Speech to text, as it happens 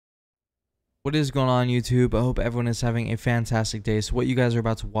What is going on, YouTube? I hope everyone is having a fantastic day. So what you guys are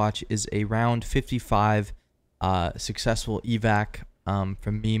about to watch is a round 55 successful evac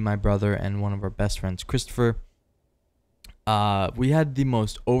from me, my brother, and one of our best friends, Christopher. We had the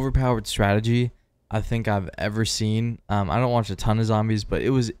most overpowered strategy I think I've ever seen. I don't watch a ton of zombies, but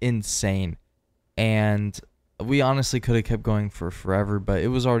it was insane. And we honestly could have kept going for forever, but it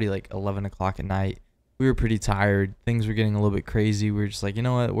was already like 11 o'clock at night. We were pretty tired. Things were getting a little bit crazy. We were just like, you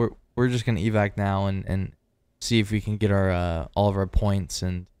know what, we're just gonna evac now and see if we can get our all of our points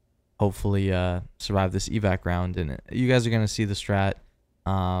and hopefully survive this evac round. And you guys are gonna see the strat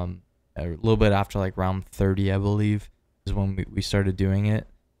a little bit after like round 30, I believe, is when we started doing it.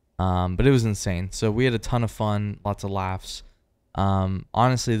 But it was insane. So we had a ton of fun, lots of laughs.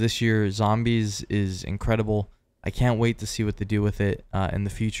 Honestly, this year zombies is incredible. I can't wait to see what they do with it in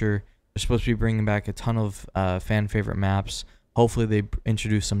the future. They're supposed to be bringing back a ton of fan favorite maps. Hopefully they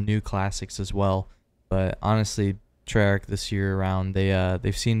introduce some new classics as well. But honestly, Treyarch this year around,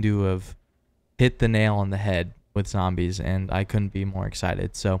 they've seemed to have hit the nail on the head with zombies, and I couldn't be more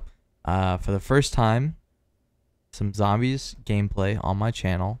excited. So for the first time, some zombies gameplay on my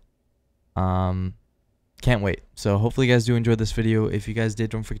channel. Can't wait. So hopefully you guys do enjoy this video. If you guys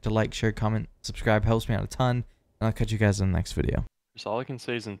did, don't forget to like, share, comment, subscribe. Helps me out a ton. And I'll catch you guys in the next video. That's all I can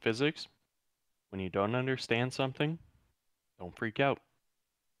say is in physics, when you don't understand something, don't freak out.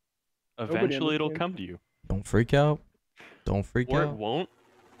 Eventually it'll come to you. Don't freak out. Don't freak or out. Or it won't,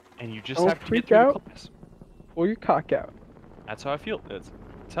 and you just don't have to freak get through out, the class. Or you cock out. That's how I feel. That's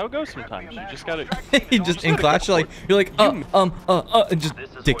how it goes sometimes. You just gotta... You just in class, you're like, and just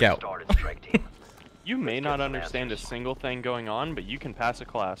dick out. You may not understand a single thing going on, but you can pass a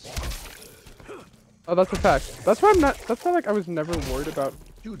class. Oh, that's a fact. That's why that's why, like, I was never worried about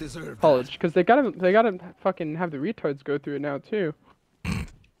college, because they gotta fucking have the retards go through it now too.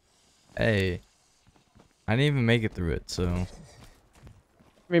 Hey, I didn't even make it through it, so. I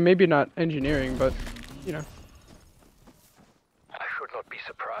mean, maybe not engineering, but you know. I should not be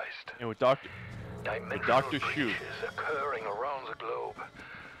surprised. You know, with Dr. Shu. Occurring around the globe.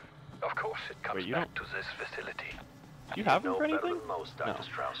 Of course, it comes back to this facility. Do you have him for anything? Most, Dr. No.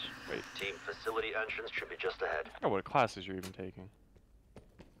 Strauss. Wait. Team facility entrance should be just ahead. I don't know what classes you're even taking.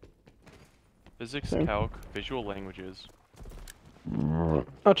 Physics, Same. calc, visual languages.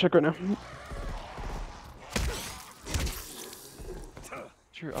 I'll check right now.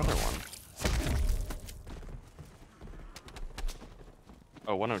 What's your other one?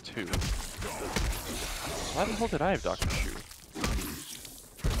 Oh, 102. Why the hell did I have Dr. Shu?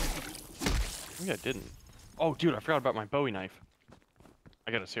 Maybe I didn't. Oh, dude, I forgot about my Bowie knife.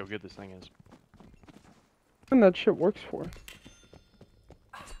 I gotta see how good this thing is. And that shit works for.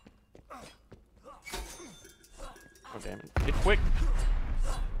 Oh, damn it. Get quick!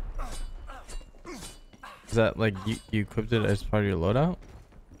 Is that like you equipped it as part of your loadout?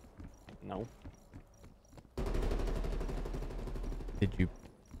 No. Did you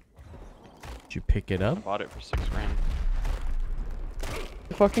pick it I up? bought it for $6 grand.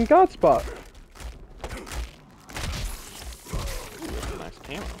 The fucking god spot. Ooh, nice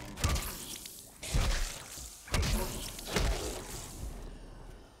camo.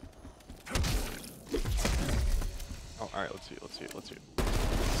 Oh, alright, let's see.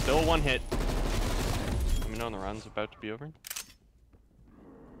 Still one hit. Let me know when the run's about to be over.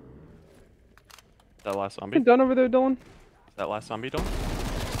 That last zombie? You done over there, Dylan? That last zombie done?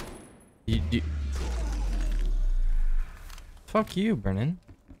 You... Fuck you, Brennan.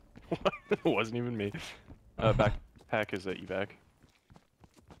 It wasn't even me. Backpack is a evac.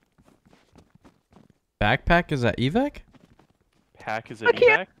 Backpack is that evac? Pack is a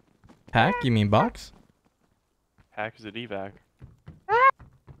evac? Pack? You mean box? Pack is a evac.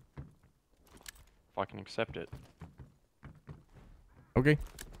 Fucking accept it. Okay.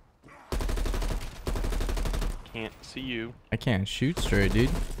 Can't see you. I can't shoot straight, dude.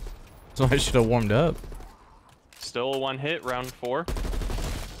 So I should have warmed up. Still a one hit, round 4.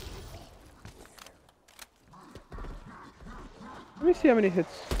 Let me see how many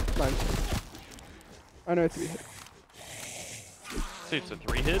hits mine. I know 3 hits. See, it's a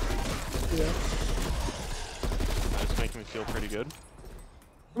 3 hit. Yeah. That's making me feel pretty good.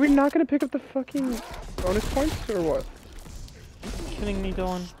 Are we not gonna pick up the fucking bonus points or what? Are you kidding me,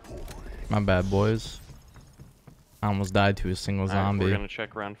 Dylan? My bad, boys. I almost died to a single zombie. We're gonna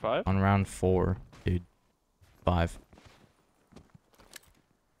check round 5. On round 4, dude. 5.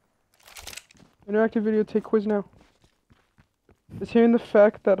 Interactive video take quiz now. Is hearing the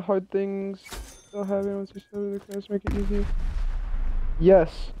fact that hard things still happen once we start the class make it easy?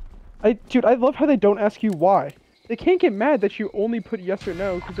 Yes. Dude, I love how they don't ask you why. They can't get mad that you only put yes or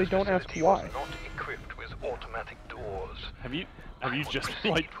no because they don't ask why. Not equipped with automatic doors. Have you just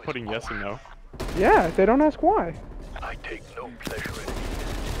like putting yes and no? Yeah, they don't ask why. I take no pleasure in it.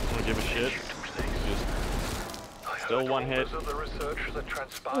 Don't give a shit. Just still one hit.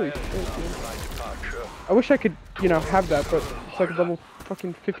 Holy shit, dude. I wish I could, you know, have that, but it's like level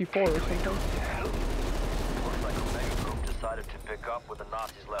fucking 54 or something. Looks like Omega Group decided to pick up where the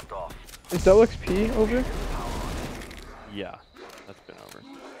Nazis left off. Is Del XP over? Yeah, that's been over.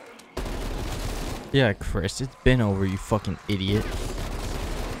 Yeah, Chris, it's been over, you fucking idiot.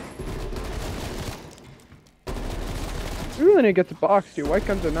 We really need to get the box, dude. White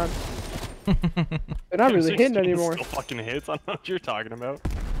guns are not. They're not really hitting anymore. Still fucking hits. I don't know what you're talking about.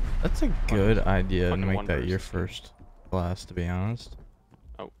 That's a good idea to fucking make one that your burst. first class, to be honest.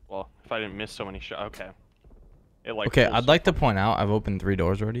 Oh well, if I didn't miss so many shots, okay. It like. Okay, pulls- I'd like to point out I've opened 3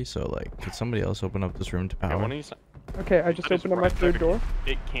 doors already, so like, could somebody else open up this room to Okay, power? one of these. Okay, I just That is opened up my right, third okay. door.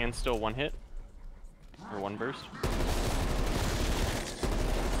 It can still one hit or one burst.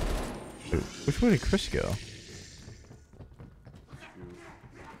 Which way did Chris go?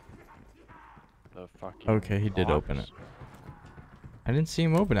 The fucking. Okay, he did open it. I didn't see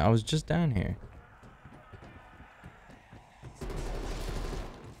him open it. I was just down here.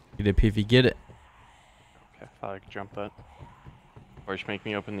 Get it, Peefy, get it. Okay, I thought I could jump that. Or just make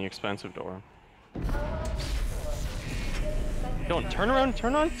me open the expensive door. Don't turn around,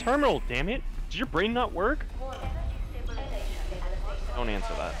 turn on terminal, damn it! Did your brain not work? Don't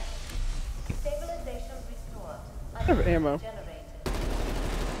answer that. I have ammo.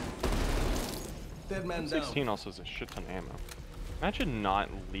 16 also has a shit ton of ammo. Imagine not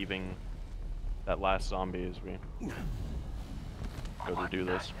leaving that last zombie as we go to do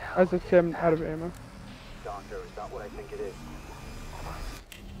this. As I say, I'm out of ammo. Doctor, is not what I think it is.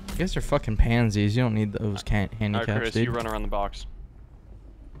 You guys are fucking pansies. You don't need those Alright, handicaps, Chris, dude. you run around the box.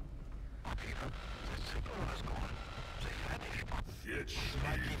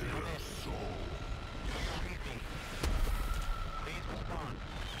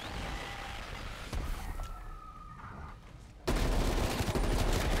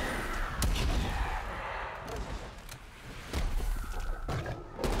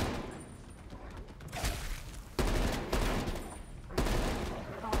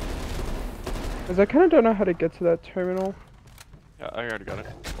 Cause I kind of don't know how to get to that terminal. Yeah, I already got it.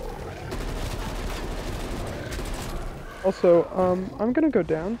 Also, I'm gonna go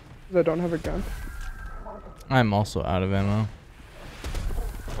down because I don't have a gun. I'm also out of ammo.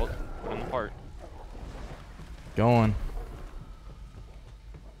 Well, put in the part. Going.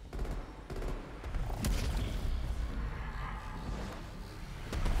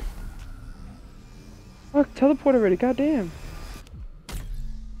 Fuck, teleport already. Goddamn.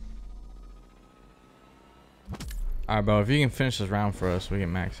 Alright, bro. If you can finish this round for us, we get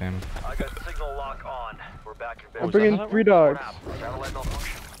max ammo. I got signal lock on. We're back in I'm was that bringing how that 3 worked? dogs. Satellite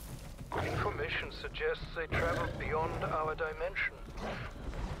malfunction. Information suggests they traveled beyond our dimension.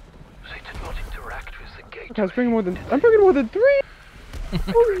 They did not interact with the gate. Okay, I was bringing more than. I'm bringing more than 3.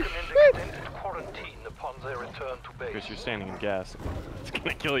 Holy Recommend shit! extended quarantine upon their return to base. Chris, you're standing in gas. It's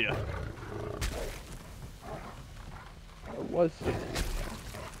gonna kill you. It was.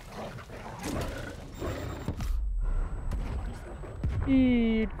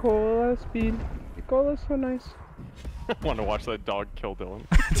 Speed, cola, speed. Cola's so nice. I want to watch that dog kill Dylan.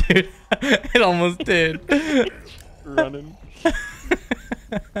 Dude, it almost did. Running.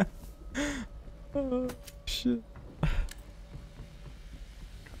 Oh, shit. I'm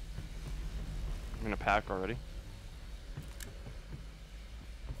in a pack already.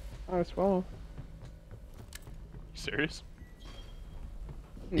 Might as well. You serious?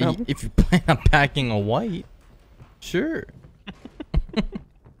 No. If you plan on packing a white, sure.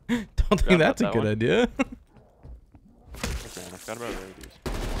 Don't Forgot think that's a about good that idea. Okay, I forgot about these.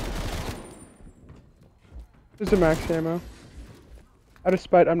 There's a max ammo. Out of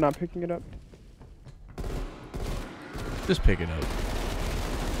spite, I'm not picking it up. Just pick it up.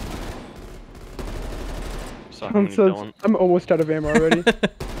 You saw how many Dylan. I'm almost out of ammo already. Dude,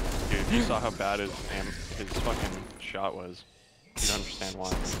 you saw how bad his fucking shot was. You don't understand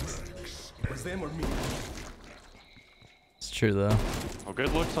why. It's true though. Oh,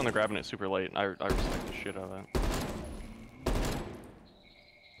 good looks on the grabbing it super late. I respect the shit out of that.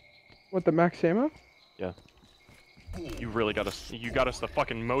 What, the max ammo? Yeah. You really got us. You got us the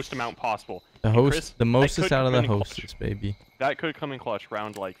fucking most amount possible. The And host, Chris, the that mostest could out of come the in clutch. hostess, baby. That could come in clutch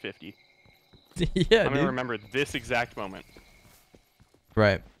round like 50. Yeah, I'm gonna dude. remember this exact moment.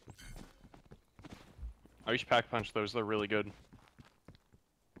 Right. I used to pack punch those. They're really good.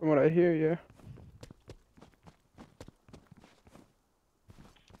 From what I hear, yeah.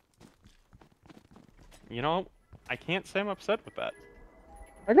 you know, I can't say I'm upset with that.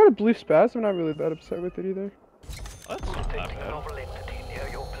 I got a blue spaz. I'm not really that upset with it either. That's not that Detecting a bad. novel entity near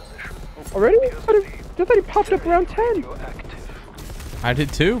your position. Already? I thought he popped up around 10. You're active. I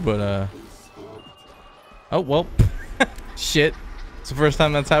did too, but oh well. Shit. It's the first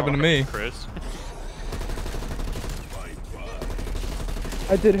time that's happened to me. Chris.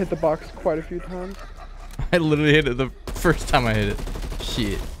 I did hit the box quite a few times. I literally hit it the first time I hit it.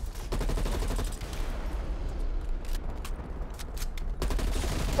 Shit.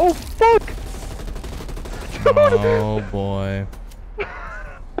 Oh fuck! Oh boy.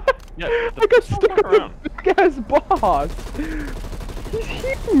 Yeah, I got stuck walk with around. this big ass boss. He's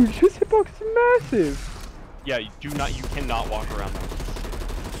huge. His hitbox is massive. Yeah, you cannot walk around them.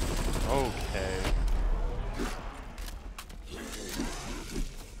 Okay.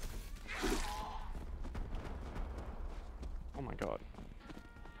 Oh my god.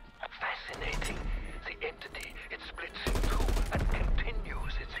 Fascinating. The entity, it splits in two and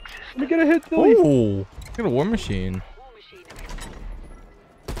continues its existence. Let me get a hit, Billy. Ooh. Got a war machine.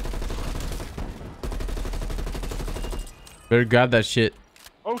 Better grab that shit.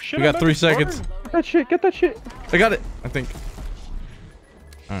 Oh shit! We got I'm 3 at the seconds. barn. Get that shit. Get that shit. I got it. I think.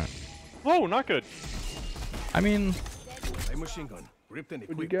 Alright. Whoa, not good. I mean, Machine gun. Ripped and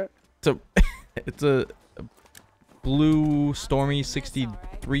What'd you equipped. get? it's a blue Stormy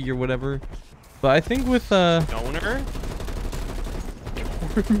 63 or whatever. But I think with Stoner?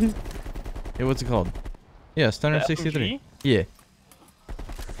 yeah, what's it called? Yeah, Stunner The 63. SMG? Yeah.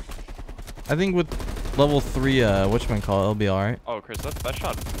 I think with level 3 whatchamacallit, it'll be alright. Oh, Chris, that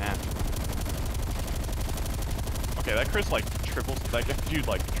shot is nasty. Okay, that Chris like triple. That dude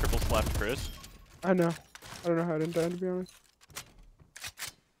like triple slapped Chris. I know. I don't know how I didn't die, to be honest.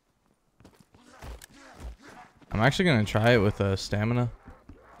 I'm actually gonna try it with stamina.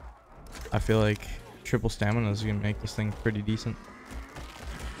 I feel like triple stamina is gonna make this thing pretty decent.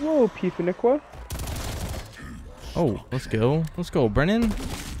 Whoa, Pifaniqua. Oh, let's go. Let's go, Brennan.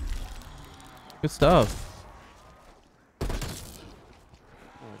 Good stuff. Oh,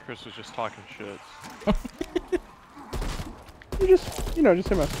 Chris was just talking shit. You just, you know, just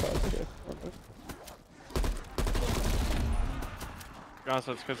hit my spot. Okay. To be honest,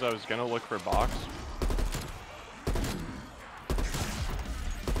 that's because I was gonna look for a box.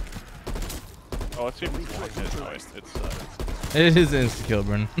 Oh, let's see if it's one hit. Oh, it's It is insta kill,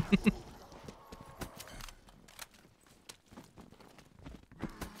 Brennan.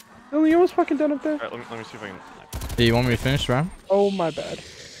 Billy, you almost fucking done up there? Alright, let me see if I can. Hey, you want me to finish the round? Oh, my bad.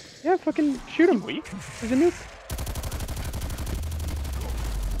 Yeah, fucking shoot him. Weak? There's a nuke.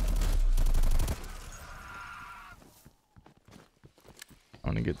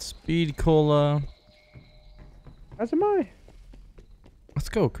 I'm gonna get speed cola. As am I. Let's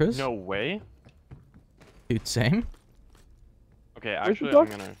go, Chris. No way. Dude, same. Okay, Where's the actually, I'm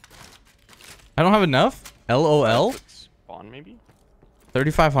box? gonna. I don't have enough. LOL. Spawn maybe.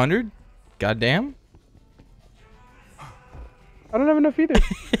 3,500. Goddamn. I don't have enough either.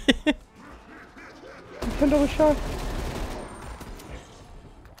 $10 shot.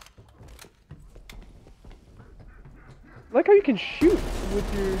 I like how you can shoot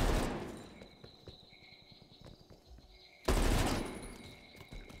with your...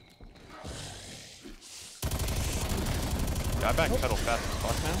 Yeah, I back pedal fast as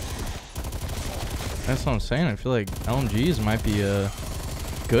fuck now. That's what I'm saying. I feel like LMGs might be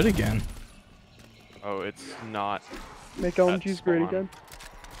good again. Oh, it's not. Make LMGs great spawn. again.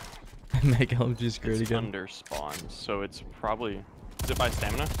 Make LMGs great It's again. under spawn, so it's probably. Is it by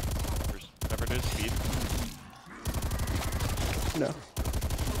stamina? Or whatever it is, speed? No.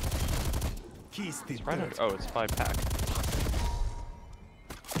 Keys still It's right dead. under. Oh, it's by pack.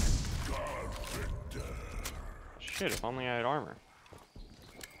 Shit, if only I had armor.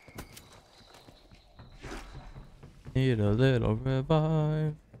 Need a little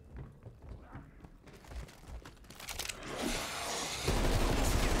revive.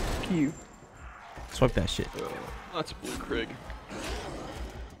 Pew. Swipe that shit. That's a blue Krig.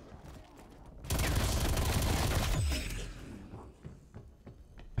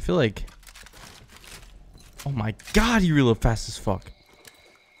 I feel like... Oh my god, you reload fast as fuck.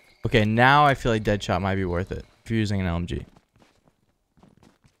 Okay, now I feel like Deadshot might be worth it if you're using an LMG.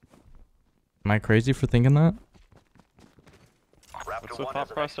 Am I crazy for thinking that? What's the thought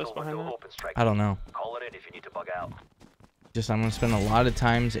process behind that? I don't know. Call it in if you need to bug out. Just I'm gonna spend a lot of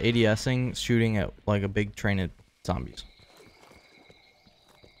times ADSing, shooting at like a big train of zombies.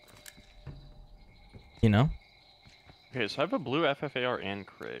 You know? Okay, so I have a blue FFAR and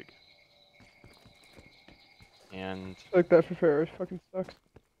Krig. And Like that for fair. It fucking sucks.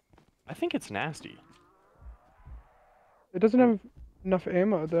 I think it's nasty. It doesn't have enough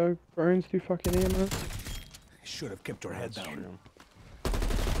ammo though. Burns too fucking ammo. Should have kept your head That's down. true.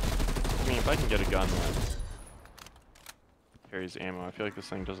 I mean, if I can get a gun that carries ammo, I feel like this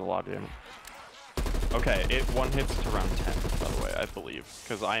thing does a lot of damage. Okay, it one hits to round 10, by the way, I believe.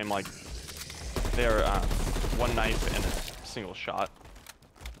 Because I am like, they're one knife and a single shot.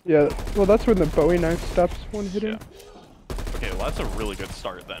 Yeah, well that's when the Bowie knife stops one hitting. Yeah. Okay, well that's a really good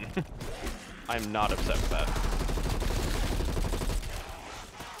start then. I'm not upset with that.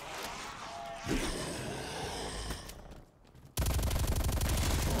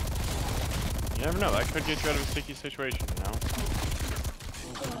 You never know, that could get you out of a sticky situation, you know?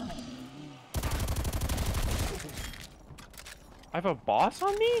 I have a boss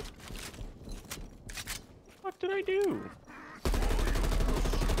on me? What did I do?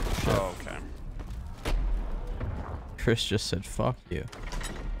 Oh, okay. Chris just said, "Fuck you."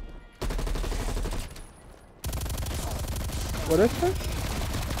 What is that?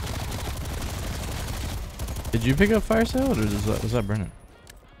 Did you pick up fire sale, or was that Brennan?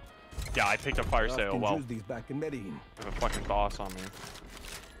 Yeah, I picked up fire I sale. can Well, use these back in Medellin. I have a fucking boss on me.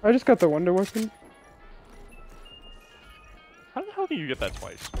 I just got the wonder weapon. How the hell do you get that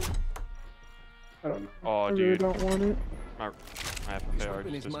twice? I don't know. Oh, I really dude. don't want it. My FFAR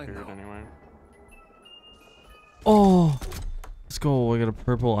weapon just is mine disappeared now. anyway. Oh, let's go. I got a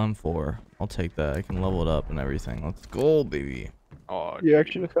purple M4. I'll take that. I can level it up and everything. Let's go, baby. Oh, You dude.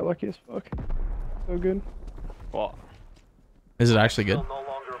 actually just got lucky as fuck. So good. Well, Is it actually good? Still no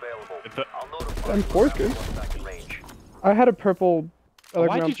longer available. if the, I'll notify M4 is you good. once back in range. I had a purple. Like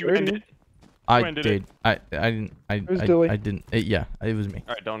why around did you end 30. it? I ended did. it? I didn't. It was Dilly. I didn't. Yeah, it was me.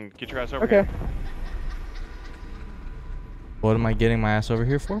 Alright, don't get your ass over Okay. here. What am I getting my ass over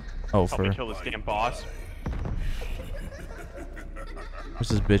here for? Oh, Help me for kill this damn boss. where's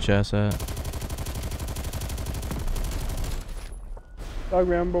this bitch ass at? Dog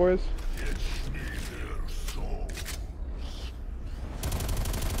round boys.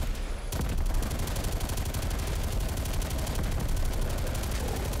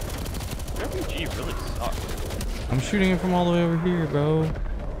 Your RPG really sucks. I'm shooting it from all the way over here, bro.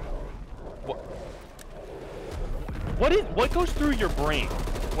 What goes through your brain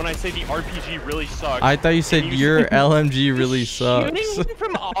when I say the RPG really sucks? I thought you said and your LMG really sucks. Shooting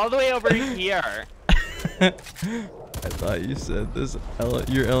from all the way over here. I thought you said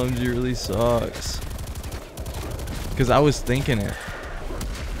your LMG really sucks. Cause I was thinking it.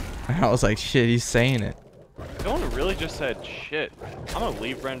 And I was like, shit, he's saying it. Dylan really just said, shit, I'm gonna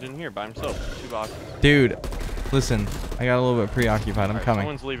leave Brendan here by himself. 2 boxes. Dude, listen, I got a little bit preoccupied. I'm Alright, coming.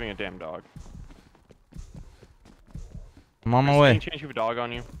 Someone's leaving a damn dog. I'm on my Any way. chance you have a dog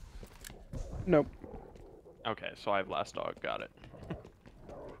on you? Nope. Okay, so I have last dog. Got it.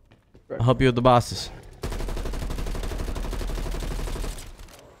 I'll help you with the bosses.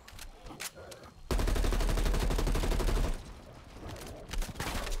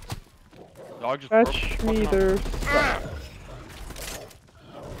 Dog just Fetch broke me the fucking their.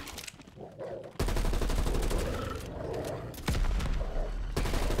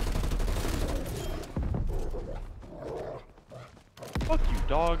 Fuck you,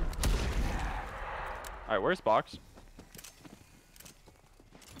 dog. Alright, where's box?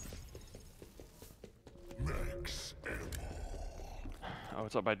 Oh,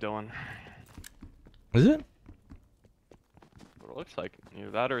 it's up by Dylan. Is it? What it looks like.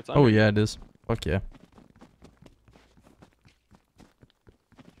 Either that or it's Oh under. yeah, it is. Fuck yeah.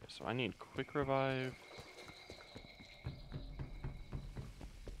 Okay, so I need quick revive.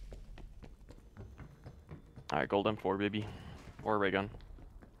 Alright, gold M4, baby. Or a ray gun.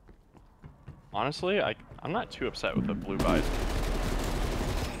 Honestly, I'm not too upset with the blue buys.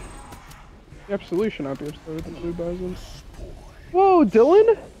 You absolutely should not be upset with the blue bison. Whoa,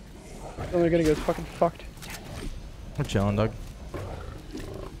 Dylan? Dylan, you're gonna get fucking fucked. I'm chilling, dog.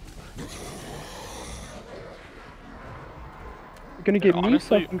 You're gonna get Yeah, me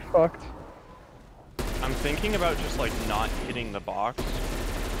honestly- fucking fucked. I'm thinking about just like not hitting the box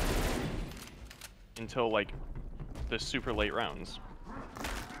until like the super late rounds.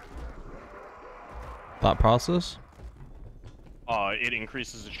 Thought process? It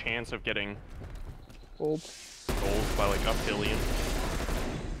increases the chance of getting Gold. gold by like a billion.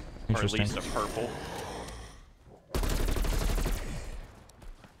 Or at Interesting. least a purple.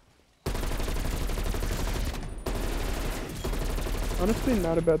 Honestly,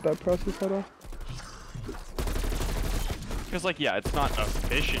 not about that process at all. Because like, yeah, it's not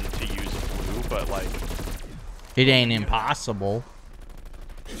efficient to use a blue, but like, It ain't impossible.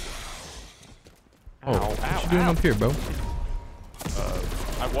 Oh, ow, what ow, you doing ow. up here, bro?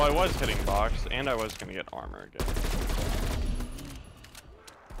 Well, I was hitting box, and I was gonna get armor again.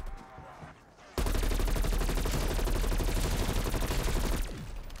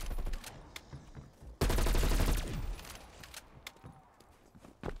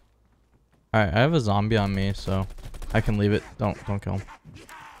 Alright, I have a zombie on me, so I can leave it. Don't kill him.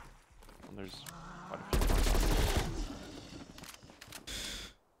 Well, there's quite a few more zombies.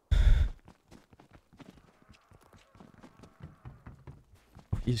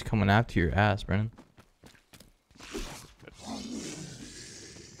 He's coming after your ass, Brennan.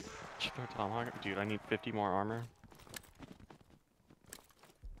 Throw tomahawk. Dude, I need 50 more armor.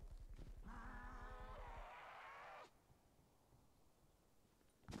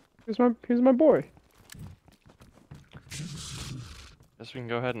 Here's my boy. Guess we can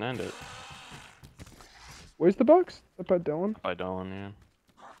go ahead and end it. Where's the box? Up by Dylan. By Dylan, yeah.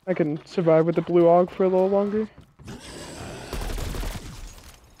 I can survive with the blue og for a little longer.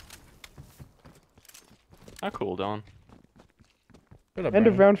 Ah, cool, Dylan. End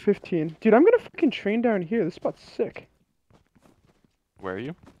of round 15. Dude, I'm gonna fucking train down here. This spot's sick. Where are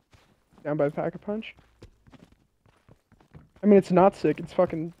you? Down by Pack-a-Punch. I mean, it's not sick. It's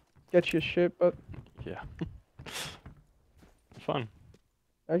fucking get you shit, but Yeah. Fun.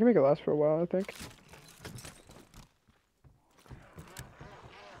 I can make it last for a while, I think.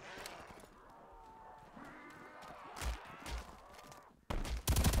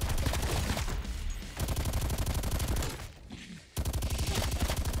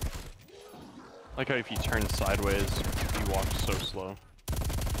 Like how if you turn sideways, you walk so slow.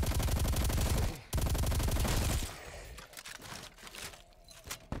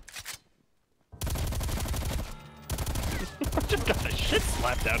 I just got the shit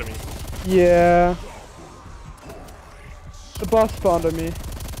slapped out of me. Yeah. The boss spawned on me.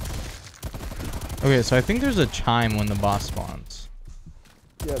 Okay, so I think there's a chime when the boss spawns.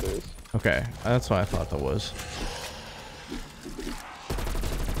 Yeah, there is. Okay, that's what I thought that was.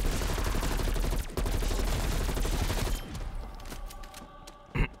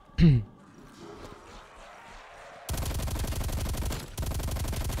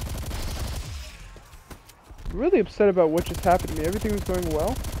 I'm really upset about what just happened to me. Everything was going well.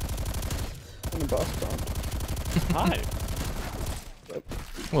 And the boss spawned. Hi.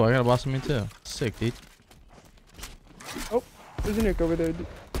 Oh, I got a boss on me too. Sick, dude. Oh, there's a nuke over there.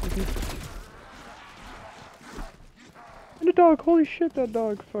 And a dog. Holy shit, that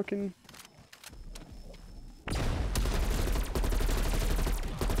dog fucking...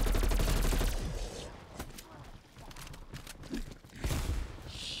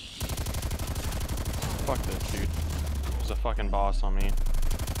 Fuck this, dude. There's a fucking boss on me.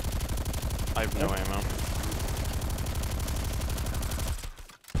 I have no ammo.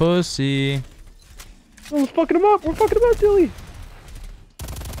 Pussy. Oh, we're fucking him up! We're fucking him up, Dilly!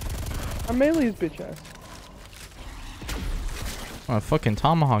 I melee his bitch ass. I'm gonna fucking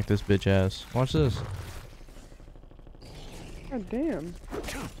tomahawk this bitch ass. Watch this. God damn.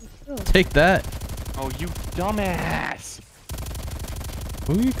 Take that. Oh, you dumbass!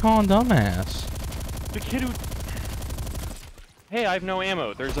 Who are you calling dumbass? The kid who... Hey, I have no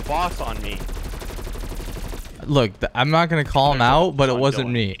ammo. There's a boss on me. Look, I'm not gonna call him There's a out, but boss it on wasn't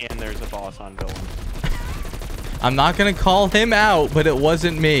Dylan, me. And there's a boss on Dylan. I'm not gonna call him out, but it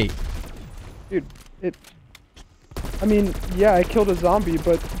wasn't me. Dude, I mean, yeah, I killed a zombie,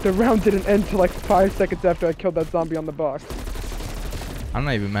 but the round didn't end till like 5 seconds after I killed that zombie on the box. I'm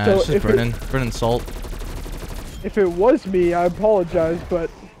not even mad. So It's just if Brennan. Brennan Salt. If it was me, I apologize, but...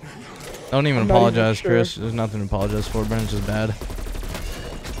 Don't even I'm not even apologize, sure. Chris. There's nothing to apologize for. Brennan's just bad.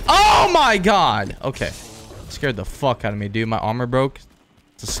 Oh my god! Okay. Scared the fuck out of me, dude. My armor broke.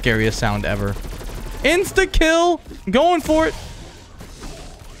 It's the scariest sound ever. Insta kill! Going for it!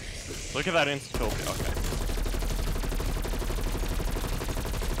 Look at that insta-kill. Okay.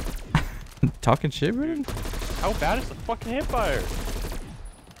 Talking shit, Brennan? How bad is the fucking hipfire?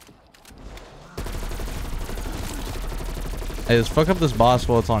 Hey, let's fuck up this boss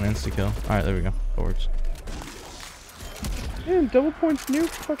while it's on insta kill. Alright, there we go. That works. Man, double points nuke,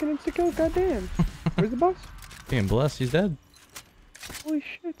 fucking insta-kill, goddamn. Where's the boss? Being blessed, he's dead. Holy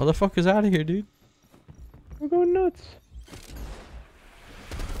shit, Motherfucker's out of here, dude. we're going nuts.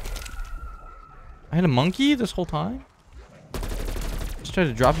 I had a monkey this whole time? Just tried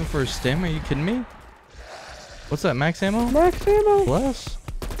to drop him for a stim. Are you kidding me? What's that, max ammo? Max ammo! Bless.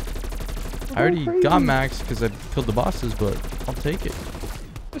 We're I already going got crazy. max because I killed the bosses, but I'll take it.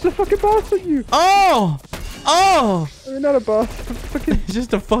 There's a fucking boss on you! Oh! Oh! I mean, not a boss, fucking... He's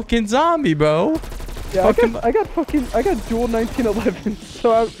just a fucking zombie, bro. Yeah, Fucking- I got dual 1911,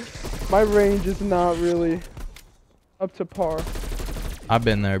 so my range is not really up to par. I've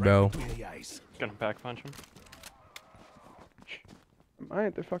been there, bro. Between the eyes. Gonna back punch him.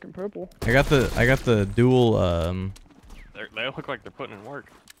 Alright, they're fucking purple. I got the dual They look like they're putting in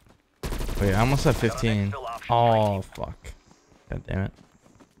work. wait, I almost have 15. Oh fuck. God damn it.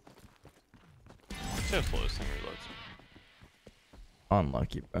 See how slow this thing reloads.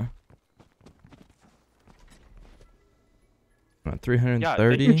 Unlucky, bro. I'm at Yeah,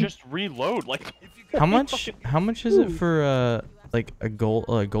 they 330. can just reload. Like, How much? How much is it for like a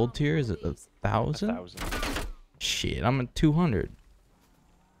gold tier? Is it 1,000? 1,000. Shit, I'm at 200.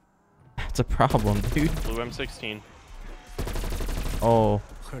 That's a problem, dude. Blue M16. Oh,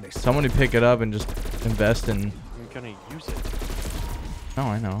 somebody pick it up and just invest in. I'm gonna use it. No,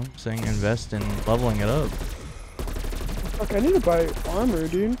 I know. I'm saying invest in leveling it up. Fuck, I need to buy armor,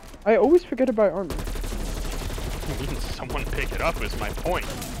 dude. I always forget to buy armor. Someone pick it up is my point.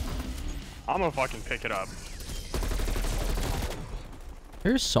 I'm gonna fucking pick it up.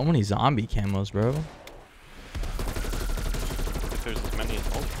 There's so many zombie camos, bro. If there's as many as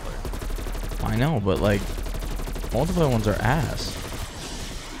multiplayer. I know, but like, multiplayer ones are ass.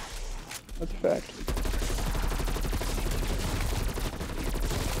 That's a fact.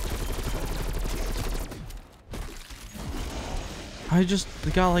 I just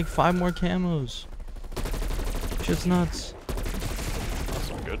got like 5 more camos. Shit's nuts. That's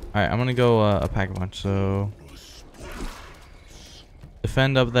not good. Alright, I'm gonna go a pack a punch, so...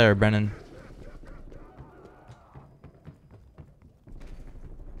 Defend up there, Brennan.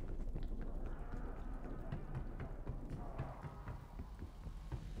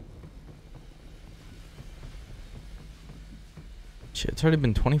 Shit, it's already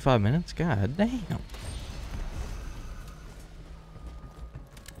been 25 minutes? God damn.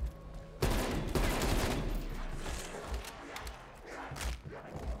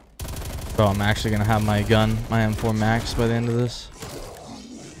 Bro, I'm actually gonna have my gun, my M4 Max, by the end of this.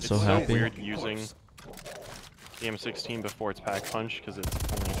 It's So happy. weird using the M16 before it's pack punch because it's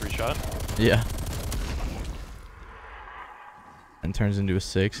only a 3-shot. Yeah. And turns into a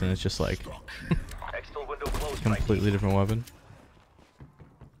 6, and it's just like Exfil window closed. completely different weapon.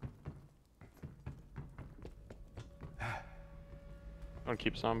 Don't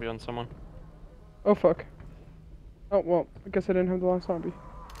keep zombie on someone. Oh fuck. Oh well, I guess I didn't have the last zombie.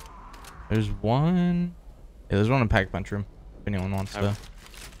 There's one. Yeah, there's one in pack punch room. If anyone wants to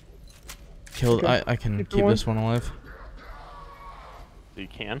kill, Okay. I can Keep keep going. this one alive. So you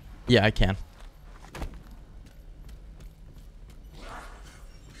can. Yeah, I can.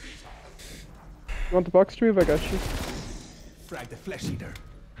 You want the box tree? I got you. Frag the flesh eater.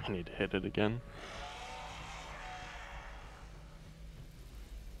 I need to hit it again.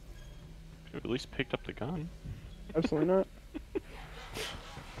 Could've at least picked up the gun. Absolutely not.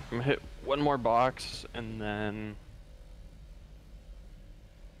 I'm gonna hit one more box and then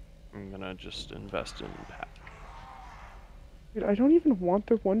I'm gonna just invest in pack. Dude, I don't even want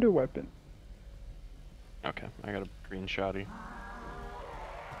the wonder weapon. Okay, I got a green shotty.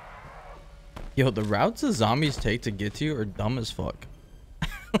 Yo, the routes the zombies take to get to you are dumb as fuck.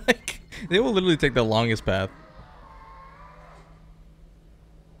 Like, they will literally take the longest path.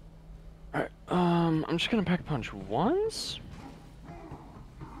 Alright, I'm just gonna pack punch once.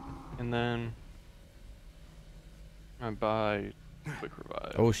 And then I buy quick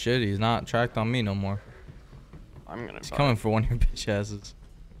revive. Oh shit, he's not tracked on me no more. I'm gonna He's buy. coming for one of your bitch asses.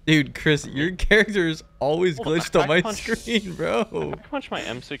 Dude, Chris, your character is always Hold on, glitched on I my punched- screen, bro. I punch my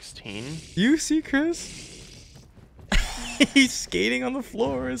M16. You see Chris? He's skating on the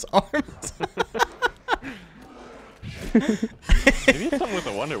floor, his arms. Maybe it's something with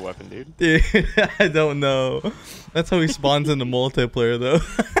a wonder weapon, dude. Dude, I don't know. That's how he spawns into multiplayer, though.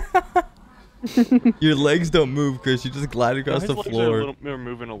 Your legs don't move, Chris. You just glide across His the legs floor. are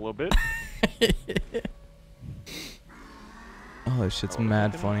moving a little bit. Oh, this shit's Oh, mad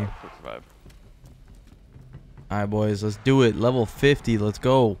look at funny. that quick revive. Alright, boys, let's do it. Level 50, let's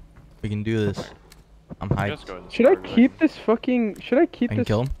go. We can do this. I'm You hyped. guys go ahead and Should I start keep this fucking? Should I keep I can this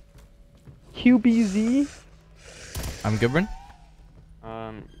kill him. QBZ? I'm good, Bryn?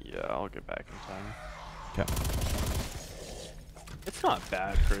 Yeah, I'll get back in time. Okay. It's not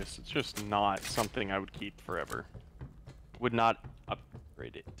bad, Chris. It's just not something I would keep forever. Would not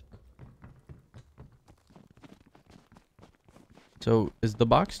upgrade it. So, is the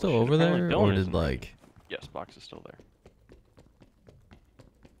box still Shit, over apparently there? Dylan Or isn't did, there. like... Yes, box is still there.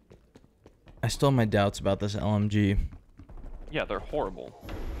 I still have my doubts about this LMG. Yeah, they're horrible.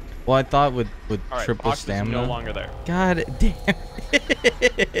 Well, I thought with Alright, triple box is stamina... no longer there. God damn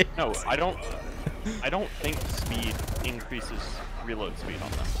it. No, I don't think speed increases reload speed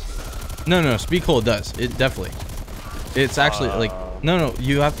on them. No, speed cola does. It definitely. It's actually like no,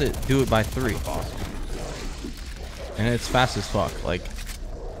 you have to do it by 3, Awesome. and it's fast as fuck. Like,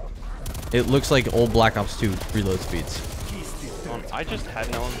 it looks like old Black Ops 2 reload speeds. I just had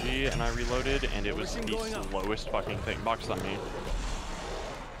an LMG and I reloaded and it was the slowest fucking thing. Box on me.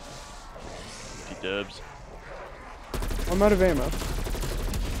 Dubs. I'm out of ammo.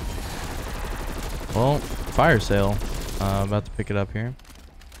 Well, fire sale. About to pick it up here.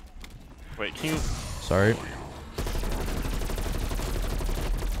 Wait, can you? Sorry.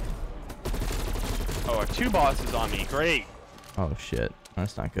 Oh, 2 bosses on me. Great. Oh shit,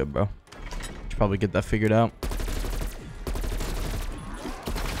 that's not good, bro. Should probably get that figured out.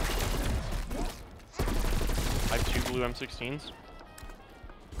 I have 2 blue M16s.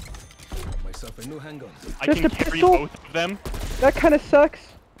 Myself a new handgun. I Just can a carry pistol? both of them. That kind of sucks.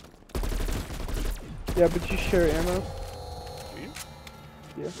 Yeah, but you share ammo. Do you?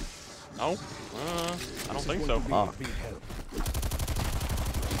 Yeah. No. I don't think so. Fuck. Big help.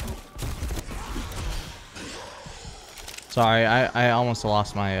 Sorry, I almost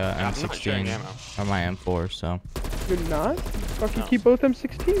lost my I'm not sharing M16 ammo. or my M4, so. You're not? Fuck, you No. keep both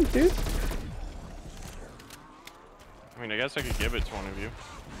M16s, dude. I mean, I guess I could give it to one of you.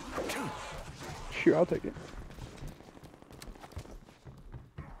 Sure, I'll take it.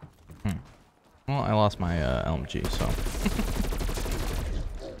 Well, I lost my LMG, so.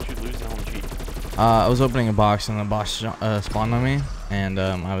 You lose an LMG. I was opening a box and the box spawned on me, and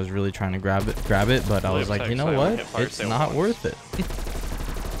I was really trying to grab it, but I Really was like, upset you 'cause know I only what? hit fire It's sale not once. worth it.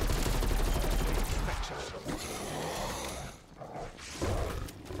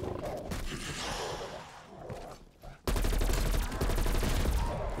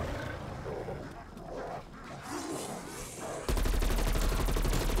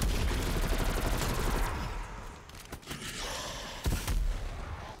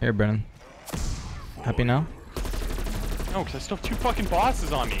 Here, Brennan. Happy now? No, because I still have 2 fucking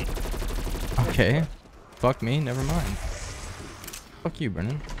bosses on me. Okay. Fuck me, never mind. Fuck you,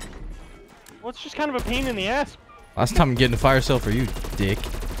 Brennan. Well, it's just kind of a pain in the ass. Last time I'm getting a fire sale for you, dick.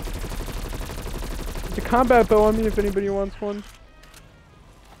 There's a combat bow on me if anybody wants one.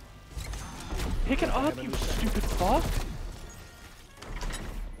 Pick it up, you stupid fuck.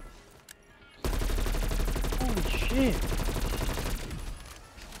 Holy shit.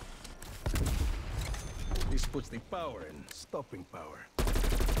 This puts the power in stopping power.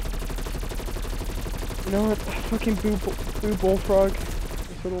 You know what? Fucking blue bullfrog.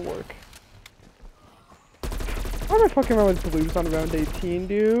 This will work. Why am I fucking around with blues on round 18,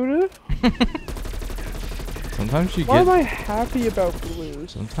 dude? Sometimes you Why am get. I happy about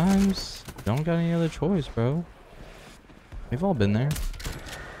blues? Sometimes you don't got any other choice, bro. We've all been there.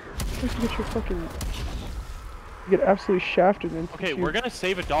 You get your fucking... You get absolutely shafted in. Okay, we're gonna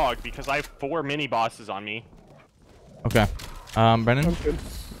save a dog because I have 4 mini bosses on me. Okay. Brennan, Sounds good.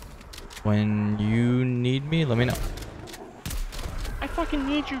 when you need me, let me know. I fucking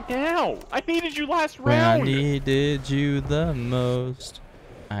need you now. I needed you last When I round. needed you the most,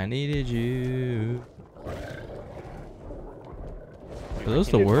 I needed you. Are those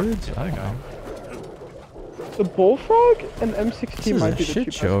the words? I don't know. The bullfrog and M16 This is might a be the shit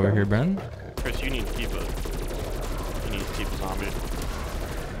two show over best here, guns. Brennan. Chris, you need to keep a zombie.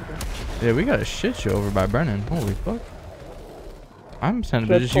 Yeah, we got a shit show over by Brennan. Holy fuck. I'm tempted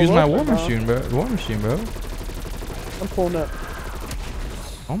Should I to just pull use my up war or no? machine, bro. War machine, bro. I'm pulling up.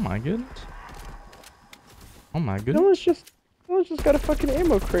 Oh my goodness. Oh my No goodness. one's just got a fucking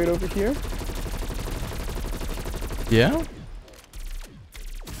ammo crate over here. Yeah?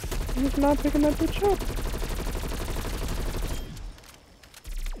 I'm just not picking that bitch up.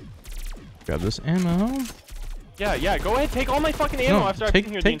 Grab this ammo. Yeah, go ahead, take all my fucking ammo No, after I've been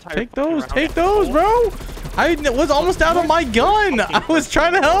here the entire take fucking those, round. take those, bro. I was almost out of my gun. I was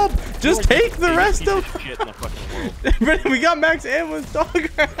trying to help. Just take the rest of. shit in the fucking world. Brennan, we got max ammo in dog.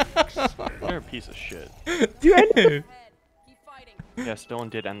 You're a piece of shit. You ended Dude. Yes, Dylan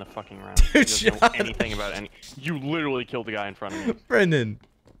did end the fucking round. He Dude, doesn't know shut anything about any. You literally killed the guy in front of me. Brendan.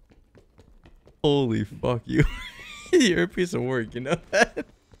 Holy fuck you. You're a piece of work, you know that?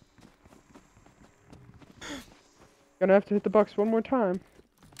 Gonna have to hit the box one more time.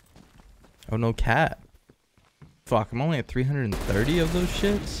 Oh, no cat. Fuck, I'm only at 330 of those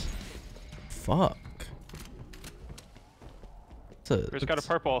shits? Fuck. Chris got a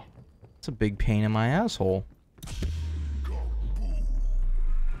purple. It's a big pain in my asshole.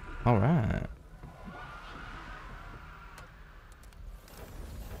 Alright.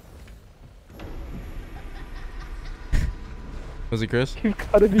 Was it Chris? You've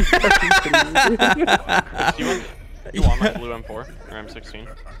gotta be fucking kidding me, dude. Chris, you want my blue M4 or M16?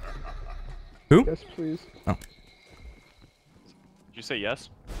 Who? Yes, please. Oh. Did you say yes?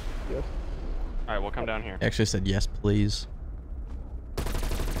 Yes. Alright, we'll come down here. I actually said yes, please. You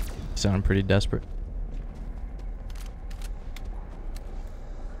sounded pretty desperate.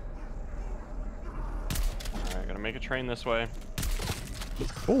 Alright, gotta make a train this way.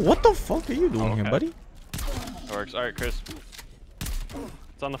 Oh, what the fuck are you doing here, okay. buddy? That works. All right, Chris.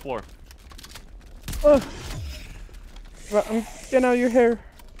 It's on the floor. Well, I'm getting out your hair.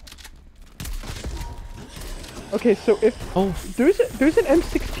 Okay, so if there's an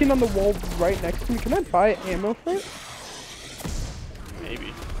M16 on the wall right next to me, can I buy ammo for it?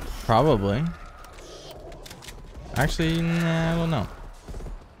 Maybe. Probably. Actually, nah, I don't know.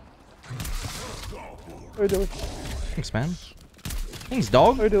 Or do it? Thanks, man. Thanks,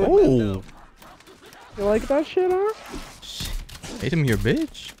 dog. Or do it? Oh, You like that shit, huh? hate him here,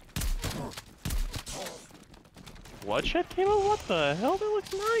 bitch. Bloodshed came out? What the hell? That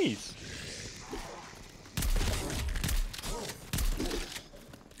looks nice.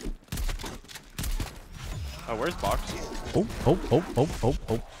 Oh, where's Box? Oh,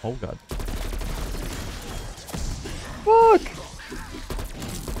 oh, God. Fuck!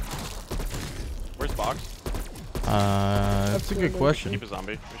 Where's Box? That's a good question. Keep a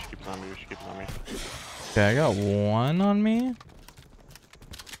zombie. We should keep a zombie. We should keep a zombie. Okay, I got one on me.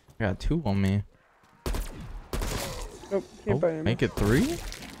 I got two on me. Nope, can't buy ammo. Make it 3?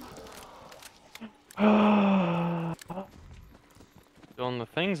 Dylan, the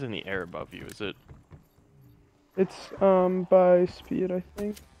thing's in the air above you. Is it? It's by speed, I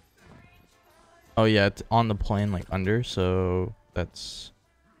think. Oh yeah, it's on the plane like under, so that's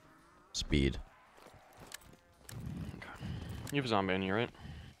speed. You have a zombie in here, right?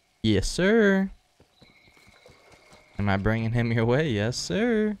 Yes, sir. Am I bringing him your way? Yes,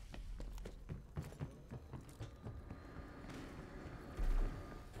 sir.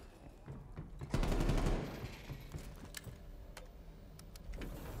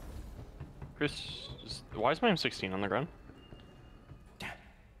 Chris, why is my M16 on the ground?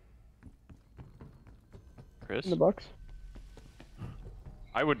 Chris? In the box.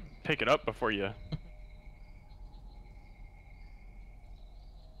 I would pick it up before you.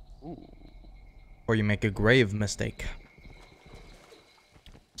 Ooh. Or you make a grave mistake.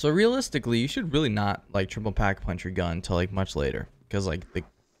 So realistically, you should really not like triple pack punch your gun till like much later, because like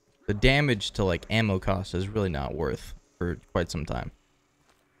the damage to like ammo cost is really not worth for quite some time.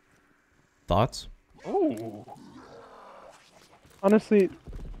 Thoughts? Ooh. Honestly,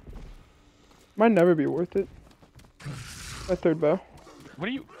 might never be worth it. My third bow. What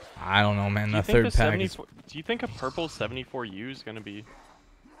do you? I don't know, man. Do you The think third pack is... Do you think a purple 74U is gonna be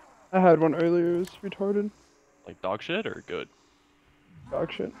I had one earlier, it was retarded. like dog shit or good?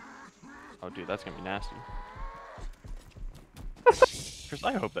 Dog shit. Oh, dude, that's gonna be nasty. Chris,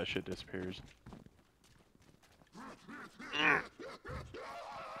 I hope that shit disappears.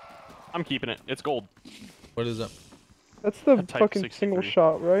 I'm keeping it. It's gold. What is up? That's the A Type fucking 63. single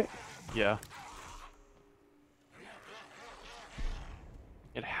shot, right? Yeah.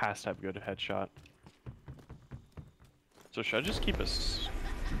 It has to have good headshot. So should I just keep a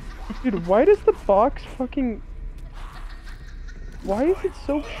Dude, why does the box fucking... Why is it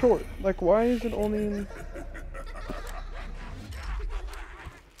so short? Like, why is it only in...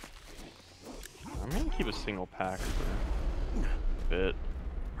 I'm gonna keep a single pack for a bit.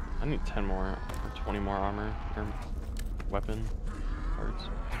 I need 10 more or 20 more armor or weapon parts.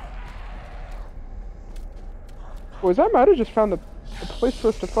 Boys, I might have just found a place for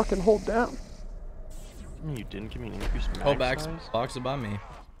us to fucking hold down. I mean, you didn't give me an increased mag Oh, back size? box it by me.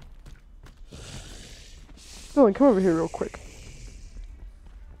 Dylan, come over here real quick.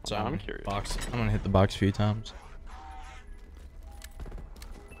 So I'm curious. Box. I'm gonna hit the box a few times.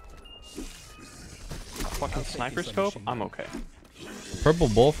 A fucking sniper scope? I'm okay. Purple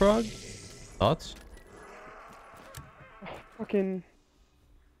bullfrog. Thoughts? Fucking...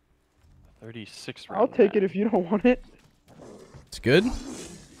 36 round I'll take it mag. if you don't want it. It's good.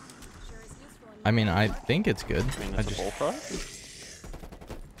 I mean, I think it's good. I mean, I it's a just bullfrog?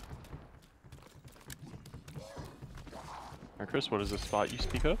 Alright, Chris, what is this spot you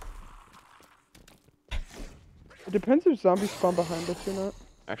speak of? It depends if zombies spawn behind us or not.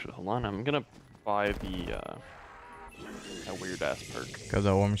 Actually, hold on. I'm gonna buy the, that weird ass perk. got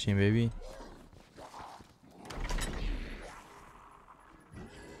that War Machine, baby.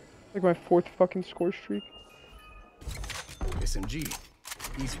 Like my 4th fucking score streak. SMG.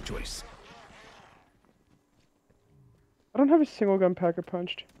 Easy choice. I don't have a single gun packer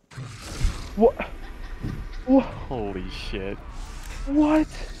punched. What? What? Holy shit. What?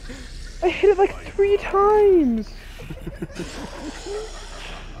 I hit it like 3 times!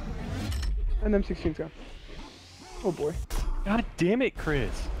 And M16's gone. Oh boy. God damn it, Chris.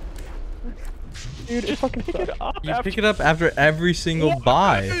 Dude, it fucking Pick sucks. it up You after pick it up after every single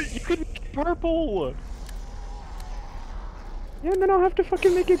buy. You could make it purple. Yeah, and then I'll have to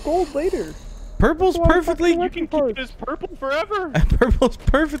fucking make it gold later. Purple's That's why I perfectly. fucking You can keep it as purple forever. Purple's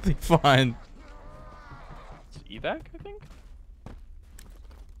perfectly fine. It's evac, I think.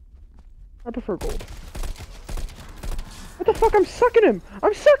 I prefer gold. What the fuck? I'm sucking him!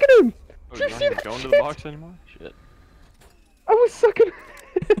 I'm sucking him! Oh, Did you you don't see even that go into shit? the box anymore? Shit. I was sucking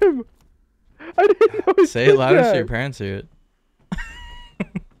him! I didn't know he Say it did louder so that. your parents hear it.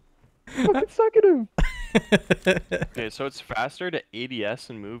 Fucking sucking him! Okay, so it's faster to ADS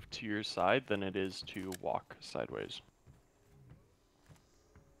and move to your side than it is to walk sideways.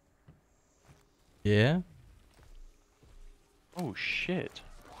 Yeah. Oh shit.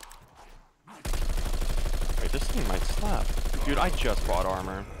 Wait, this thing might slap. Dude, I just bought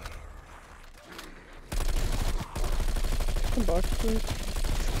armor. Some box, please.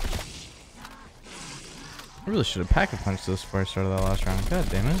 I really should have pack a punch this before I started that last round. God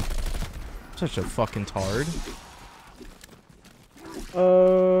damn it. Such a fucking tard.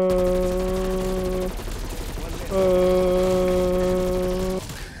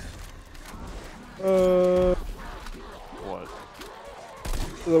 What?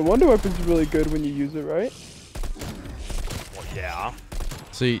 So the wonder weapon's really good when you use it, right? Well, yeah.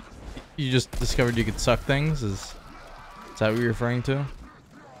 So you just discovered you could suck things? Is that what you're referring to?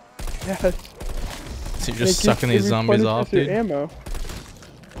 Yes. So you're just sucking these zombies off, dude? Ammo.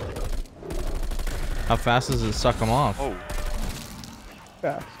 How fast does it suck them off? Oh,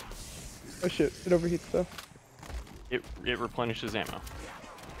 Fast. Oh shit, it overheats though. it replenishes ammo.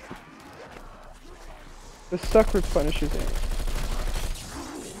 The suck replenishes ammo.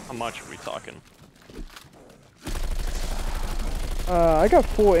 How much are we talking? I got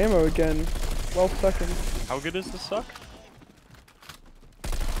full ammo again. 12 seconds. How good is the suck?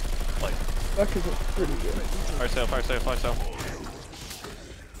 Like, Suck is pretty good. fire sale, fire sale, fire sale.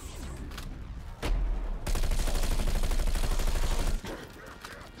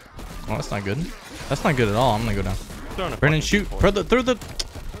 Oh, that's not good. That's not good at all. I'm gonna go down. Throwing a Brennan, fucking shoot. D4. Throw the.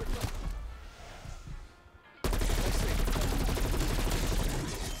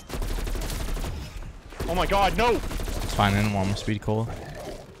 Oh my god, no! It's fine. I didn't want my speed cola.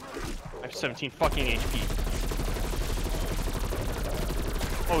 I have 17 fucking HP.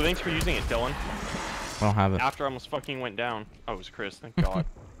 Oh, thanks for using it, Dylan. I don't have it. After I almost fucking went down. Oh, it was Chris, thank god.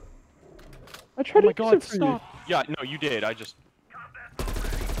 I tried Oh my to use god, it for stop! Yeah, no, you did, I just...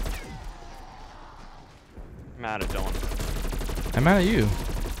 Mad at Dylan. I'm mad at you.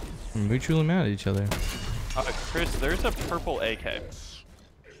 We're mutually mad at each other. Chris, there's a purple AK.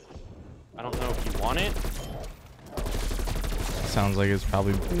 I don't know if you want it. Sounds like it's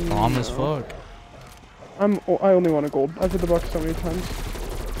probably bomb as fuck. I only want a gold. I've hit the box so many times.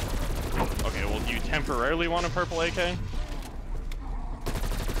 Okay, well, do you temporarily want a purple AK?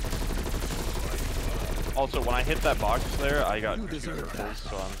 Also, when I hit that box there, I got 2 purples,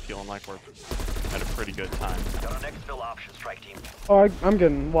 so I'm feeling like we're at a pretty good time. Got an exfil option, strike team. Oh, I'm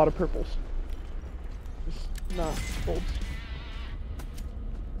getting a lot of purples. Just not golds.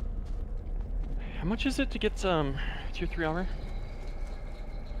 How much is it to get tier 3 armor?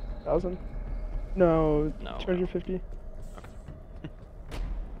 1,000? No, No, 250.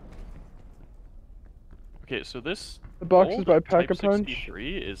 Okay, so this The box is gold by Type Pack-a-Punch.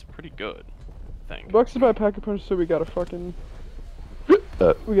 63 is pretty good, I think. The box is by Pack-a-Punch, so we gotta fucking...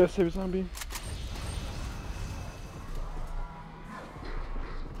 we gotta save a zombie.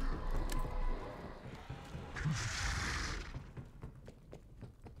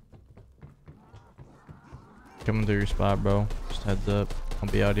 Coming through your spot, bro. Just heads up. I'll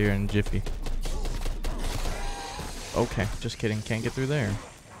be out here in jiffy. Okay, just kidding. Can't get through there.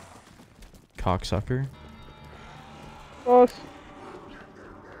 Cocksucker. Boss.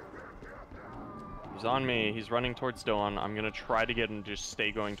 He's on me. He's running towards Dylan. I'm gonna try to get him to just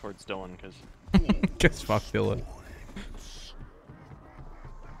stay going towards Dylan, because... Guess fuck Dylan.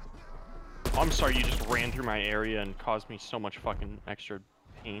 I'm sorry, you just ran through my area and caused me so much fucking extra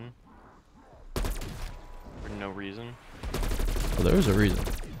pain. For no reason. Well, there was a reason.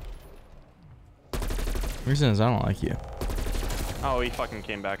 Reason is I don't like you. Oh, he fucking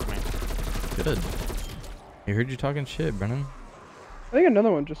came back to me. Good. He heard you talking shit, Brennan. I think another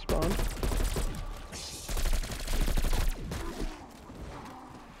one just spawned.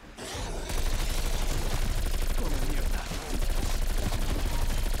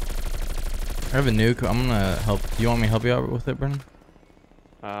 I have a nuke. I'm gonna help. Do you want me to help you out with it, Brennan?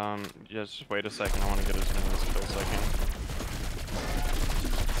 Yeah, just wait a second. I want to get as many kills as I can.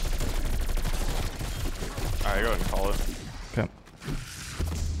 Alright, go ahead and call it. Okay.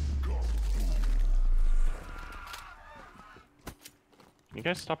 Can you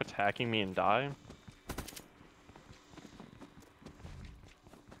guys stop attacking me and die?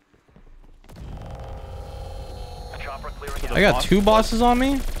 the I got boss 2 bosses on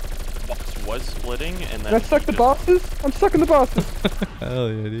me? boss was splitting, and then Can I suck the bosses? I'm sucking the bosses.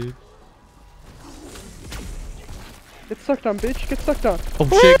 Hell yeah, dude. Get sucked on, bitch. Get sucked on. Oh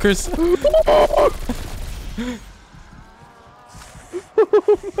shit, Chris. Oh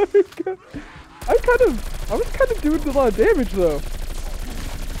my god. I was kind of doing a lot of damage though.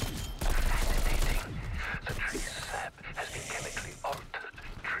 Fascinating. The tree's sap has been chemically altered,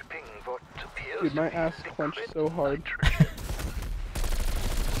 dripping what appears Dude, my to be ass liquid clenched so hard. nitrogen.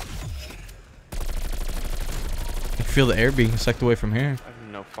 I can feel the air being sucked away from here. I have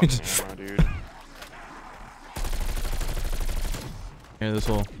no fucking ammo, dude. Here, this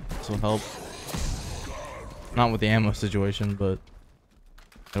will help. Not with the ammo situation, but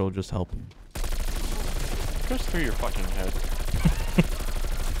it'll just help. It goes through your fucking head.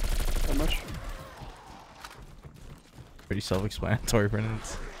 That much. Pretty self-explanatory, Brennan.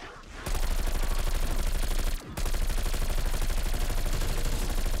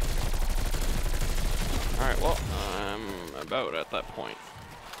 Alright, well, I'm about at that point.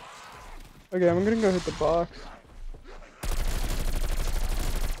 Okay, I'm gonna go hit the box.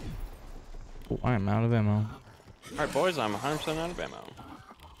 Oh, I am out of ammo. Alright, boys, I'm 100% out of ammo.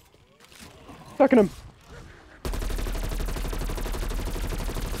 Sucking him.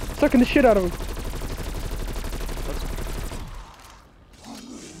 Sucking the shit out of him.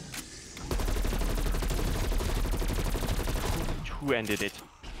 Who ended it?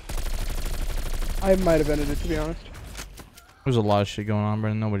 I might have ended it, to be honest. There's a lot of shit going on,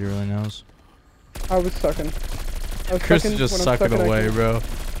 Brennan. Nobody really knows. I was sucking. I was Chris sucking is just when I'm sucking sucking, I away, can- bro.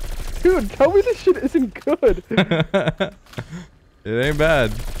 Dude, tell me this shit isn't good. It ain't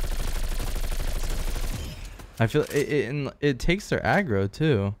bad. I feel it takes their aggro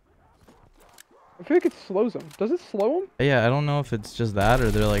too. I feel like it slows them. Does it slow them? Yeah, I don't know if it's just that or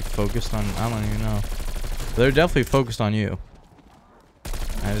they're like focused on. I don't even know. They're definitely focused on you.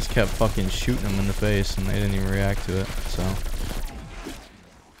 I just kept fucking shooting them in the face and they didn't even react to it. So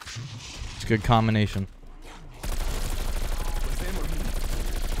it's a good combination.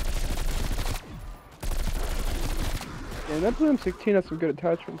 Yeah, that Bloom 16 has some good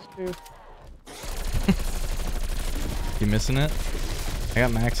attachments too. You missing it? I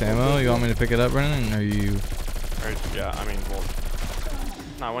got max ammo. You want me to pick it up, Brennan? Or are you? Alright, yeah, I mean, well...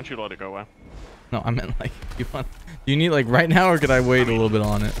 No, I want you to let it go away. No, I meant like you want. Do you need like right now, or could I wait a little bit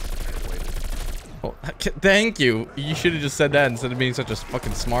on it? Oh, thank you. You should have just said that instead of being such a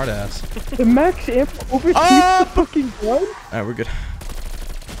fucking smartass. The max amp overheats the fucking gun? Alright, we're good.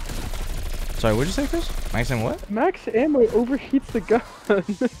 Sorry, what'd you say, Chris? Max ammo what? Max ammo overheats the gun.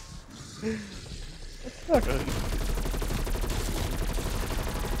 That sucks.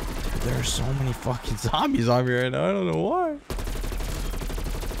 There are so many fucking zombies on me right now. I don't know why.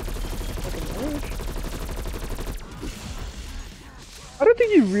 I don't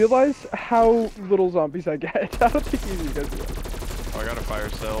think you realize how little zombies I get. I don't think either of you guys realize. Oh, I got a fire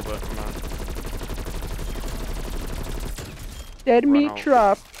sale, but I'm not... Dead Run meat out.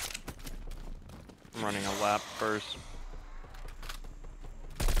 drop. I'm running a lap first.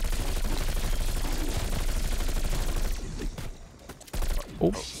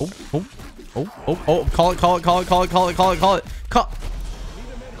 Oh, call it.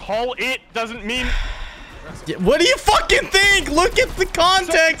 Call it doesn't mean... Yeah, what do you fucking think? Look at the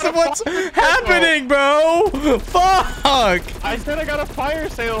context of what's happening, bro. Fuck. I said I got a fire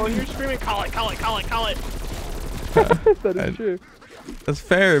sale and you're screaming, call it, call it, call it, call it. That is true. That's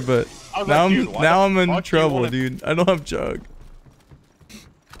fair, but I was now like, dude, why the I'm in fuck do you trouble, wanna- dude. I don't have chug.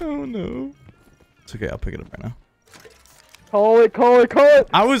 Oh no. It's okay. I'll pick it up right now. Call it, call it, call it.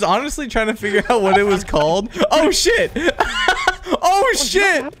 I was honestly trying to figure out what it was called. Oh shit! Oh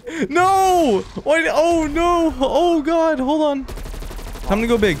shit! No! Wait, oh no! Oh god! Hold on. Time to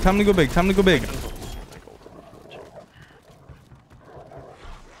go big. Time to go big. Time to go big.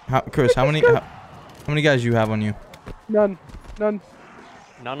 Chris, how many guys you have on you? None. None.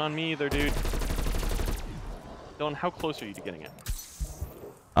 None on me either, dude. Dylan, how close are you to getting it?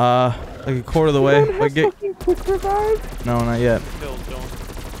 Like a quarter of the You way. don't Like have get. fucking quick revive? No, not yet. Still,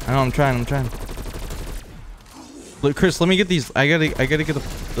 Dylan. I know. I'm trying. Look, Chris, let me get these. I gotta get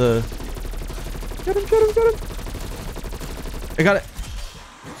the. Get him, get him, get him. I got it.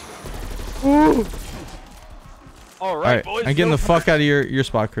 Ooh. All Alright, right, boys. I'm getting no the fuck out of your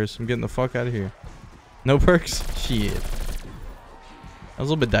spot, Chris. I'm getting the fuck out of here. No perks? Shit. That was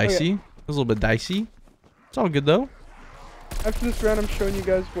a little bit dicey. That was a little bit dicey. It's all good though. After this round, I'm showing you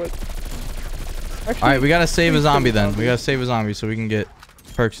guys what. Actually, Alright, we gotta save a please zombie kill then. zombies. We gotta save a zombie so we can get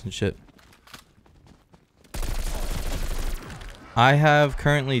perks and shit. I have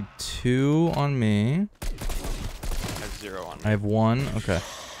currently 2 on me. I have 0 I have one. Okay.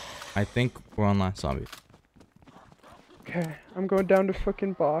 I think we're on last zombie. Okay, I'm going down to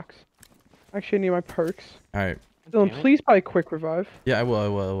fucking box. Actually, I need my perks. Alright. Dylan, Damn it. please buy a quick revive. Yeah, I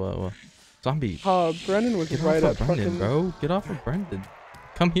will. Zombie. Brendan was Get right off at of Brendan, fucking... bro. Get off of Brendan.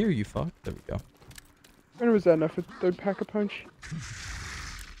 Come here, you fuck. There we go. Brendan was that enough for third pack a punch?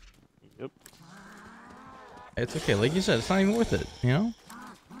 Yep. It's okay. Like you said, it's not even worth it, you know?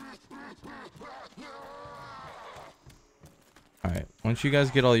 Alright. Once you guys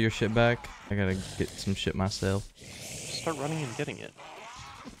get all your shit back, I gotta get some shit myself. Just start running and getting it.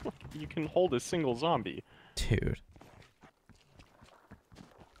 You can hold a single zombie. Dude.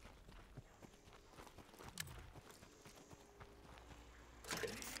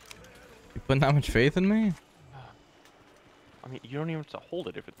 You putting that much faith in me? I mean, you don't even have to hold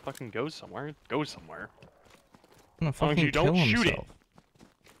it. If it fucking goes somewhere, it goes somewhere. I'm gonna As long as fucking you kill don't shoot himself.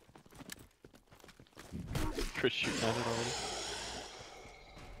 it. Chris shooting at it already.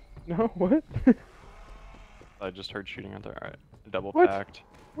 No, what? I just heard shooting out there. Alright. Double What? packed.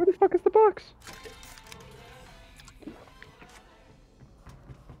 Where the fuck is the box?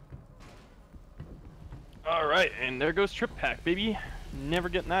 Alright, and there goes trip pack, baby. Never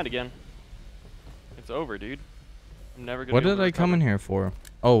getting that again. It's over, dude. I'm never gonna What be able did to I come in recover. here for?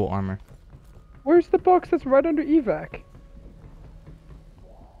 Oh, armor. Where's the box that's right under evac?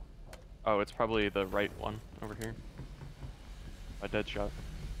 Oh, it's probably the right one over here. By dead shot.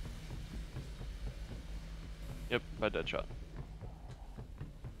 Yep, by dead shot.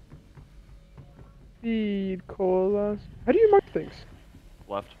 Feed colas. How do you mark things?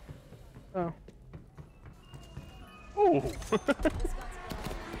 Left. Oh. Oh!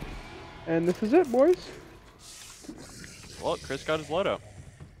 And this is it, boys. Well, Chris got his loadout.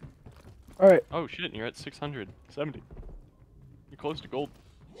 Alright. Oh shit, and you're at 670. You're close to gold.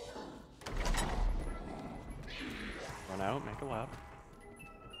 Run out, make a lap.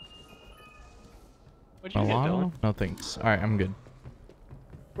 What'd you get, Dylan? Alano? No thanks. Alright, I'm good.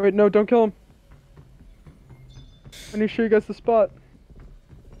 Wait, no, don't kill him. I need to show you guys the spot.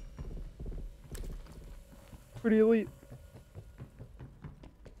 Pretty elite.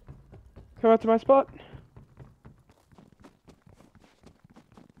 Come out to my spot.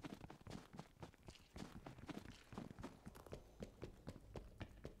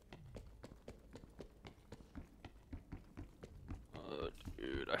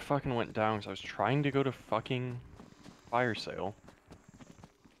 Dude, I fucking went down because I was trying to go to fucking fire sale.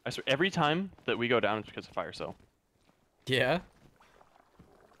 I swear, every time that we go down, it's because of fire sale. Yeah?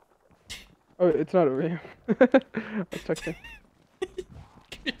 Oh, it's not over here. I was texting.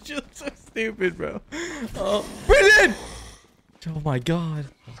 You're just so stupid, bro. Oh, Brendan! Oh my god.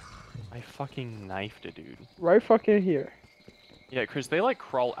 I fucking knifed a dude. Right fucking here. Yeah, Chris, they like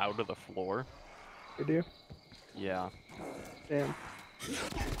crawl out of the floor. They do. Yeah. Damn.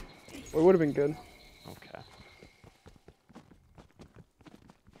 Well, it would have been good. Okay.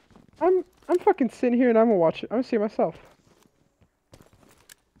 I'm fucking sitting here and I'm gonna watch it. I'm gonna see it myself.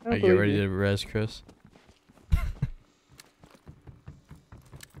 I don't Are you believe ready you. to res, Chris?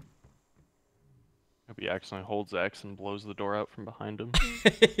 Hope he accidentally holds X and blows the door out from behind him.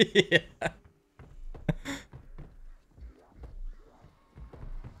 Yeah.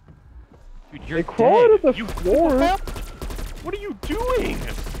 Dude, you're They crawl out of dead. the You floor. What are you doing?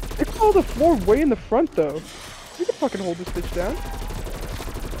 They crawl the floor way in the front though. You can fucking hold this bitch down.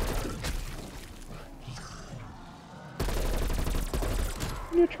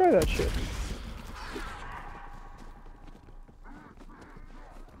 You need to try that shit.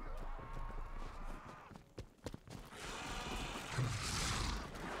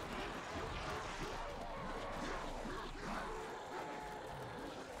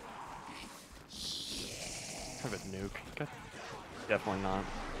 Have a nuke. God. Definitely not.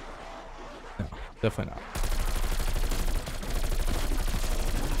 No, definitely not.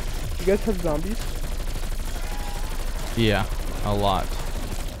 You guys have zombies? Yeah, a lot.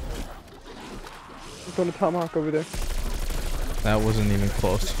 There's one tomahawk over there. That wasn't even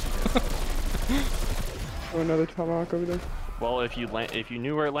close. Oh, another tomahawk over there. Well, if you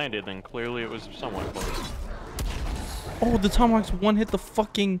knew where it landed, then clearly it was somewhat close. Oh, the Tomahawks one-hit the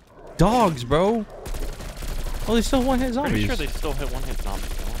fucking dogs, bro. Oh, they still one-hit zombies. Pretty sure they still hit one-hit zombies.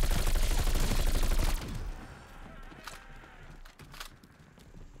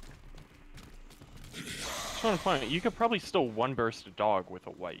 Just want to point out, you could probably still one-burst a dog with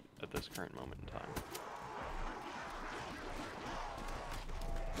a white at this current moment in time.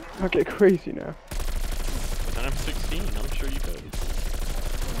 Okay, crazy now. With an M16, I'm sure you could.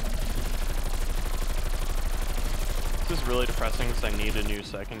 This is really depressing because I need a new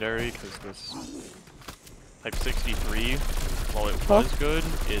secondary because this Type 63, while it was good,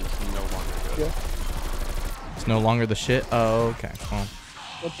 is no longer good. Yeah. It's no longer the shit. Oh, okay. Well,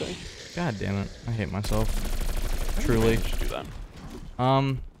 What thing? god damn it. I hate myself. How do you Truly. manage to do that.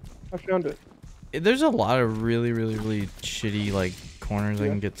 I found it. There's a lot of really shitty like corners I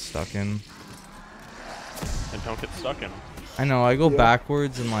can get stuck in. And don't get stuck in them. I know. I go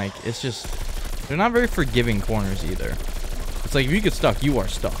backwards and like it's just they're not very forgiving corners either. It's like if you get stuck, you are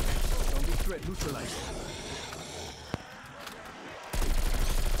stuck. Zombie threat neutralized.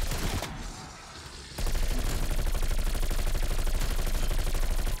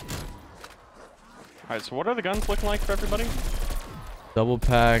 Alright, so what are the guns looking like for everybody? Double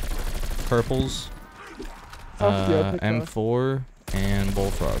pack, purples, M4, and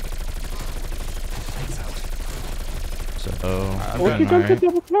bullfrog. So What's your gun for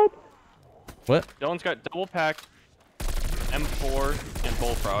double pack? what? Dylan's got double pack, M4, and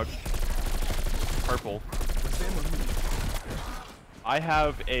bullfrog. Purple. I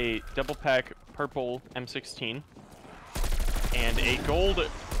have a double pack purple M16 and a gold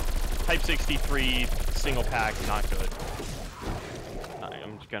Type 63 single pack, not good.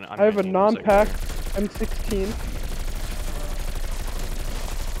 I have a non-pack M16.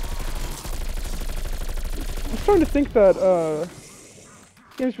 I'm starting to think that this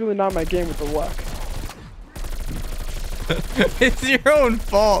game's really not my game with the luck. It's your own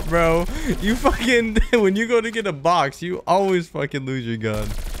fault, bro. You fucking when you go to get a box, you always fucking lose your gun.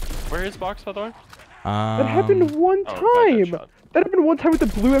 Where is box, by the way? That happened one time. That happened one time with the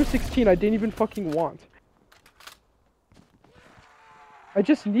blue M16 I didn't even fucking want. I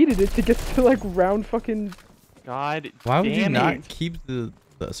just needed it to get to like round fucking. God. Why would you not it. keep the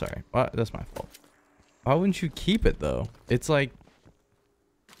sorry, that's my fault. Why wouldn't you keep it though? It's like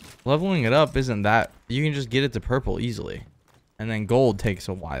leveling it up isn't that you can just get it to purple easily. And then gold takes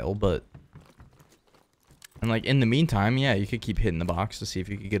a while, but and like in the meantime, yeah, you could keep hitting the box to see if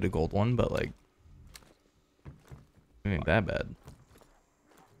you could get a gold one, but like it ain't that bad.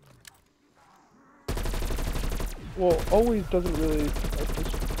 Well, always doesn't really.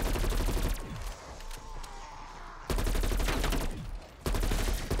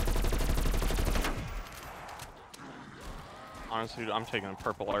 Honestly, I'm taking a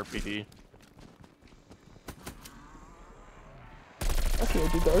purple RPD. Okay,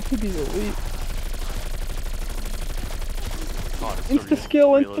 dude, the RPD's elite. God, it's so Insta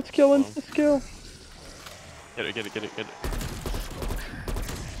skill, ridiculous. insta skill, insta skill. Get it, get it, get it, get it.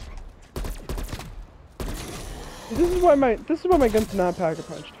 This is why my gun's not pack a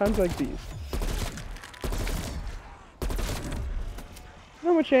punch. Times like these. You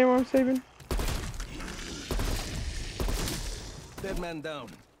know how much ammo I'm saving? Dead man down.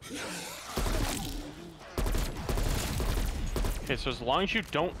 Okay, so as long as you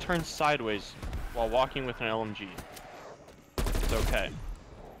don't turn sideways while walking with an LMG, it's okay.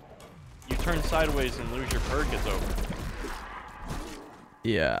 You turn sideways and lose your perk, it's over.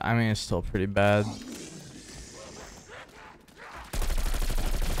 Yeah, I mean it's still pretty bad.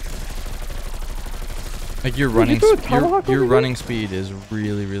 Like your running speed is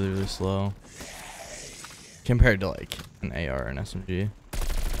really slow compared to like an AR and SMG.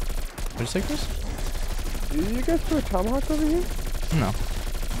 What you say, Chris? Did you guys throw a tomahawk over here? No,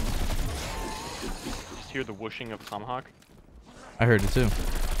 Just hear the whooshing of Tomahawk. I heard it too.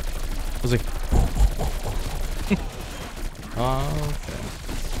 I was like, oh, okay.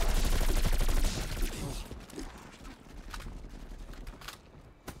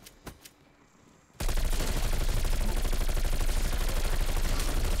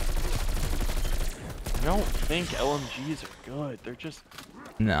 I don't think LMGs are good. They're just...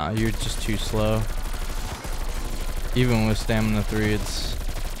 No, you're just too slow. Even with stamina 3, it's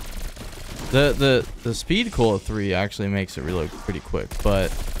the speed cool of 3 actually makes it reload pretty quick,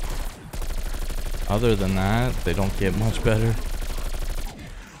 but other than that, they don't get much better.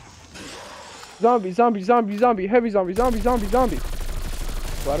 Zombie, zombie, zombie, zombie, heavy zombie, zombie, zombie, zombie.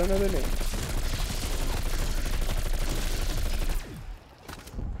 What another name?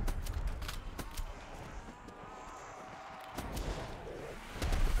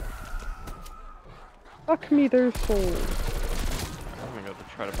 Fuck me, their soul. I'm gonna go to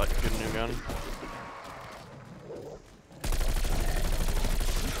try to get a new gun.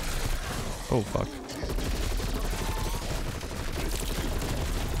 Oh fuck.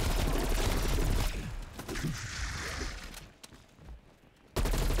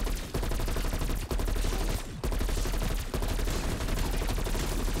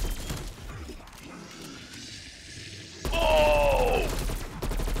 Oh!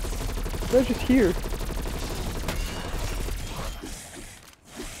 They're just here.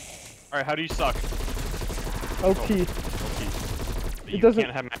 Alright, how do you suck? LT. LT. But you doesn't-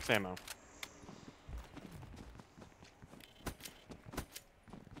 can't have max ammo.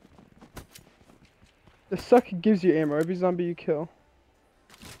 The suck gives you ammo every zombie you kill.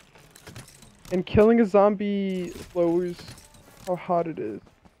 And killing a zombie lowers how hot it is.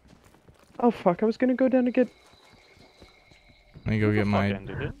 Oh fuck, I was gonna go down to get... Let me go get my...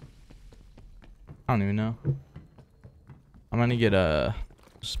 Ended it? I don't even know. I'm gonna get a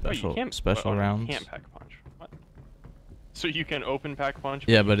Oh, special you can't, special oh, rounds. You can't pack punch. What? So you can open pack punch?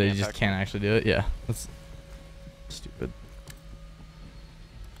 Yeah, you but it just pack can't punch? actually do it. Yeah, that's stupid.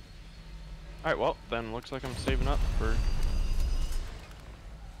 Alright, well, then looks like I'm saving up for...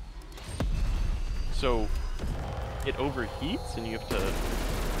 So, it overheats and you have to...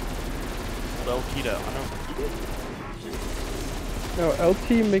 LT to unoverheat it? No,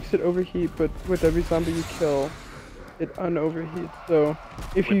 LT makes it overheat, but with every zombie you kill, it unoverheats. So,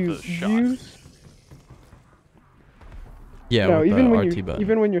 if With you the shot. use... Yeah, no, with even the when RT you button.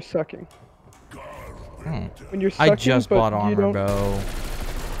 even when you're sucking. Hmm. When you're sucking, I just but bought you armor, don't, bro.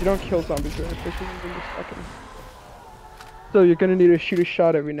 You don't kill zombies very efficiently when you're sucking. So you're gonna need to shoot a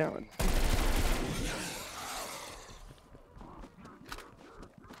shot every now and then.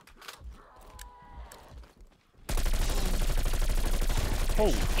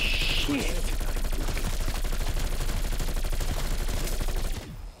 Holy shit!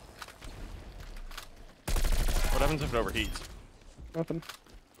 What happens if it overheats? Nothing.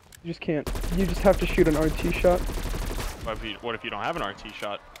 You just can't. You just have to shoot an RT shot. What if you don't have an RT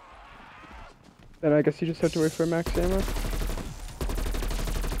shot? Then I guess you just have to wait for max ammo.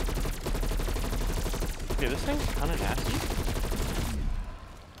 Okay, this thing's kinda nasty.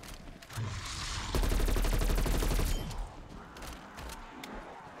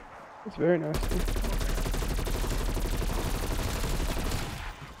 It's very nasty.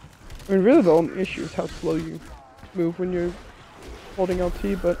 I mean, really the only issue is how slow you move when you're holding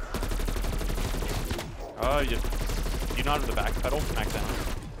LT, but... Oh, you not have the back pedal? Max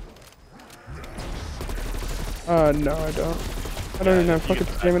ammo. No, I don't. I don't even have you fucking get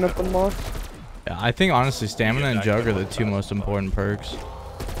the stamina back up unlocked. Yeah, I think honestly, stamina and back jug are pedal the two fast. most important perks. I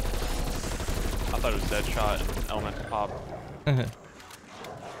thought it was dead shot and elemental pop.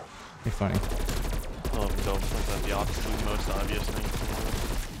 You're funny. I love them dope since that's the absolute most obvious thing.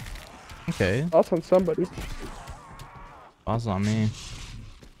 Okay, That's on somebody. boss on me.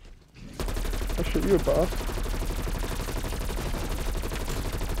 I'll shoot you a boss.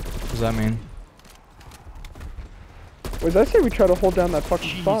 What does that mean? Wait, did I say we try to hold down that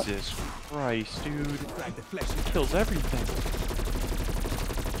fucking spot? Jesus Christ, dude. Drag the flesh. It kills everything.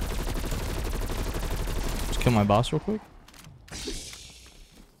 Just kill my boss real quick.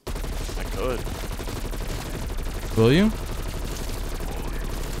 I could. Will you?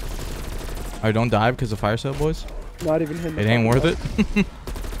 Alright, don't die because of fire sale, boys. Not even him. It ain't worth it.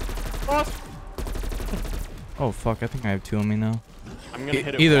 Boss! Oh fuck, I think I have two on me now. I'm gonna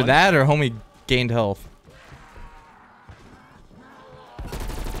hit it Either once. that or homie gained health.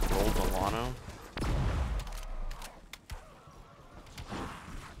 Gold Delano.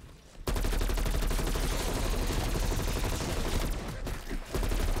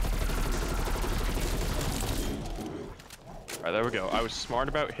 Alright, there we go. I was smart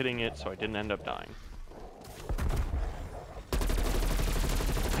about hitting it, so I didn't end up dying.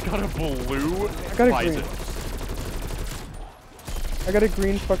 I got a blue I got a bison. green. I got a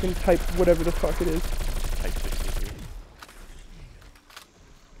green fucking type, whatever the fuck it is. Type 63.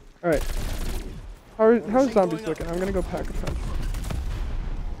 Alright. How's zombies looking? I'm gonna go pack a punch.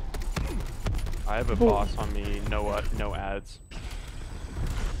 I have a Cool. boss on me, no ads.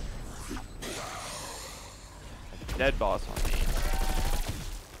 Dead boss on me.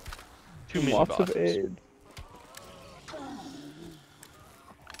 Too many Lots bosses. of AIDS.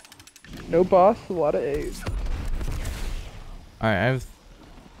 No boss, a lot of AIDS. Alright, I have...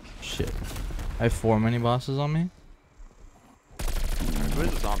 Shit. I have 4 mini bosses on me. Who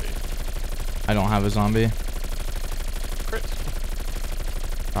is a zombie? I don't have a zombie. Chris.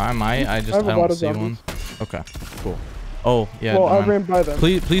 I might, I have a lot don't of see one. zombies. Okay, cool. Oh, yeah, Well, never I mind. ran by them.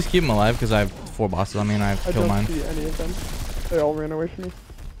 Please keep them alive because I have 4 bosses on me and I have to I kill don't mine. see any of them. They all ran away from me.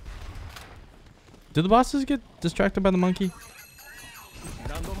 Do the bosses get distracted by the monkey?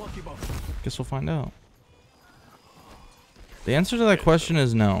 Dando monkey bomb. Guess we'll find out. The answer to that question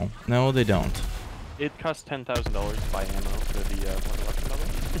is no. No, they don't. It costs $10,000 to buy ammo for the Wonder Weapon level.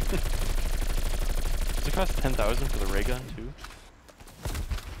 Does it cost $10,000 for the ray gun too?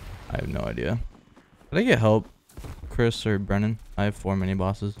 I have no idea. Did I get help? Chris or Brennan? I have 4 mini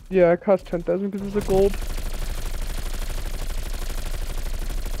bosses. Yeah, it cost 10,000 because it's a gold.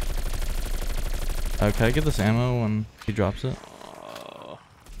 Can I get this ammo when he drops it?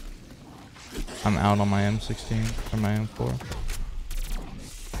 I'm out on my M16 or my M4.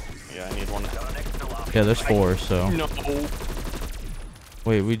 Yeah, I need one. Yeah, there's 4, so. No.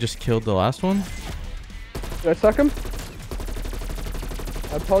 Wait, we just killed the last one? Did I suck him?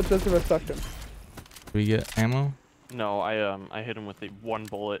 I apologize if I sucked him. Did we get ammo? No, I hit him with a 1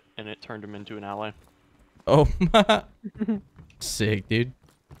 bullet and it turned him into an ally. Oh, sick, dude.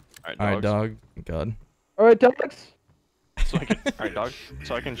 Alright, dog. God. Alright, Delix. So I can, alright, dog.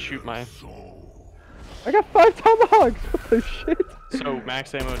 So I can shoot my. I got 5 tomahawks. What the shit? So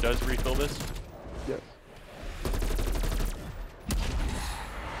max ammo does refill this. Yes.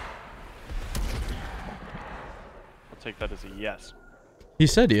 I'll take that as a yes. He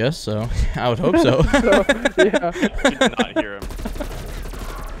said yes, so I would hope so. So, yeah. I did not hear him.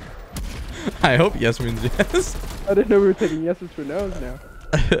 I hope yes means yes. I didn't know we were taking yeses for no's now.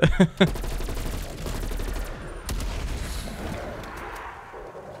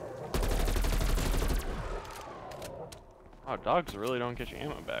 Oh, dogs really don't get your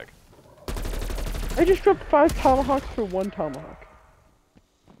ammo back. I just dropped 5 tomahawks for 1 tomahawk.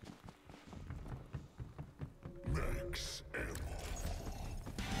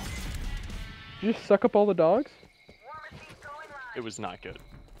 Did you just suck up all the dogs? It was not good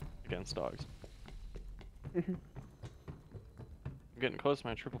against dogs. I'm getting close to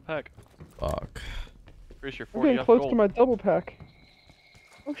my triple pack. Fuck. Increase your I'm 40 getting off close gold. to my double pack.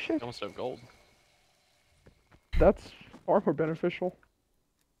 Oh shit. You almost have gold. That's far more beneficial.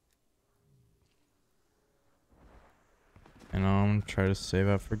 And I'm gonna try to save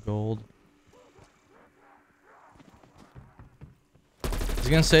up for gold. I was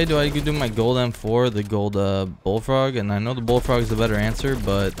gonna say, do I do my gold M4, the gold bullfrog? And I know the bullfrog is the better answer,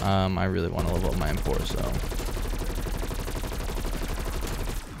 but I really want to level up my M4, so.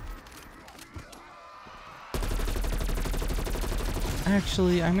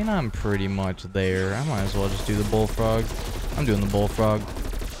 Actually, I mean, I'm pretty much there. I might as well just do the bullfrog. I'm doing the bullfrog.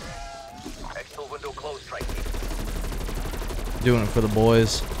 Exfil window closed, strike. Doing it for the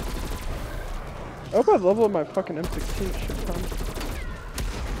boys. I hope I level up my fucking M16 shit ton.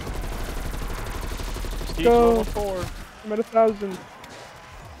 Steve's Go. level 4. I'm at 1,000.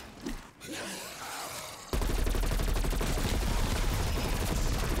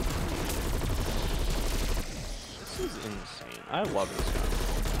 This is insane. I love this gun.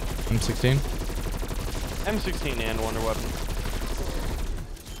 M16. M16 and Wonder Weapon.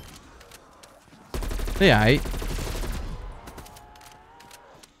 Yeah,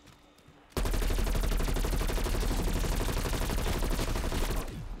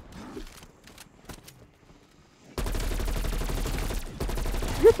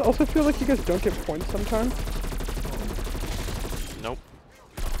 You guys also feel like you guys don't get points sometimes? Nope.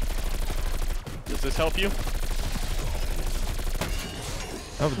 Does this help you?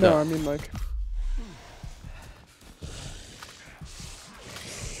 No, I mean like...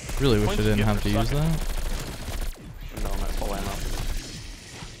 Really wish I Points you didn't get have for to use sucking. that. No, I'm at full ammo.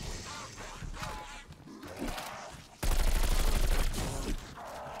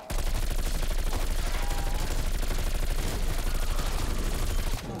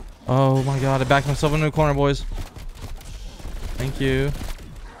 Oh my god, I backed myself into a corner, boys. Thank you.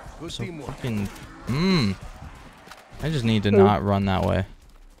 Good So teamwork. fucking... I just need to not run that way.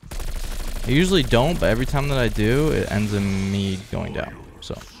 I usually don't, but every time that I do, it ends in me going down.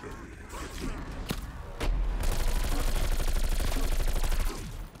 So.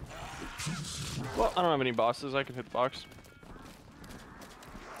 Well, I don't have any bosses. I can hit the box.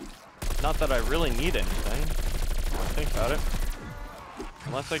 Not that I really need anything. When I think about it.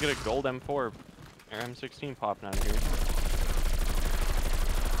 Unless I get a gold M4 or M16 popping out of here.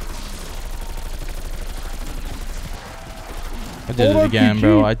 I did it Hold again, RPG.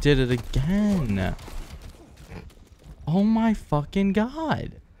 bro. I did it again. Oh my fucking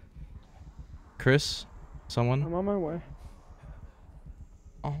god. Chris? Someone? I'm on my way.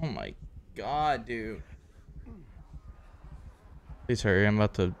 Oh my god, dude. Please hurry. I'm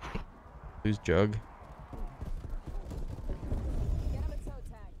about to lose Jug.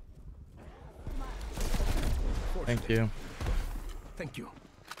 Thank you. Thank you.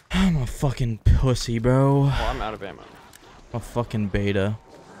 I'm a fucking pussy, bro. Well, I'm out of ammo. A fucking beta.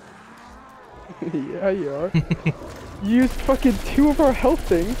 Yeah, you are. You used fucking 2 of our health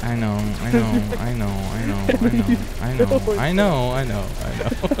things. I know, I know, I know, I know, I know, I know, I know, I know,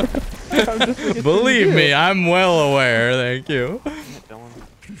 I'm just like, it's Believe you. me, I'm well aware. Thank you. Damn it,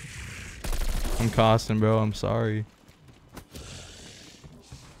 Dylan. I'm costing, bro. I'm sorry.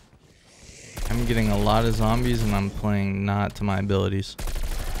 I'm getting a lot of zombies and I'm playing not to my abilities.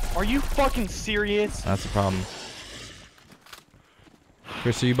 Are you fucking serious? That's the problem.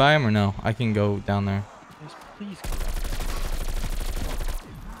 Chris, are you buy him or no? I can go down there. Yes, please come back.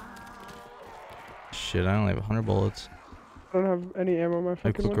 Shit, I only have 100 bullets. I don't have any ammo in my I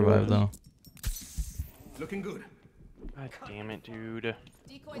fucking quick one revive weapon. though. Looking good. God damn it, dude.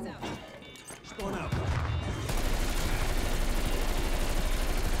 Decoys out. Going out.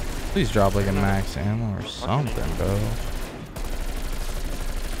 Please drop like a max ammo or something, bro.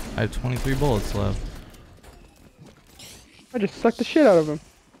 I have 23 bullets left. I just sucked the shit out of him.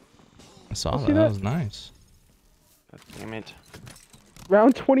 I saw see that. That that? was nice. God damn it.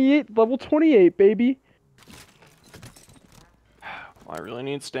 Round 28, level 28, baby. Well, I really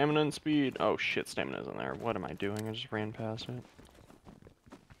need stamina and speed. Oh shit, stamina's in there. What am I doing? I just ran past it.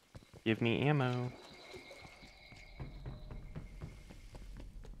 Give me ammo.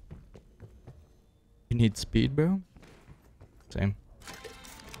 You need speed, bro? Same.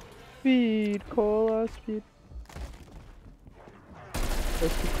 Speed, cola, speed.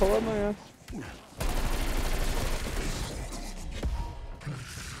 There's some cola in my ass.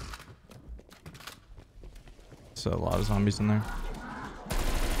 So a lot of zombies in there.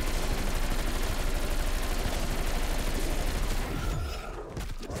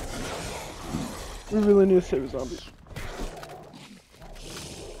 We really need to save zombies.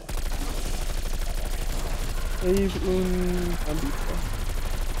 Save un zombie.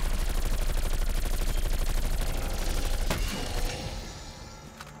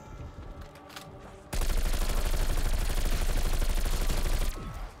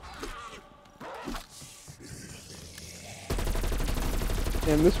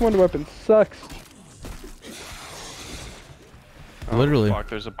 Damn, this one weapon sucks. Oh, Literally. Fuck,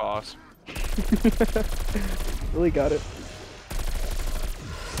 there's a boss. Really got it.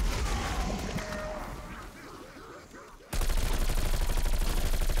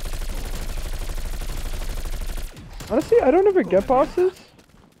 Honestly, I don't ever get bosses,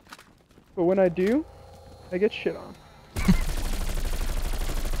 but when I do, I get shit on.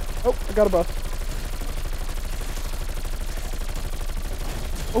 Oh, I got a boss.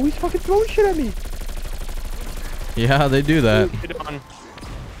 Oh, he's fucking throwing shit at me. Yeah, they do that. Get on.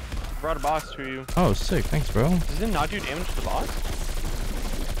 Brought a boss to you. Oh, sick. Thanks, bro. Does it not do damage to the boss?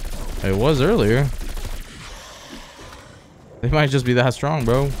 It was earlier. They might just be that strong,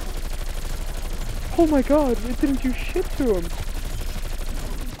 bro. Oh my god, it didn't do shit to him.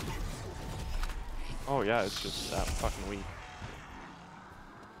 Oh yeah, it's just that fucking weak.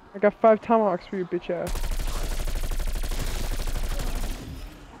 I got 5 tomahawks for you, bitch ass.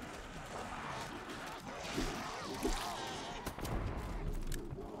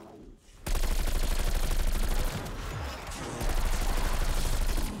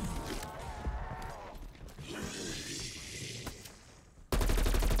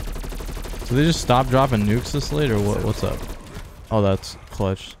 So they just stop dropping nukes this late, or what? What's up? Oh, that's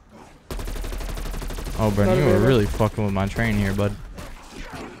clutch. Oh, Bren, you were really fucking with my train here, bud.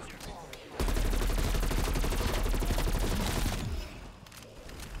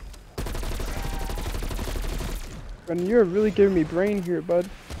 And you're really giving me brain here, bud.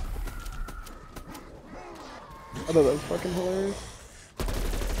 I thought that was fucking hilarious.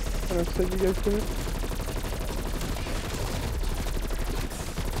 I'm upset you guys did it.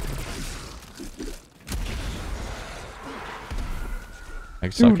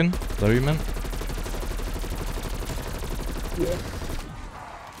 Like sucking? Is that what you meant? Yeah.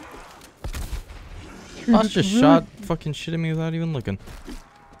 Boss it's just really- shot fucking shit at me without even looking.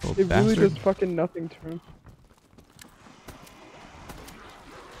 Little It really bastard. does fucking nothing to him.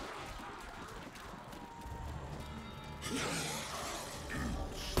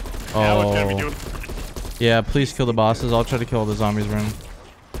 Now it's gonna be Oh. doing. Yeah, please kill the bosses. I'll try to kill all the zombies around.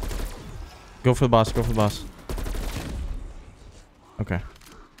 Go for the boss. Go for the boss. Okay.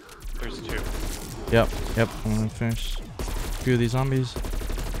 There's 2. Yep. Yep. I'm gonna finish a few of these zombies.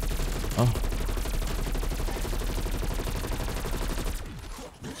 Oh.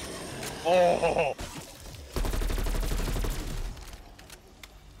 Oh.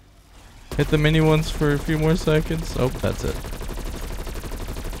 Hit the mini ones for a few more seconds. Oh, that's it.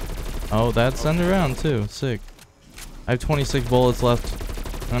 Oh, that's end around too. Sick. I have 26 bullets left.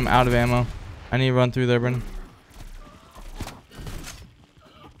 And I'm out of ammo. I need to run through there, Brennan.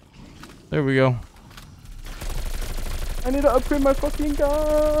 There we go. I need to upgrade my fucking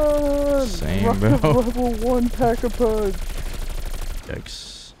gun! Same, Rocket bro. level 1 pack-a-punch.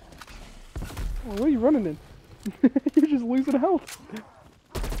 Yikes. Oh, what are you running in? You're just losing health.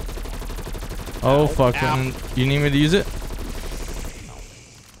 Oh, fuck. Brennan. You need me to use it?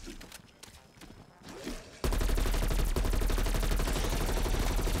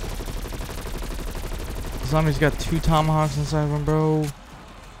 Zombie's got 2 tomahawks inside him, bro.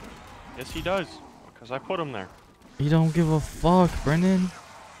 Yes, he does. Because I put him there. You don't give a fuck, Brendan.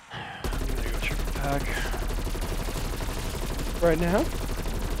 I'm gonna go check the pack. Right now?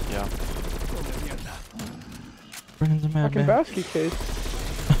 Yeah. Brendan's a mad Fucking man. basket case.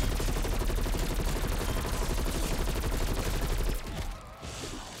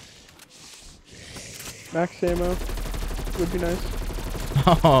 Max ammo would be nice.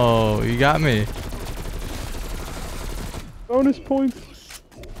 Oh, you got me. Bonus points.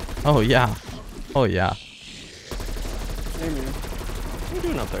 Oh, yeah. Oh, yeah. Hey, man. What are you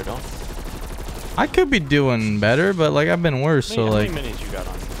doing up there, Don? I could be doing better, but like I've been worse, so How like many minis you got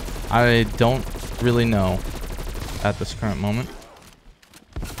on? I don't really know at this current moment.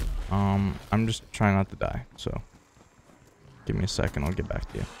 I'm just trying not to die, so give me a second, I'll get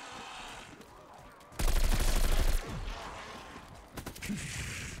back to you.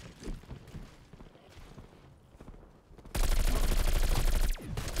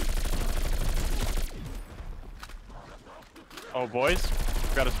 Oh, boys.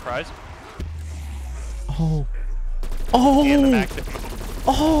 Got a surprise. Oh. Oh. And the max ammo.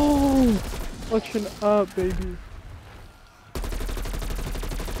 Oh. Clutching up, baby.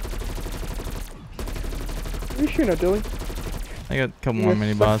 What are you shooting at, Dilly? I got a couple You more got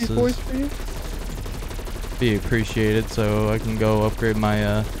mini sucky boys bosses. for you? Be appreciated, so I can go upgrade my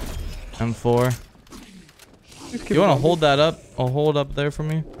M4. Just keep You want it to hold that up? I'll hold up there for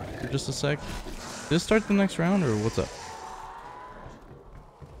me for just a sec. Did it start the next round or what's up?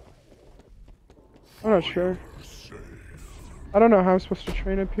 I'm not sure. I don't know how I'm supposed to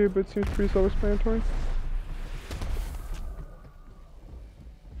train up here, but it seems pretty self-explanatory.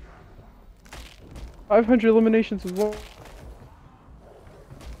 $500 eliminations as well.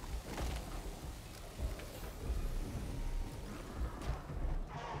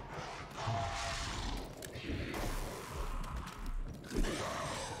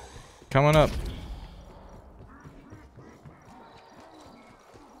 Coming up.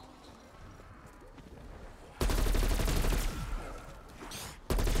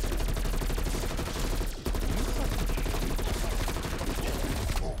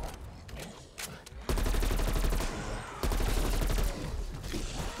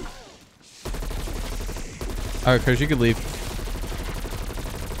 Alright, Chris, you could leave.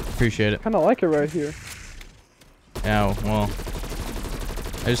 Appreciate it. Kinda like it right here. Yeah, well,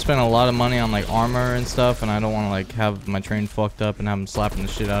 I just spent a lot of money on like armor and stuff, and I don't want to like have my train fucked up and have them slapping the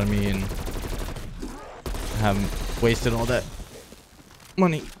shit out of me and have wasted all that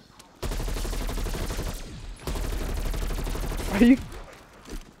money. Are you?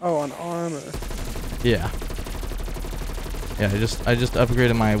 Oh, on armor. Yeah. Yeah, I just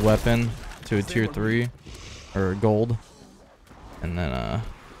upgraded my weapon to a tier 3 or gold, and then I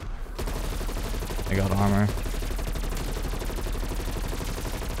got armor.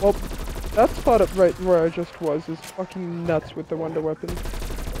 Well, that spot up right where I just was is fucking nuts with the wonder weapon.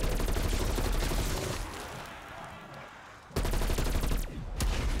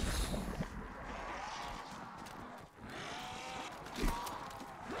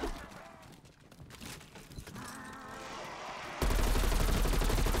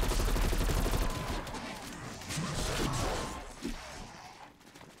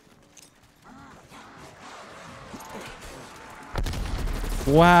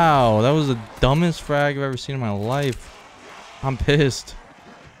 Wow, that was the dumbest frag I've ever seen in my life. I'm pissed.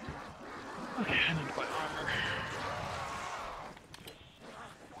 Okay, I need to buy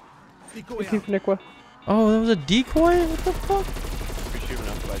armor. Keep Nikwa. Oh, that was a decoy? What the fuck? We shoot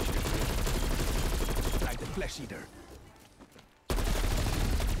enough to buy two. Like the flesh eater.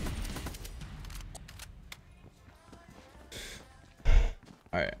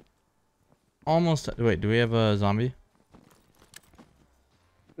 Alright. Almost. Wait, do we have a zombie?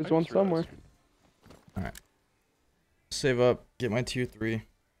 There's I one just realized. somewhere. Alright. Save up, get my tier 3.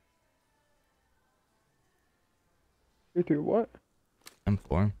 You through what?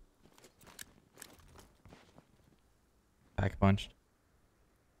 M4. Pack punched.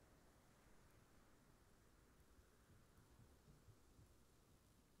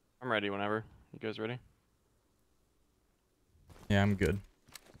 I'm ready whenever. You guys ready? Yeah, I'm good.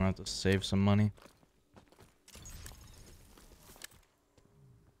 I'm gonna have to save some money.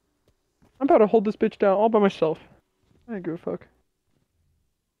 I'm about to hold this bitch down all by myself. I don't give a fuck.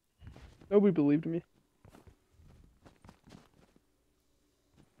 Nobody believed me.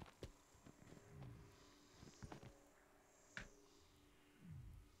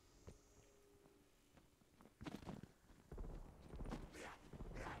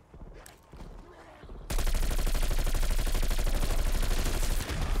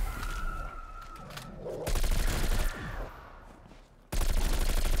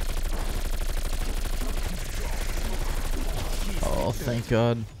 Oh, thank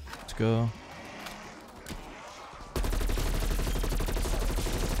God. Let's go.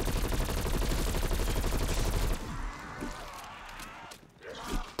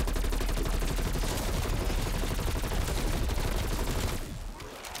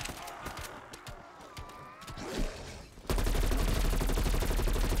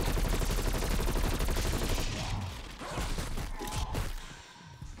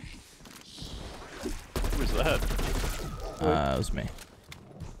 Who's that? It was me.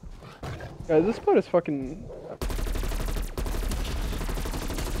 Guys, this spot is fucking.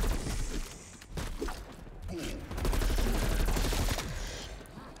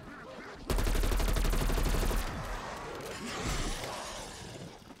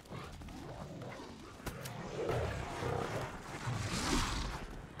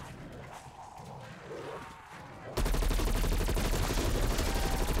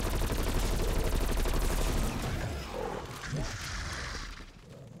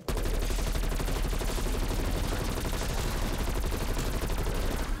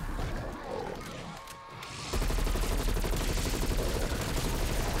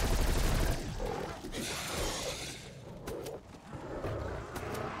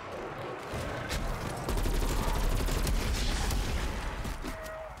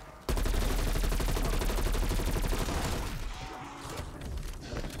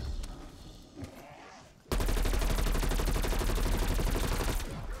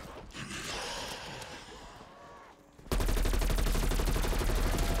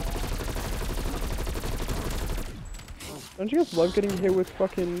 Don't you guys love getting hit with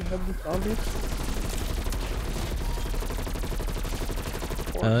fucking heavy zombies?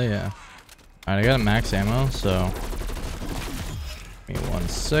 Oh yeah. Alright, I got a max ammo, so give me 1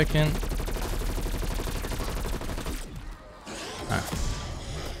 second. Alright.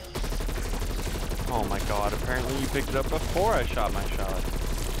 Oh my God! Apparently you picked it up before I shot my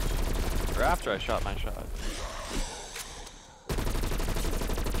shot, or after I shot my shot.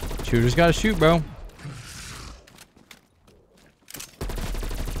 Shooters gotta shoot, bro.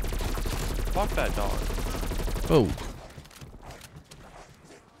 Fuck that dog. Oh.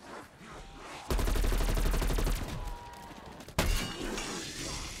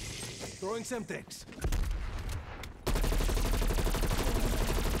 Throwing Semtex.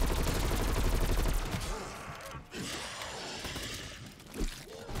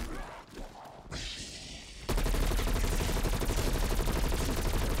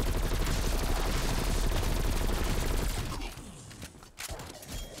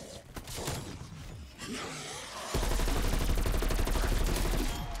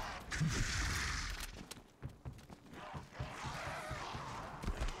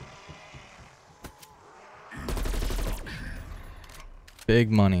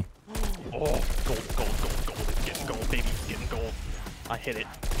 Big money. Oh, gold, gold, gold, gold. It's getting gold, baby. It's getting gold. I hit it.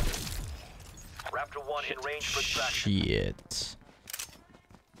 Raptor 1 in range for extraction. Shit.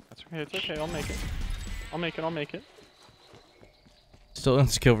 That's okay. It's okay. I'll make it. I'll make it. I'll make it. Still in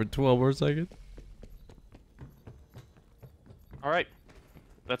skill for 12 more seconds. All right.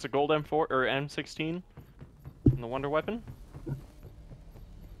 That's a gold M4 or M16 and the wonder weapon.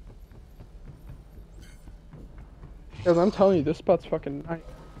 Guys, I'm telling you, this spot's fucking nice.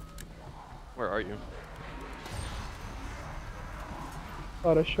 Where are you?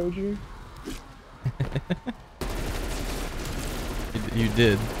 Thought I showed you. You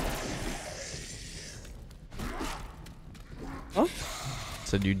did. Huh?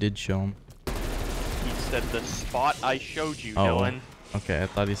 Said you did show him. He said the spot I showed you, Oh. Dylan. Okay, I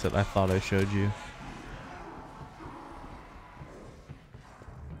thought he said I thought I showed you.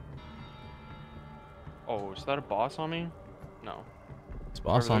 Oh, is that a boss on me? No. It's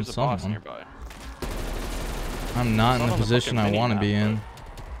boss Or on there's a boss someone. nearby. I'm not It's in not the on the position I fucking want to be minimap, in.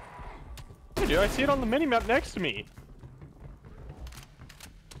 Hey, dude, I see it on the minimap next to me.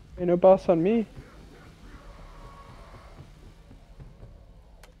 Ain't no boss on me.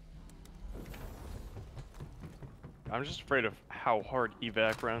 I'm just afraid of how hard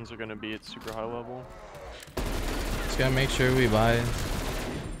evac rounds are gonna be at super high level. Just gotta make sure we buy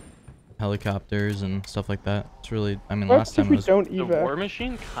helicopters and stuff like that. It's really, I mean, What last if time it we was, don't The war evac?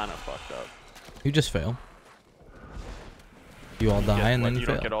 machine kind of fucked up. you just fail. You all die and then you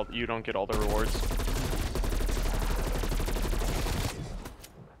don't fail. get all the rewards.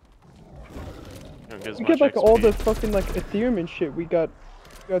 You don't get as We much get like all XP. the fucking like Ethereum and shit we got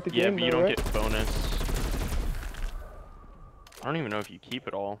throughout the Yeah, game but you though, don't right? get bonus. I don't even know if you keep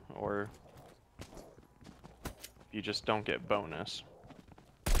it all or you just don't get bonus.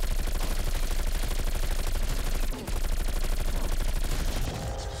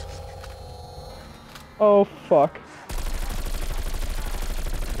 Oh fuck.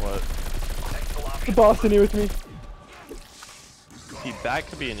 The boss in here with me. See, that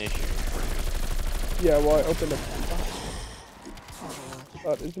could be an issue for Yeah, well, I opened up.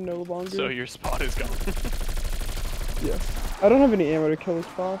 That is no longer. you. So your spot is gone. Yeah. I don't have any ammo to kill this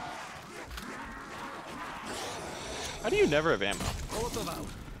boss. How do you never have ammo?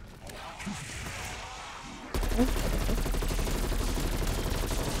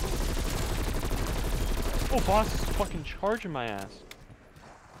 Oh, boss is fucking charging my ass.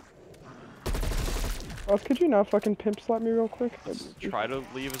 Boss, could you not fucking pimp slap me real quick? Let's try to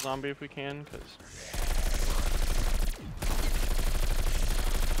leave a zombie if we can, cause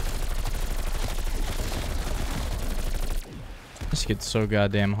This gets so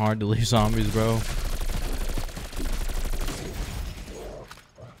goddamn hard to leave zombies, bro.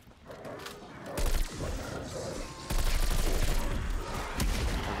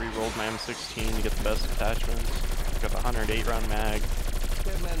 I re-rolled my M16 to get the best attachments. Got the 108 round mag.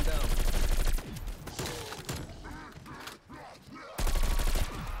 Dead man down.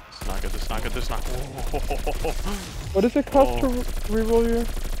 It's not good. It's not good. It's not. What does it cost to reroll your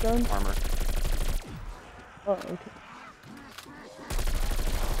gun? Armor. Oh, okay.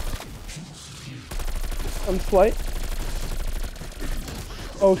 Slight.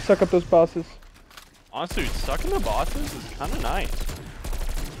 Oh, suck up those bosses. Honestly, sucking the bosses is kind of nice.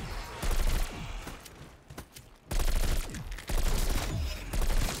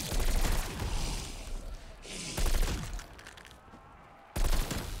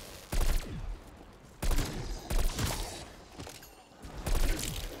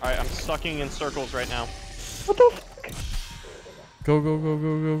 Alright, I'm sucking in circles right now. What the fuck? Go, go, go,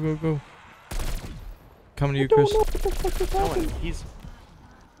 go, go, go, go. Coming to I you, don't Chris. know what the fuck just No, happened. he's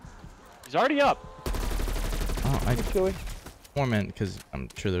already up. Oh, I Silly. torment because I'm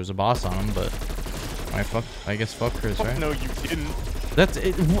sure there's a boss on him, but I guess fuck Chris, Oh, right? no, you didn't. That's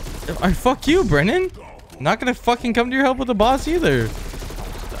it. I fuck you, Brennan. Not gonna fucking come to your help with the boss either.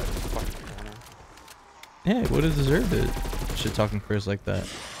 Yeah, would have deserved it. Shit talking Chris like that.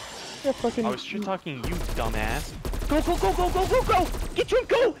 Yeah, fucking. I was shit talking you, dumbass. Go, go, go, go, go, go, go! Get you,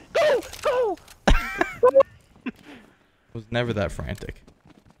 go, go, go! Was never that frantic.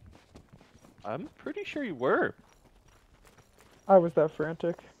 I'm pretty sure you were. I was that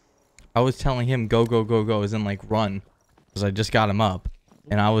frantic. I was telling him go, go, go, go, as in like run, because I just got him up,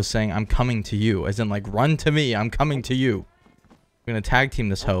 and I was saying I'm coming to you, as in like run to me. I'm coming to you. I'm gonna tag team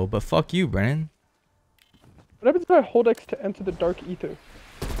this hoe, but fuck you, Brennan. What happens if I hold X to enter the dark ether?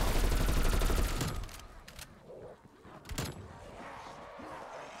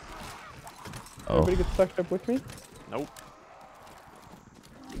 Oh, Everybody gets sucked up with me? Nope.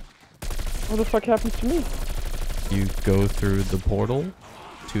 What the fuck happens to me? you go through the portal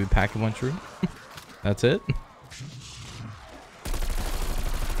to Pack-a-Punch room. That's it.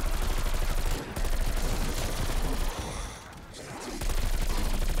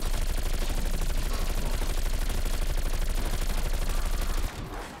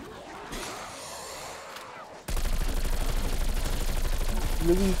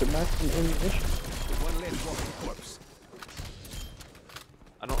 Really use the maximum ammunition. One less walking corpse.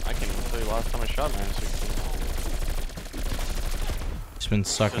 I can't even tell you last time I shot an M16. It's been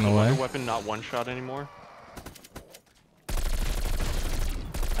sucking Does the away. wonder weapon not one shot anymore?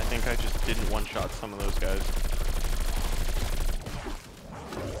 I think I just didn't one shot some of those guys.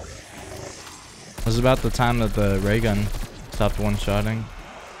 It was about the time that the ray gun stopped one-shotting.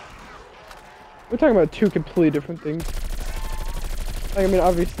 We're talking about two completely different things. Like, I mean,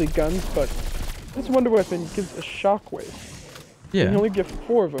 obviously guns, but this wonder weapon gives a shockwave. Yeah. And you only get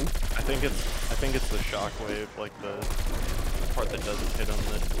 4 of them. I think it's the shockwave, like the part that doesn't hit him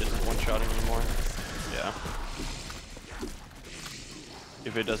that isn't one shotting anymore. Yeah.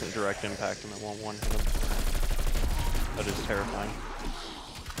 If it doesn't direct impact him, it won't one hit him. That is terrifying.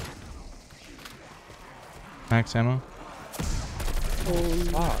 Max ammo.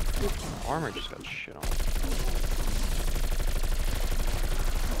 Fuck. Armor just got shit on.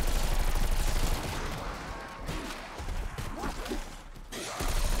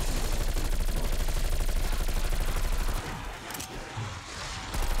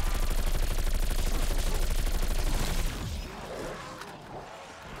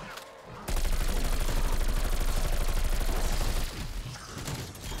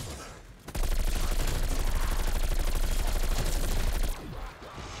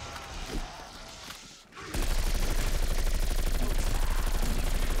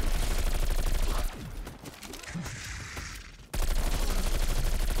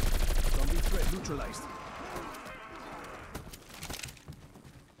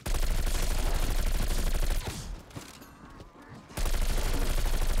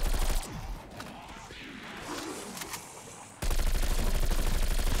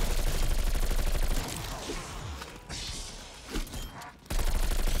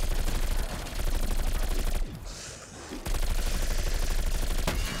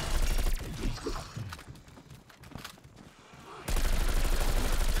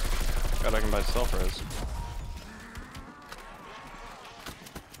 can buy self-res.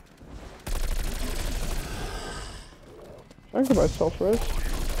 I can buy self-res.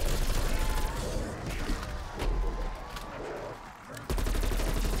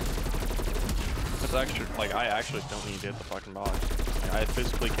 It's actually, like, I actually don't need to hit the fucking box. Like, I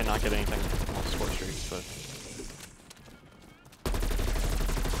physically cannot get anything off score streaks, but...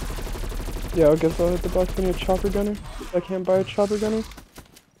 Yeah, I guess I'll hit the box when you a chopper gunner. I can't buy a chopper gunner.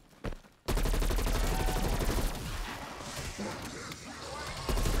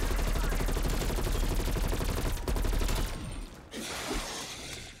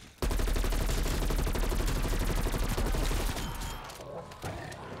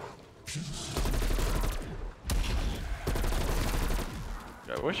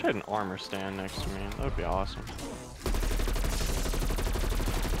 I wish I had an armor stand next to me. That would be awesome.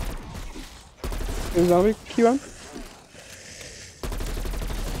 Is zombie QM?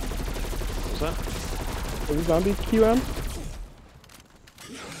 What was that? Is zombie QM?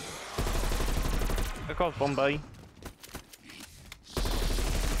 I called Bombay.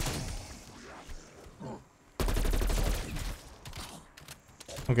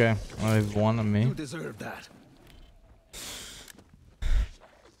 Okay, I have one on me. You deserve that.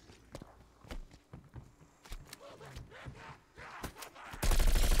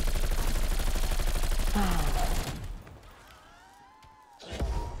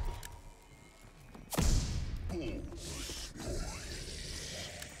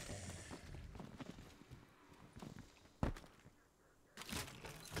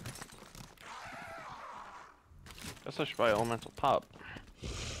 Guess I should buy elemental pop.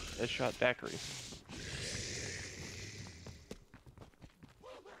 Headshot daiquiri.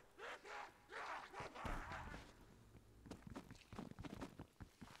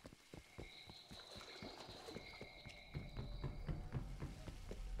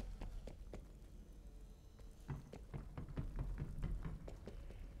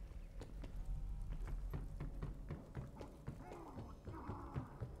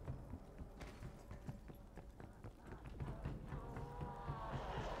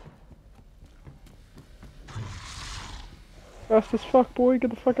 Fast as fuck, boy. Get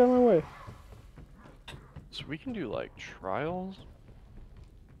the fuck out of my way. So we can do like trials?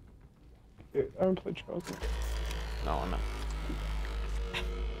 Dude, I haven't played Trials yet. No, I'm not.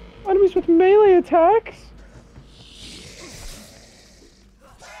 Enemies with melee attacks?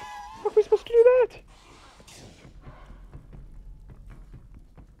 How are we supposed to do that?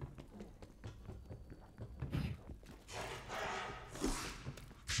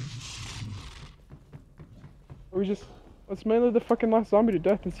 Or we just... Let's melee the fucking last zombie to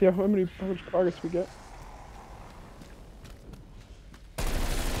death and see how much progress we get.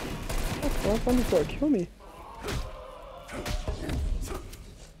 What the last zombie's gonna kill me?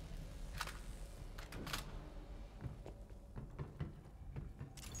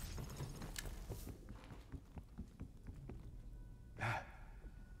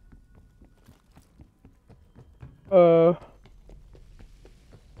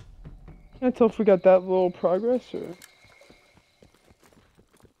 Can't tell if we got that little progress or...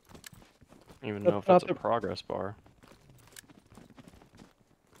 I don't even That's know if that's not a progress bar.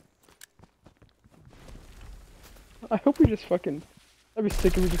 I hope we just fucking... I'd be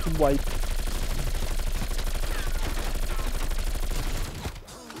sick if we just wipe.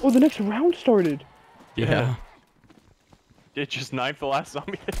 Oh, the next round started! Yeah. Did just knife the last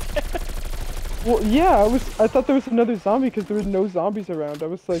zombie? Well, yeah, I thought there was another zombie because there was no zombies around. I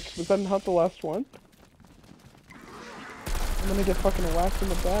was like, was that not the last one? I'm gonna get fucking whacked in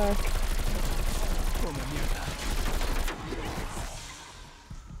the back.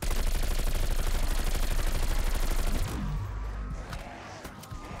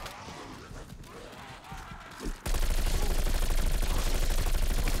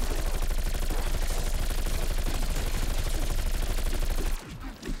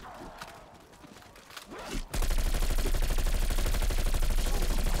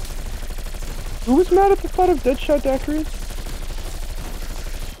 Who was mad at the thought of Deadshot Daiquiri?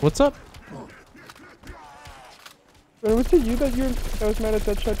 What's up? Was it you that was mad at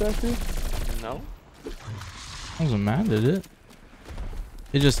Deadshot Daiquiri? No. I wasn't mad at it.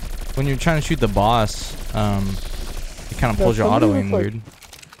 It just, when you're trying to shoot the boss, it kind of pulls your auto aim like... weird.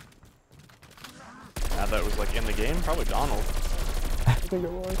 Yeah, that was like in the game? Probably Donald. I think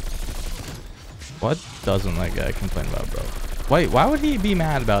it was. What doesn't that guy complain about, bro? Wait, why would he be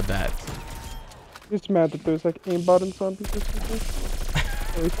mad about that? He's mad that there's like aimbot in zombies or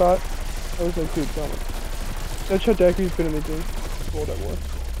something. Or he thought. I was like, dude, Donald. Deadshot Daiquiri's been in the game. World at War.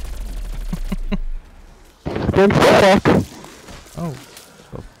 Damn fuck! Oh,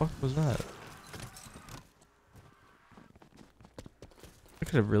 the fuck was that?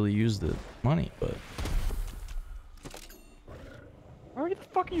 could have really used the money, but Why the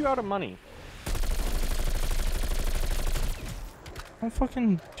fuck are you out of money? don't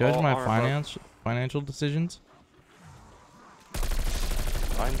fucking judge All my armor, financial decisions.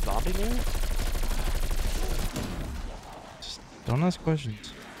 Buying zombie news? Just don't ask questions.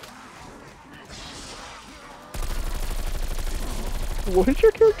 What did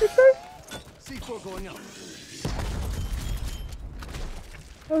your character say? C4 going up.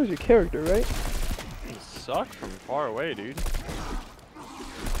 That was your character, right? You suck from far away, dude.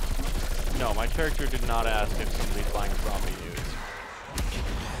 No, my character did not ask if somebody's buying zombie news.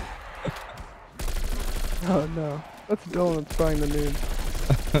 Oh no. That's Dylan that's buying the news.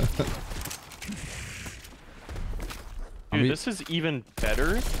 Dude, this is even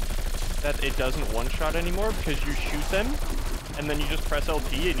better that it doesn't one-shot anymore because you shoot them and then you just press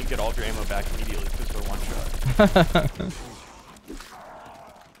LT and you get all of your ammo back immediately because they're one-shot.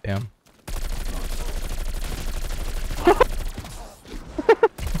 Damn.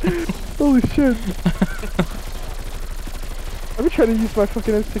 Holy shit. I've been trying to use my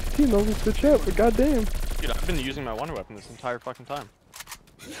fucking M16 to almost switch out, but goddamn. Dude, I've been using my wonder weapon this entire fucking time.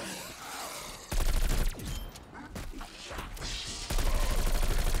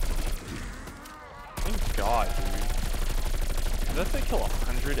 Thank God, dude. Did they kill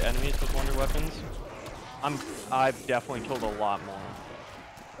 100 enemies with wonder weapons? I've definitely killed a lot more.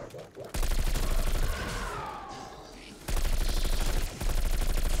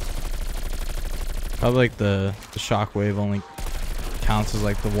 Probably like the shockwave only counts as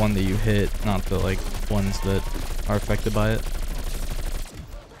like the one that you hit, not the like ones that are affected by it.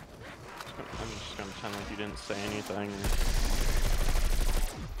 I'm just gonna pretend like you didn't say anything.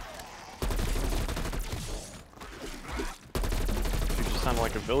 You just sound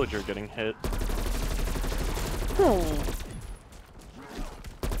like a villager getting hit. Oh.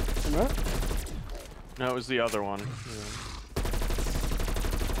 And that? No, it was the other one.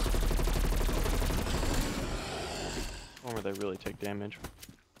 One where they really take damage.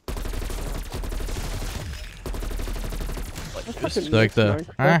 Like this. fucking Like the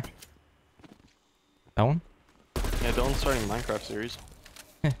Minecraft. that one? Yeah, Dylan's starting a Minecraft series.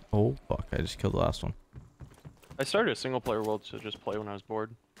 Oh fuck! I just killed the last one. I started a single player world to just play when I was bored.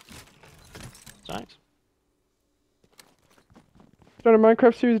 It's nice. Start a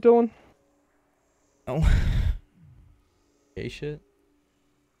Minecraft series, Dylan? Oh. Gay shit.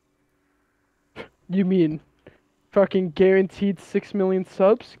 You mean fucking guaranteed 6 million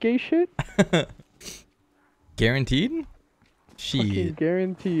subs, gay shit? Guaranteed? Fucking Shit.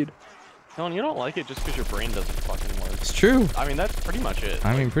 guaranteed. Dylan, you don't like it just because your brain doesn't fucking work. It's true. I mean, that's pretty much it.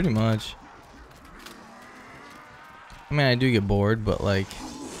 I mean, pretty much. I mean, I do get bored, but like,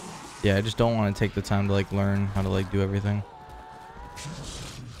 yeah, I just don't want to take the time to like learn how to like do everything.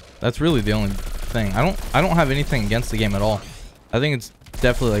 That's really the only thing. I don't have anything against the game at all. I think it's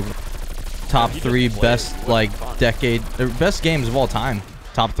definitely like top you just 3 play it best with like fun. decade or best games of all time.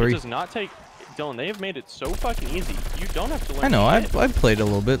 Top It 3. does not take... Dylan, they have made it so fucking easy. You don't have to learn I know. shit. I've played a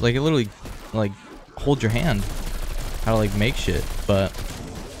little bit. Like it literally like hold your hand how to like make shit, but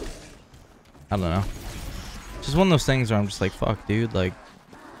I don't know. It's just one of those things where I'm just like, fuck, dude. Like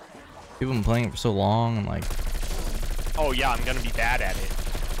people have been playing it for so long, and like Oh yeah, I'm gonna be bad at it.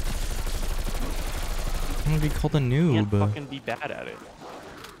 I'm gonna be called a You can't noob. fucking be bad at it.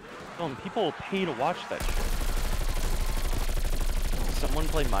 Dylan, people will pay to watch that shit. Someone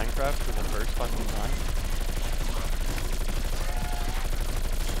play Minecraft for the first fucking time?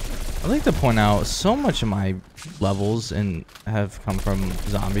 I'd like to point out so much of my levels and have come from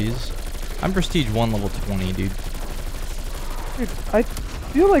zombies. I'm prestige 1 level 20, dude. Dude, I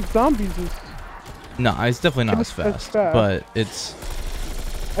feel like zombies is... No, it's definitely not as It's fast, fast. but it's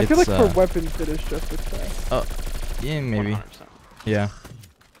I feel like It's, for uh, weapons it is just as fast. yeah, maybe. 100%. Yeah.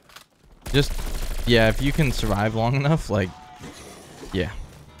 Just yeah, if you can survive long enough, like yeah.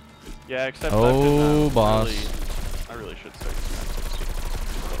 Yeah, except Oh, I've been, boss. I really should start using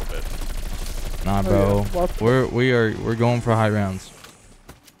M16 a little bit. Nah, Oh, bro. yeah. Lots of- We're going for high rounds.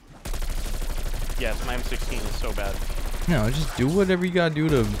 Yes, my M16 is so bad. No, just do whatever you gotta do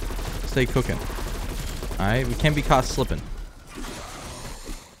to stay cooking. Alright, we can't be caught slipping.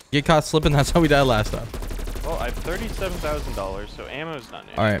 Get caught slipping, that's how we died last time. Well, I have $37,000, so ammo's not an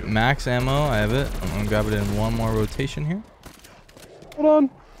issue. Alright, max ammo, I have it. I'm gonna grab it in one more rotation here. Hold on.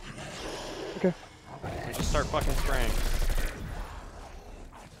 Okay. I just start fucking spraying.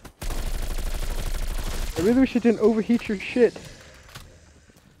 I really wish it didn't overheat your shit.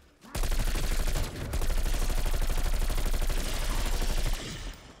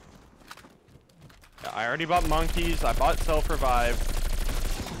 Yeah, I already bought monkeys, I bought self-revive.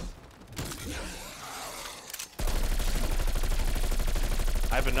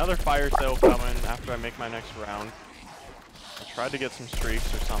 have another fire sale coming after I make my next round. I tried to get some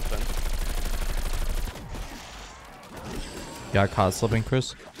streaks or something. Got caught slipping,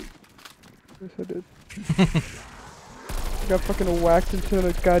 Chris? Yes, I did. I got fucking whacked into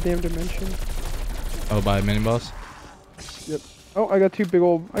the goddamn dimension. Oh, by a mini boss? Yep. Oh, I got two big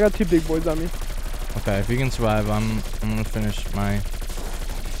boys on me. Okay, if you can survive, I'm gonna finish my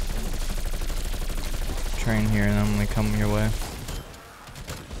train here and I'm gonna come your way.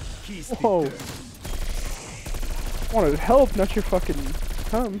 Whoa. I wanted help, not your fucking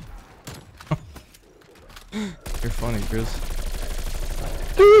come. You're funny, Chris.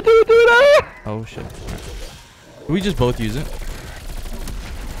 Dude, ah! Oh shit. Can we just both use it?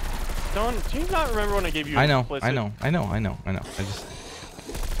 Do you not remember when I gave you I know. explicit- I just...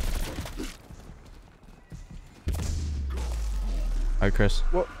 Alright, Chris.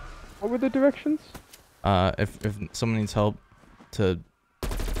 What were the directions? If someone needs help to...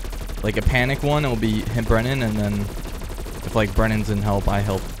 Like a panic one, it'll be him, Brennan, and then... If like Brennan's in help, I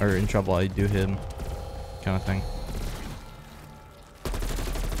help, or in trouble, I do him. Kind of thing.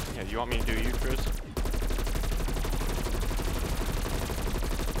 Yeah, you want me to do you, Chris?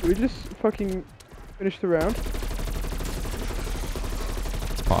 Did we just fucking finish the round?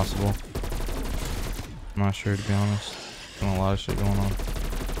 It's possible. I'm not sure, to be honest. There's a lot of shit going on.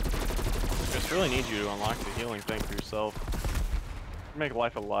 Chris really needs you to unlock the healing thing for yourself. It'd make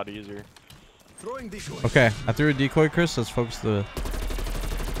life a lot easier. Throwing decoy. Okay, I threw a decoy, Chris. Let's focus the...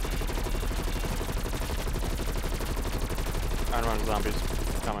 Iron run zombies.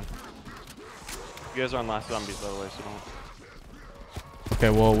 Coming. You guys are on last zombies, by the way, so don't... Okay,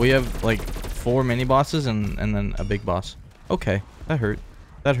 well, we have like 4 mini bosses and then a big boss. Okay, that hurt.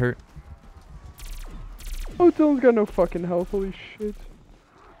 That hurt. Oh, Dylan's got no fucking health, holy shit.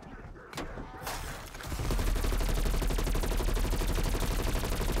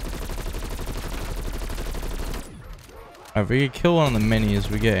 Alright, if we get killed on the minis,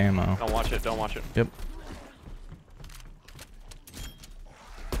 we get ammo. Don't watch it, don't watch it. Yep.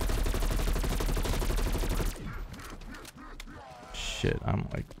 Shit, I'm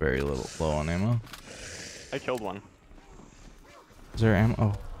like very little low on ammo. I killed one. Is there ammo?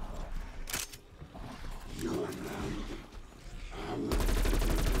 Oh.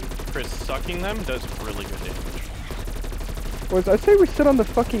 Chris, sucking them does really good damage. Boys, I say we sit on the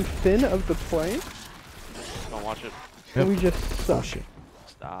fucking fin of the plane, Don't watch it. Yep. and we just suck. Oh shit.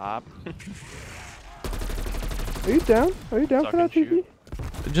 Stop. Are you down? Are you down Suck for that, and shoot.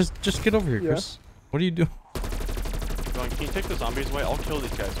 Just get over here, Yeah. Chris. What are you doing? Going, can you take the zombies away? I'll kill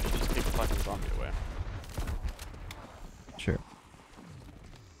these guys if you just take the fucking zombie away. Sure.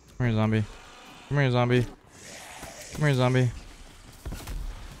 Come here, zombie. Come here, zombie. Come here, zombie.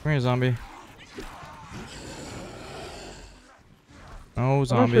 Come here, zombie. Oh, I'm not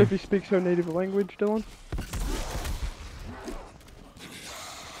zombie. sure if he speaks her native language, Dylan.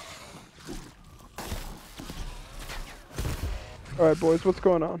 Alright, boys, what's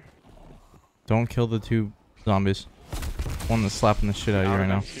going on? Don't kill the 2 zombies. One that's slapping the shit out of you right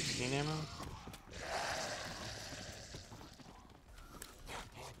now. 16 ammo?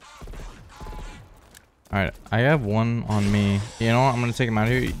 Alright, I have one on me. You know what? I'm gonna take him out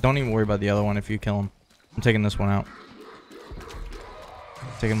of here. Don't even worry about the other one if you kill him. I'm taking this one out.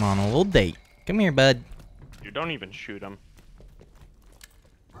 Take him on a little date. Come here, bud. You don't even shoot him.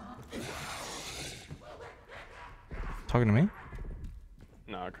 Talking to me?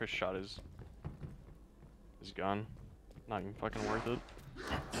 No, Chris shot his gun. Not even fucking worth it.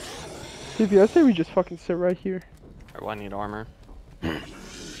 TP, I say we just fucking sit right here. Alright, well, I need armor.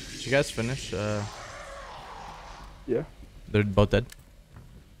 Did you guys finish? Yeah. They're both dead?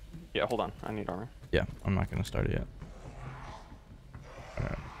 Yeah, hold on. I need armor. Yeah, I'm not gonna start it yet.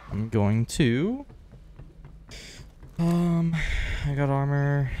 Alright, I'm going to... I got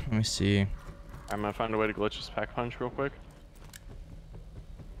armor. Let me see. I'm gonna find a way to glitch this pack punch real quick.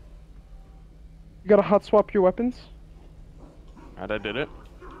 You gotta hot swap your weapons. Alright, I did it.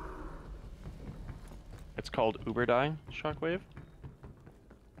 It's called Uber Die Shockwave.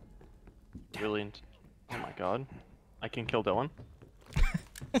 Brilliant. Oh my god. I can kill Dylan.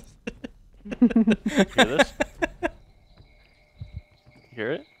 Hear this?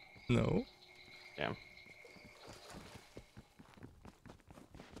 Hear it? No. Damn.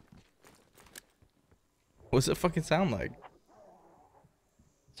 What's it fucking sound like?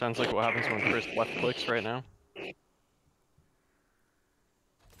 Sounds like what happens when Chris left clicks right now.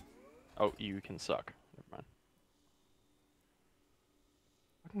 Oh, you can suck. Never mind.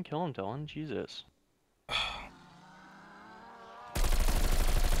 Fucking kill him, Dylan. Jesus.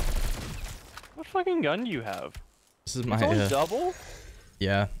 What fucking gun do you have? This is my It's only double?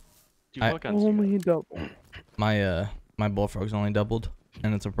 Yeah, Dude, I- what guns do you Only have? double. my bullfrog's only doubled,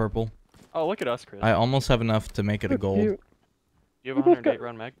 and it's a purple. Oh, look at us, Chris. I almost have enough to make it a Look, gold. you- You have we a both 108 got-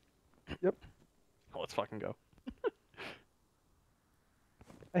 round mag? Yep. Oh, let's fucking go.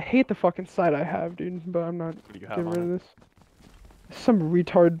 I hate the fucking sight I have, dude, but I'm not What do you have getting rid on of this. Some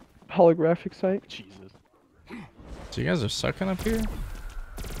retard holographic sight. it? Jesus. So you guys are sucking up here?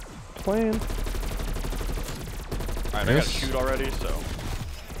 Plan. Alright, I gotta Yes. shoot already, so.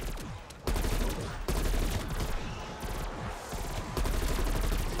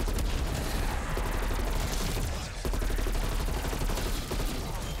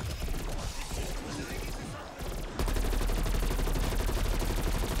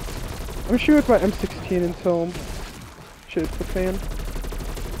 I'm shooting with my M16 until shit hits the fan.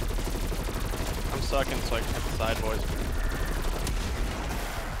 I'm sucking, so I can hit the side, boys.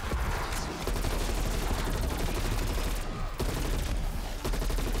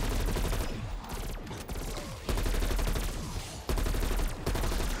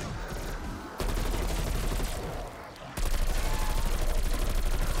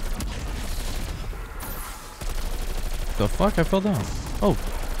 The fuck? I fell down. Oh.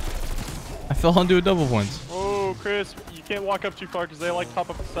 I fell onto a double points. Oh, Chris, you can't walk up too far because they like pop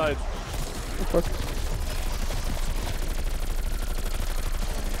up the sides. Oh, fuck.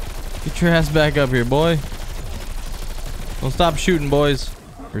 Get your ass back up here, boy. Don't stop shooting, boys.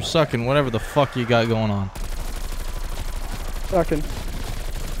 Or sucking, whatever the fuck you got going on. Sucking.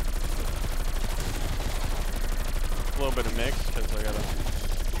 A little bit of mix because I gotta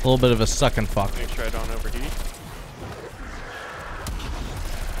A little bit of a sucking fuck. make sure I don't overheat.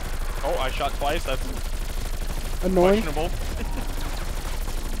 Oh, I shot twice. That's Annoying. questionable.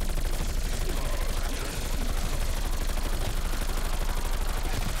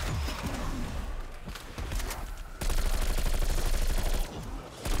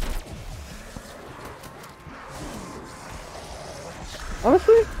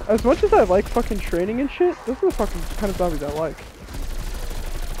 Honestly, as much as I like fucking training and shit, those are the fucking kind of zombies I like.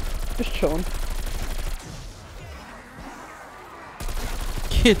 Just chilling.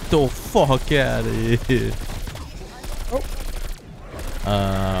 Get the fuck out of here. Oh.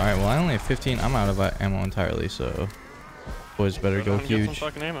 Alright, well I only have 15. I'm out of ammo entirely, so boys better go down and get some huge.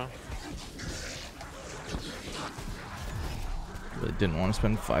 fucking ammo. Really didn't want to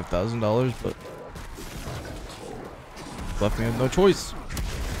spend $5,000, but left me with no choice.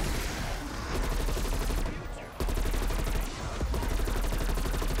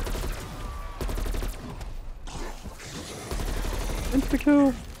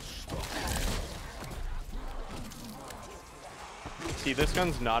 Insta-kill. See, this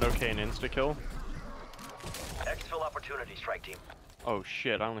gun's not okay in insta-kill. Exfil opportunity, strike team. Oh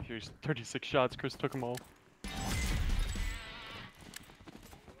shit, I only used 36 shots. Chris took them all.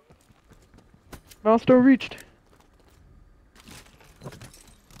 Milestone reached.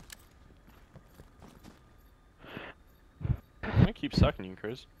 I'm gonna keep sucking you,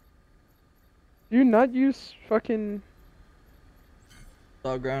 Chris. Do you not use fucking...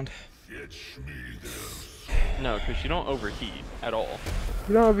 Dog ground. No, because you don't overheat at all.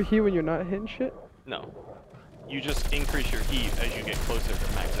 You don't have a heat when you're not hitting shit? No. You just increase your heat as you get closer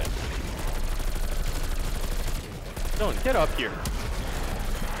to max end. Dylan, get up here.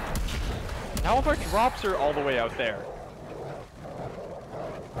 How if our drops are all the way out there?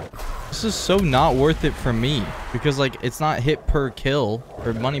 This is so not worth it for me because like it's not hit per kill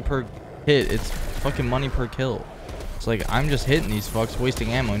or money per hit, it's fucking money per kill. It's like I'm just hitting these fucks, wasting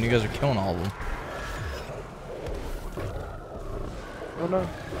ammo, and you guys are killing all of them. Oh no.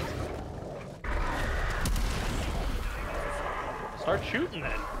 Start shooting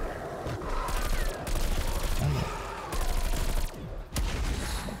then.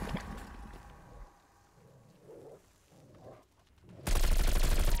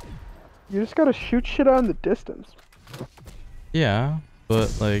 You just gotta shoot shit out in the distance. Yeah,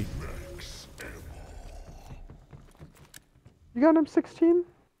 but like You got an M16?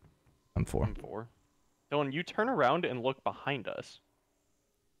 I'm 4. M4. Dylan, you turn around and look behind us.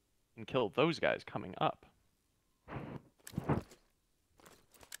 And kill those guys coming up.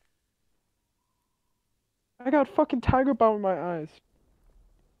 I got fucking tiger bomb in my eyes.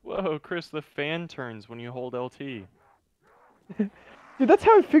 Whoa, Chris, the fan turns when you hold LT. Dude, that's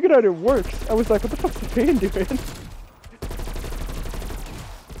how I figured out it works. I was like, what the fuck's the fan doing?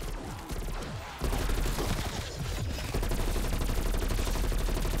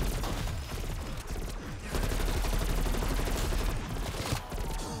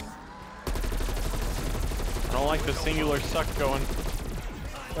 I don't like the singular suck going.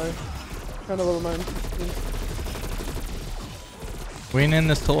 Sorry. Trying to level my M16. We ain't in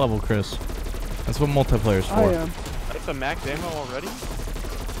this to level, Chris. That's what multiplayer's for. I am. That's a max ammo already?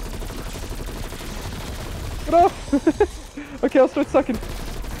 What up? Okay, I'll start sucking.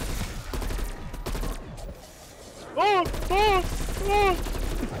 Oh! Oh! Oh!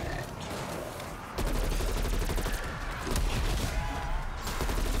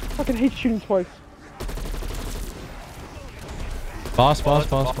 Fucking hate shooting twice. Boss. What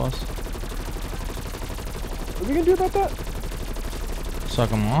are we gonna do about that? Suck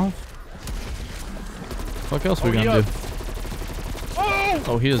him off. What else we he gonna do? Oh!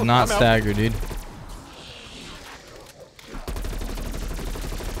 Oh, he does not I'm out. stagger, dude.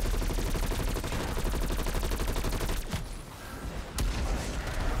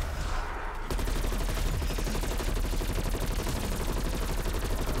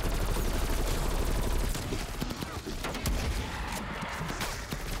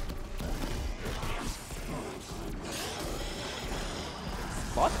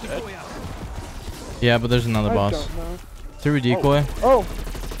 Boss dead. Yeah, but there's another I boss. don't know. Threw a decoy. Oh,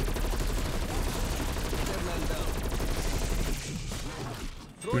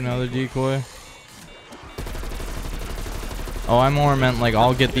 Threw another decoy. Oh, I more meant like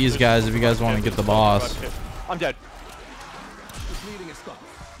I'll get these guys if you guys want to get the boss. I'm dead. Just needing a stop.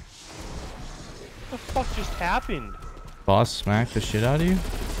 What the fuck just happened? Boss smacked the shit out of you.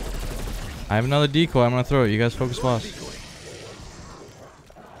 I have another decoy. I'm gonna throw it. You guys focus boss.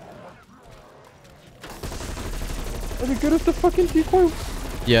 is it good if the fucking decoy?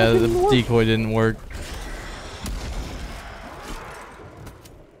 Yeah, the Didn't work. decoy didn't work.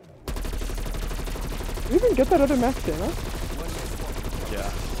 Did we even get that other max ammo?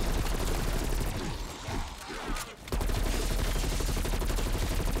 Yeah.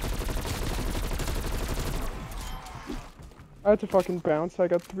 I had to fucking bounce. I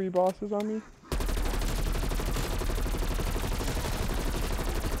got 3 bosses on me.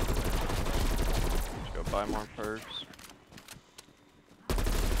 Let's go buy more perks.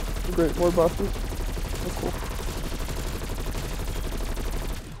 Great, more bosses. Oh, cool.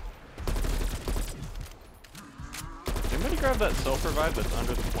 Anybody grab that self revive that's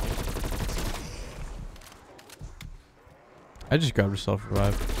under the point? I just grabbed a self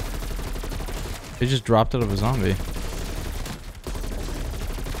revive. It just dropped out of a zombie.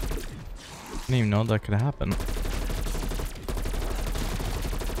 Didn't even know that could happen.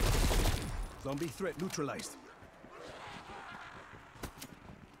 Zombie threat neutralized.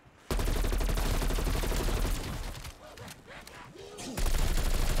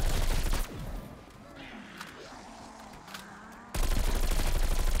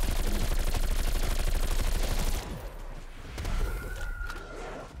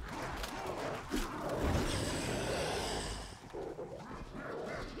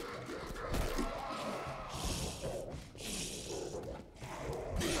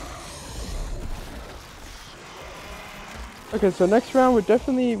 Okay, so next round we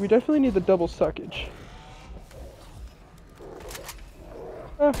definitely need the double suckage.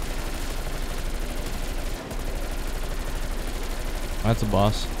 Ah, That's a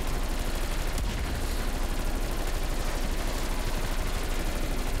boss.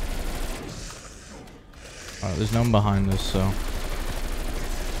 Alright, there's no one behind us, so. Oh,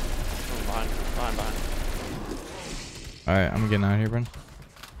 behind. Alright, I'm getting out of here, Bryn.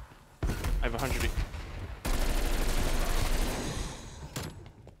 I have 100.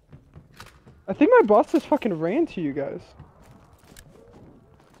 I think my boss just fucking ran to you guys.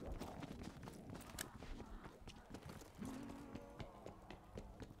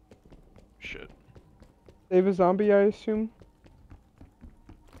 Shit. Save a zombie, I assume.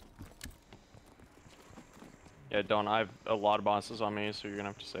 Yeah, don't. I have a lot of bosses on me, so you're gonna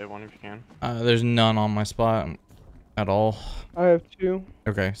have to save one if you can. There's none on my spot at all. I have 2.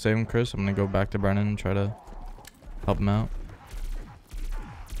 Okay, save him, Chris. I'm gonna go back to Brennan and try to help him out.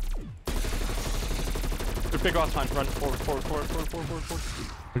 There's big boss behind. Run forward.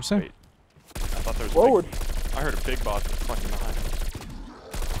 What'd you say? Wait. I thought there was Forward. I heard a big boss was fucking behind us.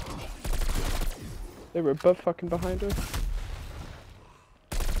 They were butt fucking behind us.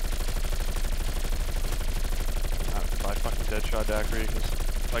 Buy fucking Deadshot Daiquiri, because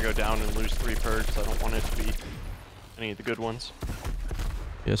if I go down and lose 3 perks, I don't want it to be any of the good ones.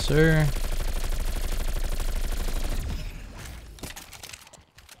 Yes, sir.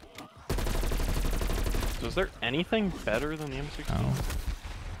 So is there anything better than the M16? No.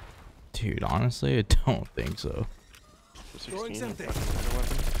 Dude, honestly, I don't think so. The Throwing 16 something. fucking wonder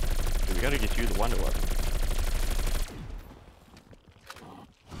weapon? Dude, we gotta get you the wonder weapon.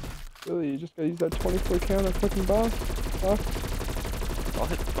 Really, you just gotta use that 24 count on fucking boss. Boss. I'll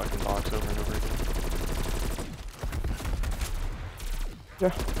hit the fucking box over and over again. Yeah.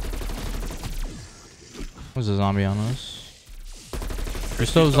 There's a zombie on us. You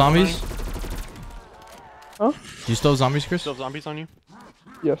still have zombies? Huh? You still have zombies, Chris? Still have zombies on you?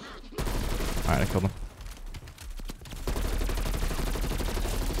 Yes. Alright, I killed him.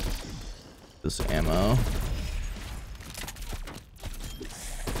 This ammo.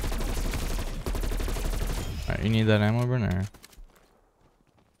 Alright, you need that ammo, Brenner?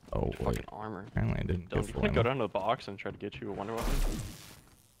 Oh, wait. Fucking armor. Apparently I didn't Don't get you full think go ammo. down to the box and try to get you a wonder weapon?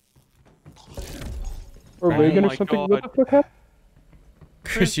 Or Oh Reagan or my something. God. What the fuck happened?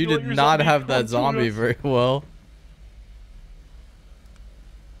 Chris, you you let did your not zombie have come that to zombie us. very well.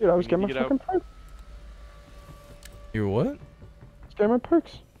 Dude, I was We getting need my to get fucking perks. You what? I was getting my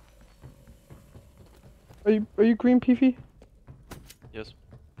perks. Are you green, Peefy? Yes.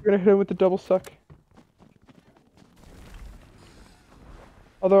 You're gonna hit him with the double suck.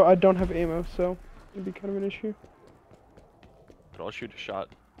 Although I don't have ammo, so it'd be kind of an issue. But I'll shoot a shot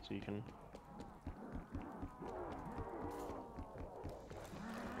so you can.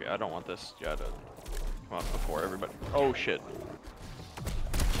 Yeah, I don't want this guy to come up before everybody. Oh shit.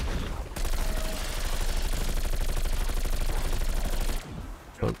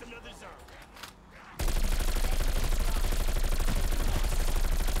 Look.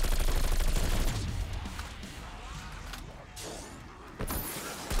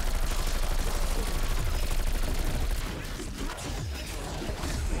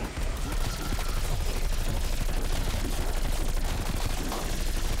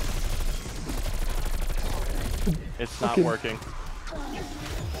 It's not Okay. working.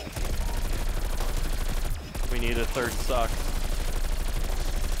 We need a third suck.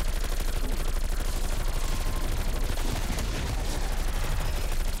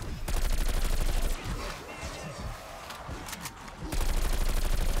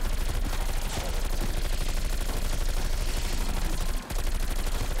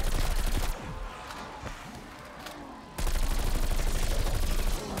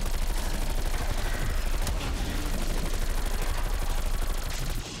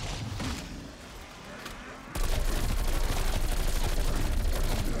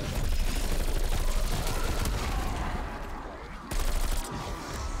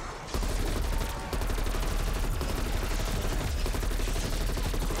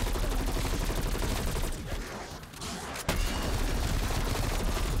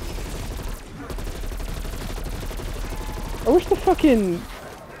 I wish the fucking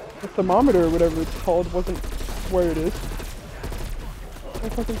thermometer or whatever it's called wasn't where it is. I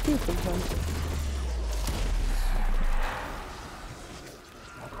fucking see it sometimes.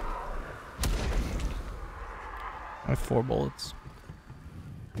 I have 4 bullets.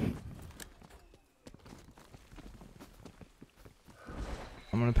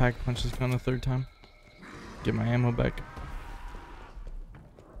 I'm gonna pack punch this gun a 3rd time. Get my ammo back.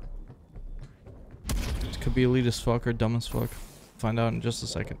 This could be elite as fuck or dumb as fuck. Find out in just a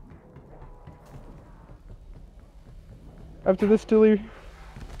second. After this, Dilly,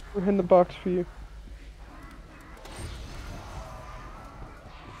 we're in the box for you.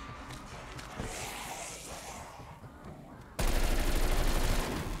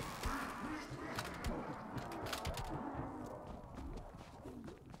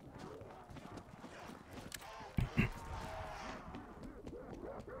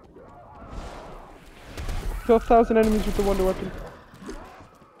 Kill 1,000 enemies with the wonder weapon.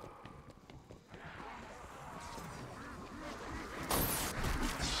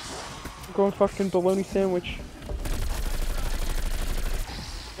 Going fucking bologna sandwich.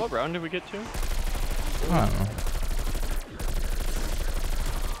 What round did we get to? I don't know.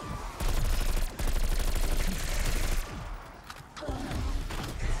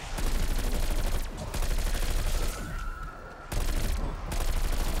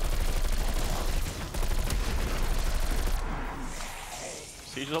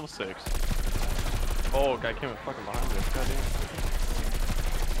 Siege level 6. Oh, guy came fucking behind us. Goddamn.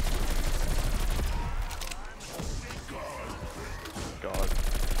 God.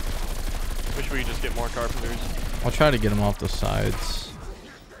 Wish we could just get more carpenters. I'll try to get him off the sides.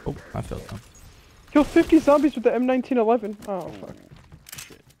 Oh, I fell down. Kill 50 zombies with the M1911. Oh, fuck.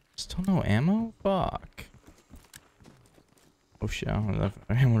 Shit. Still no ammo? Fuck. Oh shit, I don't have enough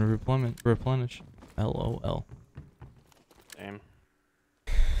ammo to replenish. LOL. Damn.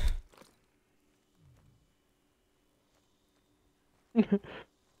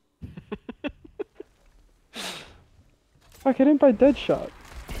 Fuck, I didn't buy Deadshot.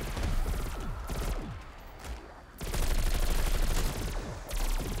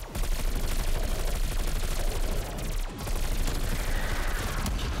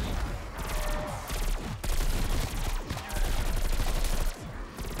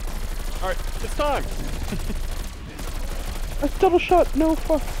 Alright, it's time! That's double shot. No,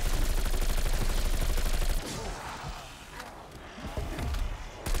 fuck.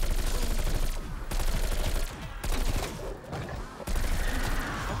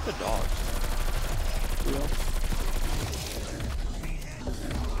 Fuck the dog.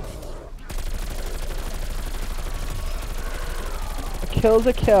 A kill's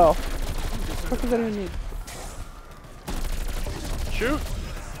a kill. What does that even mean? Shoot!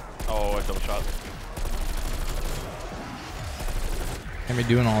 Oh, I double shot. Can't be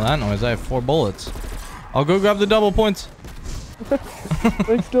doing all that noise. I have 4 bullets. I'll go grab the double points.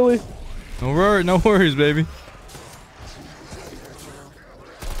 Thanks, Dilly. No worries, baby.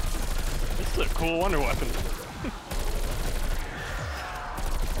 This is a cool wonder weapon.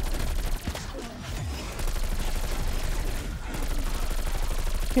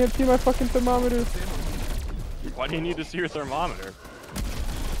 Can't see my fucking thermometer. Why do you need to see your thermometer?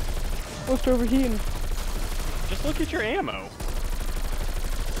 Close to overheating. Just look at your ammo.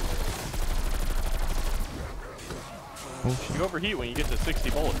 You overheat when you get to 60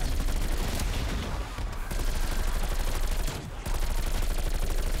 bullets.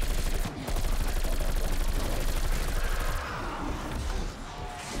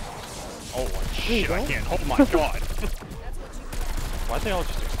 Oh shit, I can't. Oh my god. Why'd they all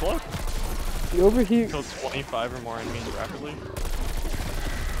just explode? The overheat. Killed 25 or more enemies rapidly.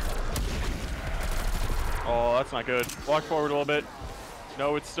 Oh, that's not good. Walk forward a little bit.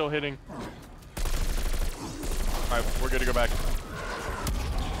 No, it's still hitting. Alright, we're good to go back.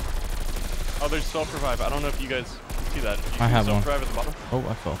 Oh, there's self-revive. I don't know if you guys see that. You I have one. Self-revive at the bottom. Oh,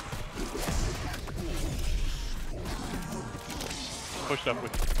 I fell. Pushed up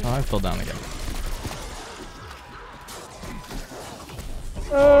with. Oh, I fell down again.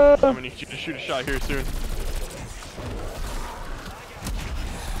 I'm gonna need you to shoot a shot here soon.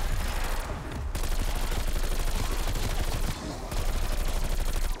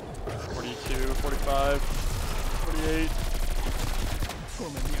 $42, $45, $48.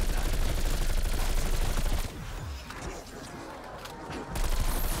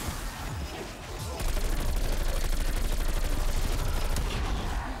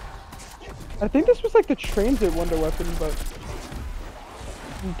 I think this was like the transit wonder weapon, but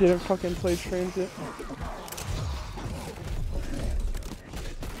didn't fucking play transit.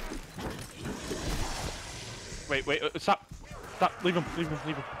 Wait, stop. Stop, leave him.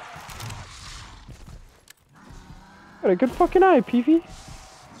 Got a good fucking eye, Peefy.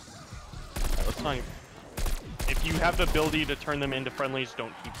 Alright, let's not. If you have the ability to turn them into friendlies,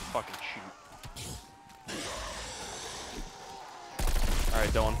 don't keep fucking shoot. Alright,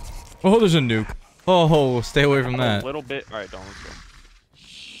 Dylan. Oh, there's a nuke. Oh, stay away from that. A little bit. Alright, Dylan, let's go.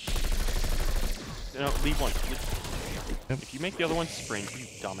 No, leave one. Yep. If you make the other one sprint, you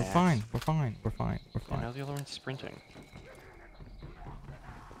dumbass. We're fine. Yeah, now the other one's sprinting.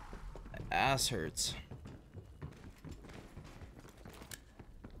 Ass hurts.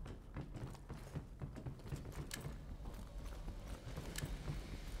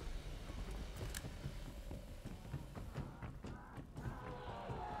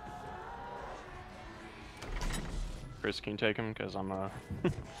 Chris, can you take him? Because I'm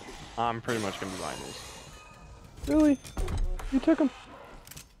I'm pretty much gonna be buying these. Really? You took him.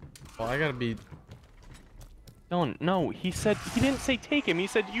 Well, I gotta be. Dylan, no, he didn't say take him, he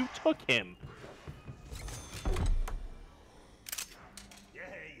said you took him.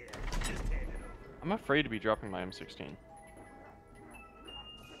 I'm afraid to be dropping my M16.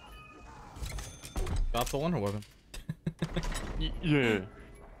 Got the wonder weapon. Yeah.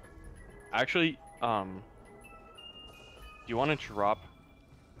 Actually, do you want to drop?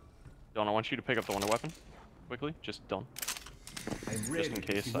 Dylan, I want you to pick up the wonder weapon quickly. Just don't. Just in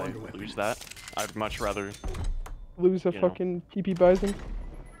case I lose that. I'd much rather. Lose a fucking PP Bison.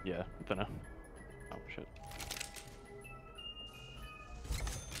 Yeah, than a. Oh shit.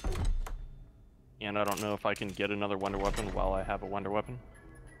 And I don't know if I can get another wonder weapon while I have a wonder weapon.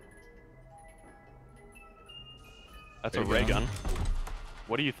 That's a ray gun.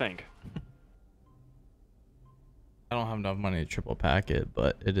 What do you think? I don't have enough money to triple pack it,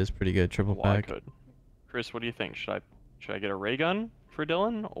 but it is pretty good triple Well, I pack. could. Chris, what do you think? Should I get a ray gun for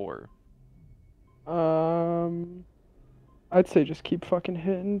Dylan or? I'd say just keep fucking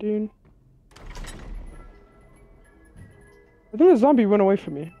hitting, dude. I think the zombie went away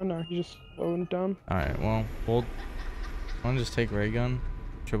from me. Oh no, he's just slowing down. Alright, well, we'll want to just take ray gun,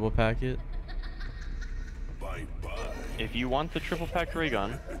 triple pack it. If you want the triple pack ray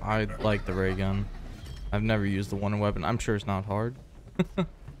gun, I like the ray gun. I've never used the wonder weapon. I'm sure it's not hard. This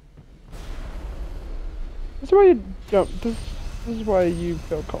is why you don't. This is why you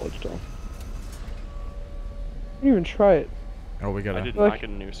failed college, though. Didn't even try it. Oh, we I gotta. did Like- not get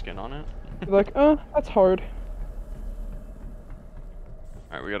a new skin on it. You're like, that's hard.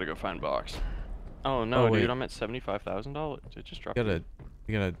 Alright, we gotta go find box. Oh no, Oh, dude, wait. I'm at $75,000. It just dropped.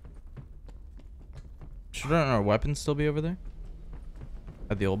 We gotta. Shouldn't our weapons still be over there?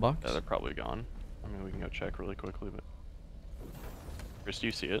 At the old box? Yeah, they're probably gone. I mean, we can go check really quickly, but. Chris, do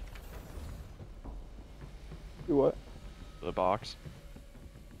you see it? Do what? The box?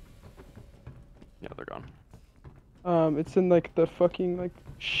 Yeah, they're gone. It's in like the fucking like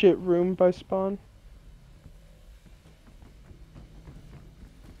shit room by spawn.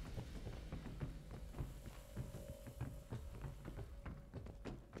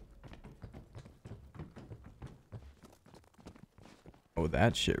 Oh,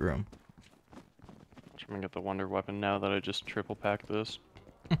 that shit room. I'm gonna get the wonder weapon now that I just triple packed this.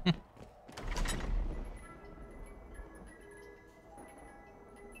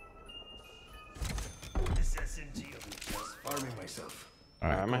 This SMG will be just farming myself.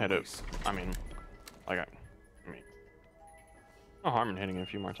 Alright, Alright. I'm gonna hit it. I mean, like, I mean, no harm in hitting it a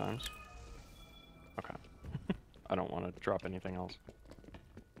few more times. Okay. I don't want to drop anything else.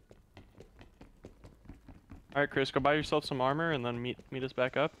 Alright, Chris, go buy yourself some armor and then meet us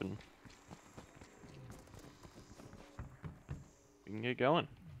back up and we can get going.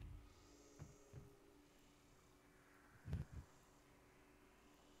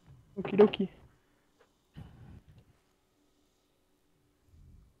 Okie dokie.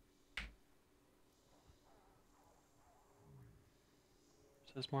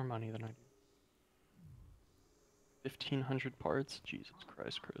 Says more money than I do. 1,500 parts? Jesus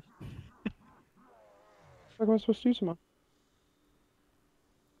Christ, Chris. What am I supposed to use them on?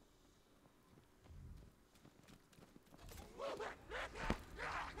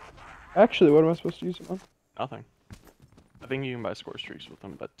 Actually, what am I supposed to use them on? Nothing. I think you can buy score streaks with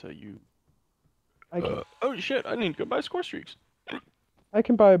them, but you... I can. oh shit, I need to go buy score streaks. I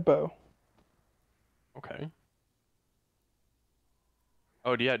can buy a bow. Okay.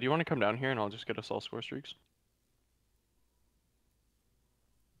 Oh, yeah, do you want to come down here and I'll just get us all score streaks?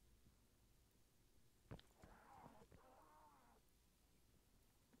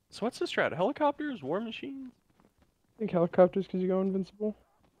 So what's the strat? Helicopters? War machines? I think helicopters because you go invincible.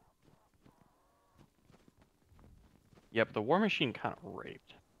 Yep, the war machine kind of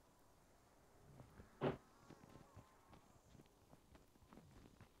raped.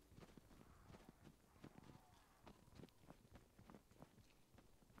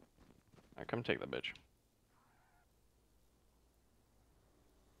 Alright, come take that bitch.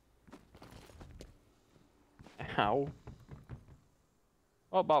 Ow.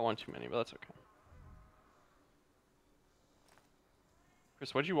 Well, bought one too many, but that's okay.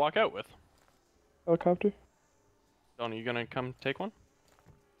 Chris, what'd you walk out with? Helicopter. Don, are you gonna come take one?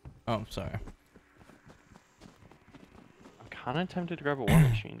 Oh, sorry. I'm kinda tempted to grab a war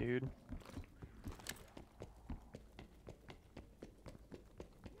machine, dude.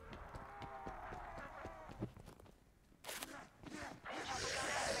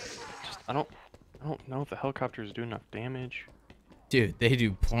 I don't know if the helicopters do enough damage. Dude, they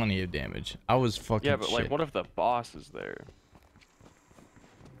do plenty of damage. I was fucking Yeah, but shit. like, what if the boss is there?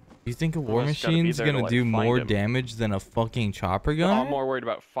 You think a war Someone's gotta be machine's there to, gonna like, do find more him. damage than a fucking chopper No, gun? I'm more worried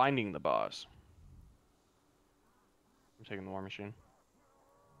about finding the boss. I'm taking the war machine.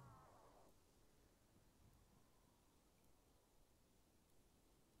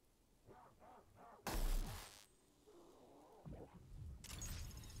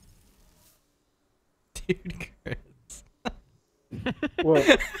 Dude, Chris.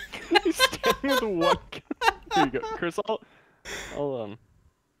 What? He's standing with one gun. Here you go, Chris. I'll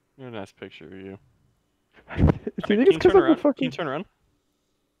do a nice picture of you. Do you think it's because turn I'm around? a fucking? Can you turn around?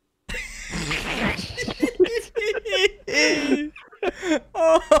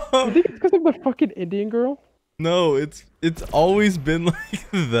 Oh. You think it's because I'm the fucking Indian girl? No, it's always been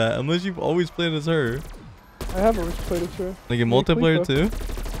like that. Unless you've always played as her. I have always played as her. Like in Me and multiplayer Khalifa.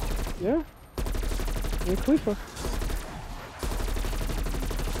 too? Yeah. Me and Khalifa.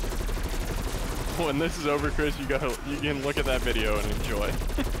 When this is over, Chris, you can look at that video and enjoy.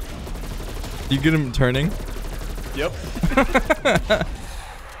 You get him turning? Yep. I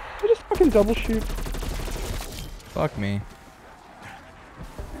just fucking double shoot. Fuck me.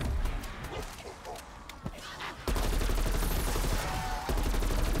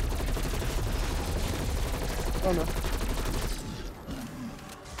 Oh no.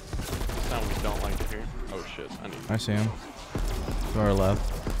 Sound we don't like to hear. Oh shit, I need. I see him. To our left.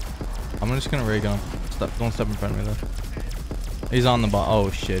 I'm just gonna ray gun him. Don't step in front of me though. He's on the bot.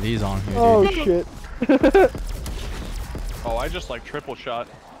 Oh shit, he's on here, dude. Oh shit. Oh, I just like triple shot.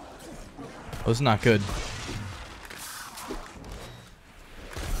 Oh, it's not good.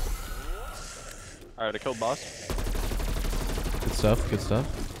 Alright, I killed boss. Good stuff. Good stuff.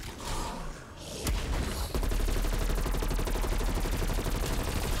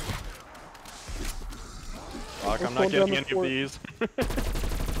 Fuck, I'm Let's not hold down getting the any fort. of these.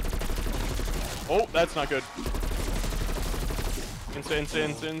 Oh, that's not good. Insta.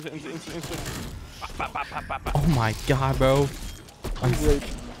 Oh my god, bro. Great.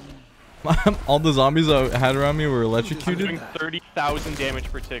 All the zombies I had around me were I'm electrocuted. doing 30,000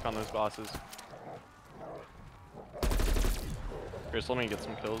 damage per tick on those bosses. Chris, let me get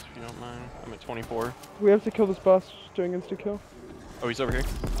some kills if you don't mind. I'm at 24. We have to kill this boss during insta kill. Oh, he's over here.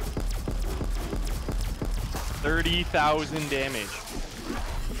 30,000 damage.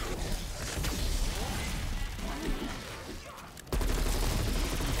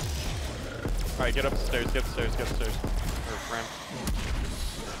 Alright, get upstairs. Or ramp.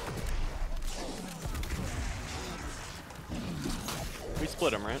 We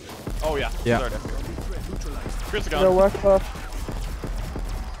split him, right? Oh, yeah. Yeah. Sorry. Chris is No, gone. wax off.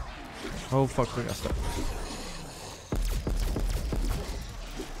 Oh fuck, we got stuck.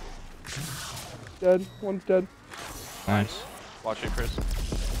 Dead. One's dead. Nice. Watch it, Chris.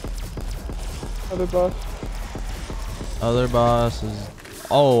 Other boss. Other boss is.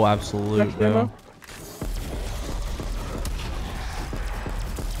 Oh, absolute, Next bro. ammo.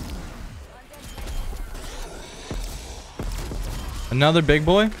 Another big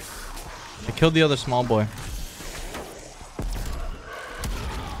boy. I killed the other small boy.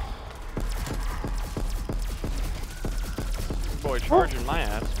 Boy, charging my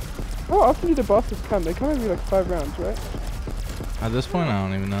ass. How often do the bosses come? They come every like 5 rounds, right? At this point, I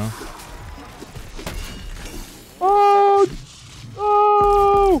don't even know. Oh!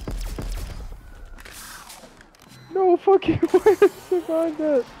 Oh! No fucking way to survive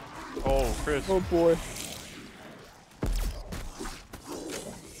that. Oh, Chris. Oh boy.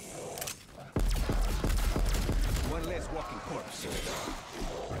 One less walking corpse.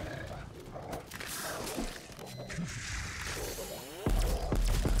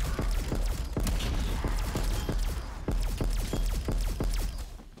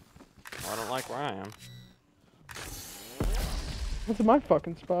 I don't like where I am. That's my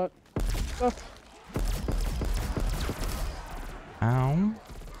fucking spot. Sucks. Ow.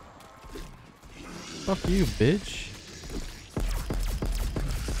 Fuck you, bitch.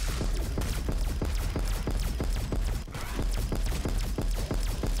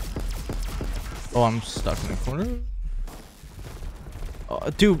 Oh, I'm stuck in the corner. Oh,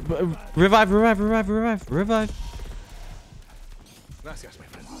 dude, revive. Gracias, my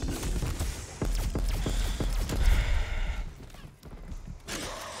friend.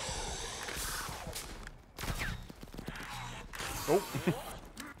 Oh.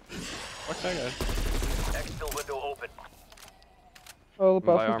 What's that guy? Exfil window open. Oh, the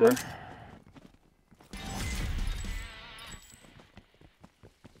boss Buy is armor. dead.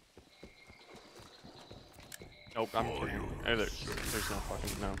 Nope, I'm kidding. Oh, there's no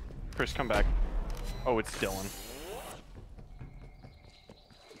fucking no. Chris, come back. Oh, it's Dylan.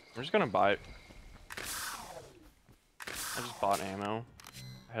 We're just gonna buy it. I just bought ammo.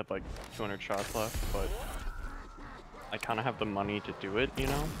 I had like 200 shots left, but I kind of have the money to do it, you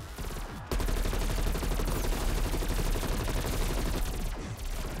know?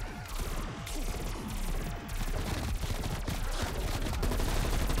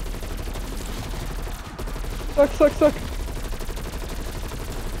 Suck. Alright,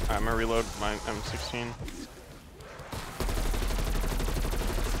 I'm gonna reload my M16.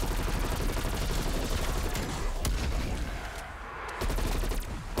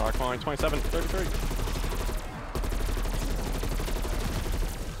 Rock line 27, 33.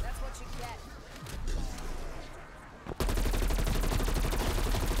 That's what you get.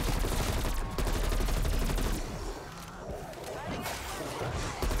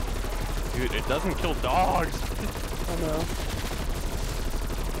 Dude, it doesn't kill dogs. I know.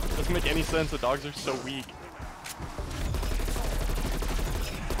 Doesn't make any sense. The dogs are so weak.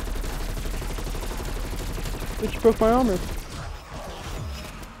 Bitch broke my armor.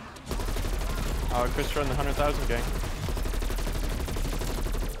 Chris in the 100,000 gang.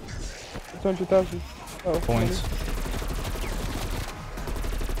 It's 100,000. Oh, Points.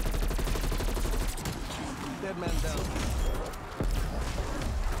 Dead man down.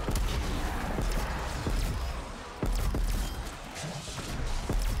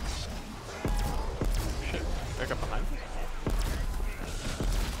 Shit, back up behind.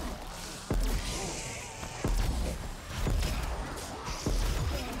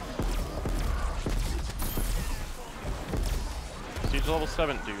 Siege level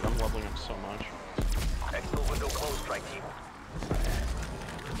 7, dude. I'm leveling up so much. Exfil window closed, strike team.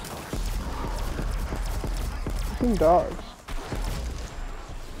 Fucking dogs.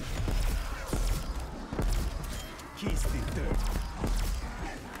 Kiss the dirt.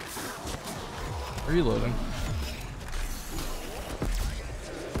 Reloading.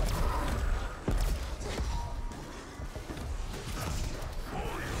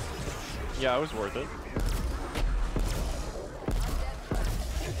 Yeah, it was worth it.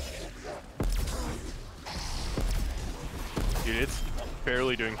 Dude, it's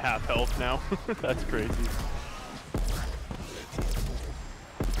barely doing half health now. That's crazy.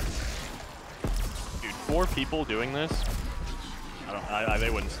 Dude, 4 people doing this? They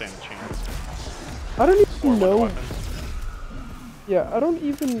wouldn't stand a chance. I don't Four even wonder know. weapons. Yeah, I don't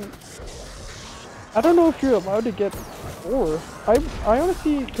know if you're allowed to get 4. I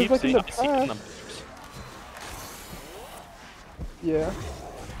honestly, cause Keep like in the seeing them. past, yeah.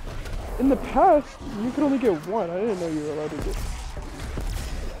 In the past, you could only get 1. I didn't know you were allowed to get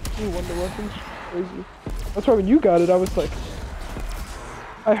 2 wonder weapons. Crazy. That's why when you got it, I was like,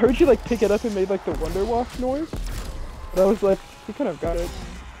 I heard you like pick it up and made like the wonder walk noise. But I was like, you could have got it.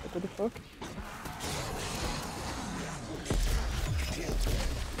 Like, what the fuck?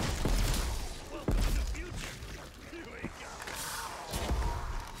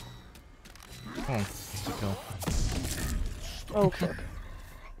 Oh, that's a kill. Oh fuck.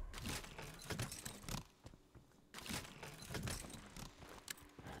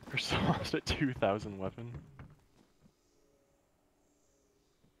 We're still lost at 2,000 weapon.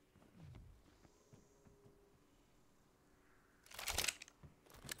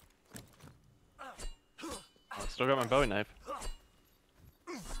 Oh, still got my Bowie knife.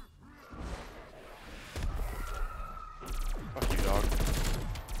 Fuck you, dog.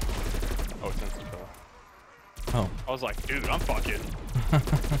 Oh, it's instant kill. Oh. I was like, dude, I'm fucking.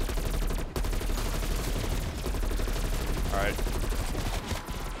 Alright.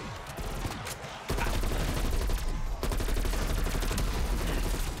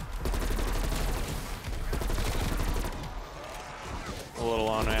 A little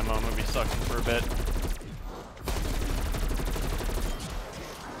on ammo, I'm gonna be sucking for a bit.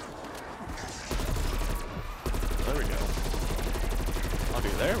 There we go.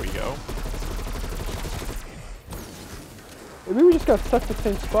 Okay, there we go. Maybe we just got stuck in the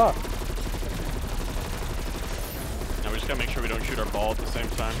same spot. Now we just gotta make sure we don't shoot our ball at the same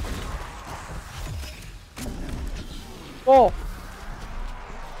time. Ball!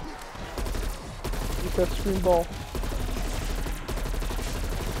 Use that screen ball.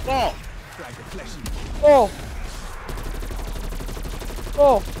 Ball! Ball!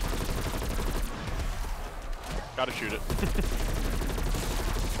 Ball! Gotta shoot it.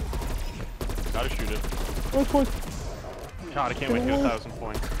 Gotta shoot it. 1 point. God, I can't wait to get 1,000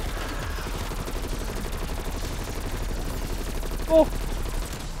 points. Ball!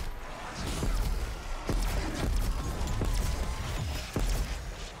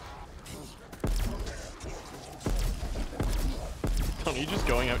 Tony, you just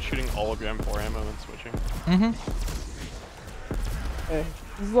going out shooting all of your M4 ammo and then switching? Mm-hmm. Hey,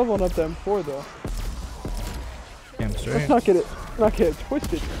 he's leveling up to M4 though. Damn Let's straight. not get it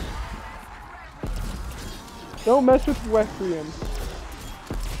twisted. Don't mess with Requiem.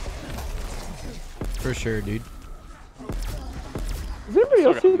 For sure, dude. Does anybody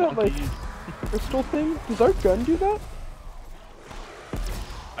else Still see got that like monkeys. crystal thing? Does our gun do that?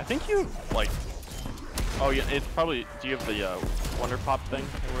 I think you, like... Oh, yeah, it's probably... Do you have the Wonder Pop thing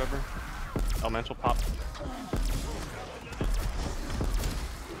or whatever? Elemental Pop?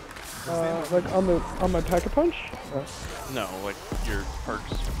 Like on my pack-a-punch? No, like your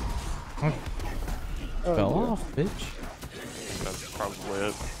perks. Oh, Oh, fell yeah. off, bitch. That's probably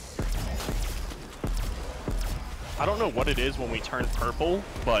it. I don't know what it is when we turn purple,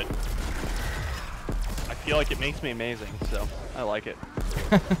 but I feel like it makes me amazing, so I like it.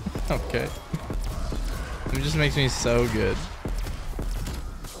 Okay. It just makes me so good.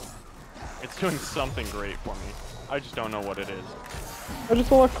 It's doing something great for me. I just don't know what it is. I just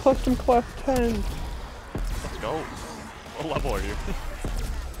unlocked custom class 10. Let's go. What level are you?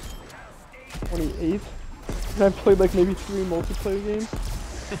 28. And I've played like maybe 3 multiplayer games.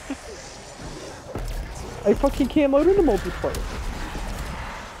 I fucking can't load into multiplayer.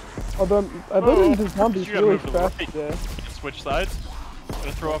 Although I loaded into zombies You gotta really move to the fast right. today. Switch sides.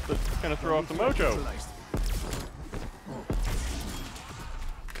 Gonna throw off the mojo.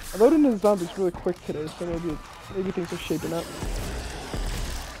 I loaded into zombies really quick today, so maybe things are shaping up.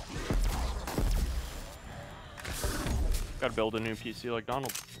 Gotta build a new PC like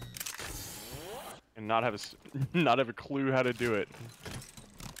Donald, and not have not have a clue how to do it.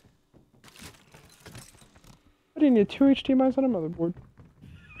 I didn't need 2 HDMIs on a motherboard.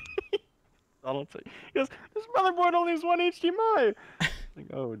 Donald's like, he goes, this motherboard only has one HDMI. Like,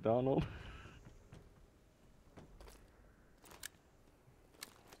 oh, Donald.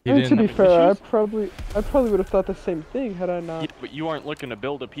 He I mean, to didn't. be fair, issues? I probably would have thought the same thing had I Yeah, not. but you aren't looking to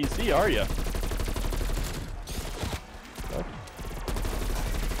build a PC, are you?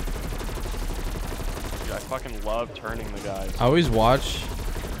 Dude, I fucking love turning the guys. I always watch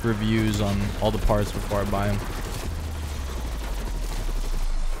reviews on all the parts before I buy them.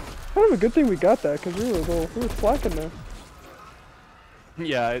 Kind of a good thing we got that, because we were slacking there.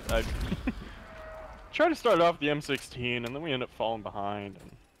 Yeah, I tried to start off the M16, and then we end up falling behind.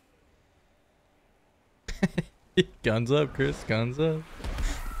 And... Guns up, Chris. Guns up.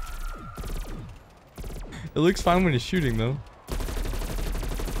 It looks fine when he's shooting, though.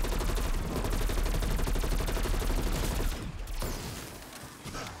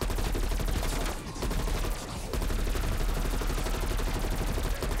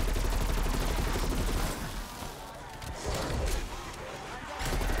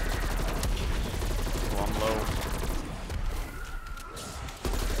 Oh, I'm low.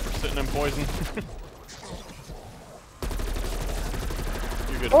 Sitting in poison.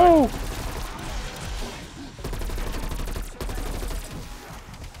 You're good. Oh! Mike.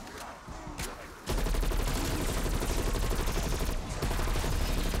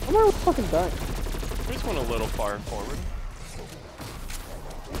 I'm not fucking dying. We just went a little far forward.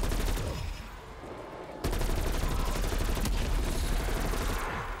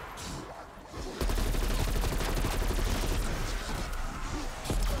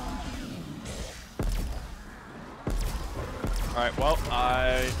 Alright, well,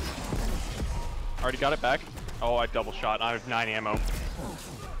 I already got it back. Oh, I double shot. I have 9 ammo.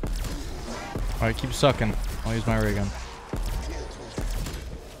 Alright, keep sucking. I'll use my ray gun.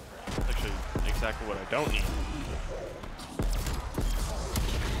 That's actually exactly what I don't need.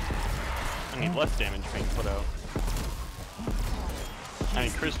 I need less damage being put out. I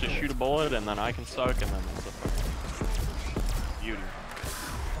need Chris to shoot a bullet, and then I can suck, and then it's a fucking beauty.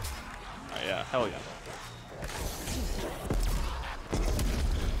 Oh yeah, hell yeah.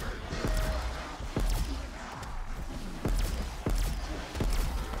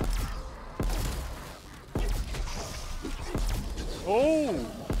 Oh!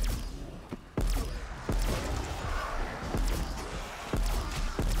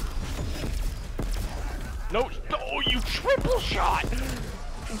 No, oh, you triple shot!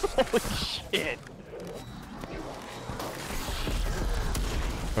 Holy shit!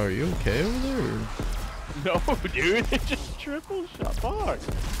 Are you okay over there? Or? No, dude, it just triple shot. Fuck! I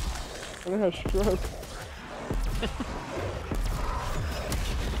think I had a stroke.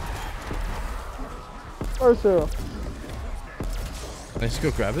 R0. Let's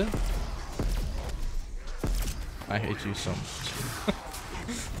go grab it. I hate you so much.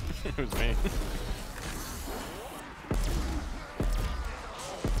 It was me.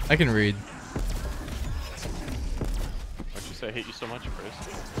 I can read. Why'd you say I hate you so much, Chris?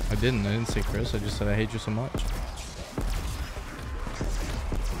 I didn't say Chris. I just said I hate you so much.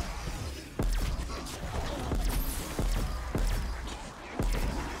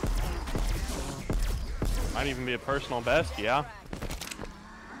 Might even be a personal best, yeah.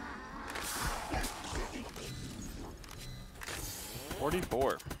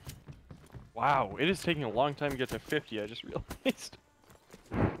 $44. Wow, it is taking a long time to get to 50, I just realized.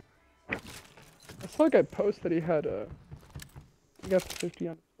 I saw a guy post that he had he got to 50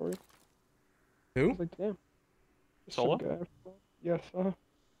 on the story. I Who? was like, damn. Just some Solo? guy. Yes,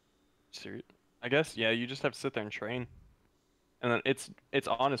 Serious? I guess, yeah, you just have to sit there and train. And then it's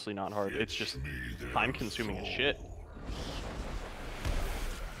honestly not hard, it's just time consuming as shit.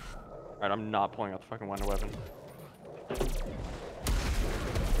 Alright, I'm not pulling out the fucking wonder weapon. I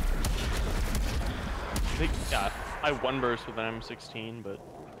think, yeah, I one burst with an M16, but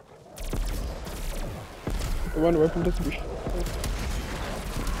the one weapon doesn't be.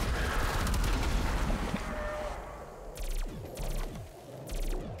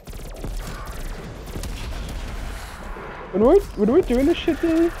 When we're doing this shit,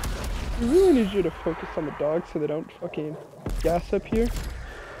 Dave, we really need you to focus on the dogs so they don't fucking gas up here.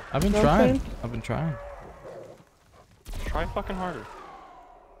 I've been Know what I'm trying. saying? I've been trying. try fucking harder.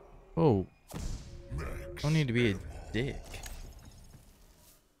 Oh. Don't need to be a dick.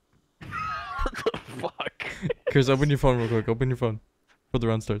 Fuck. Chris, open your phone real quick. Open your phone. Before the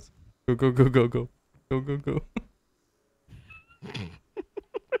round starts. Go, go, go, go, go. Go, go, go.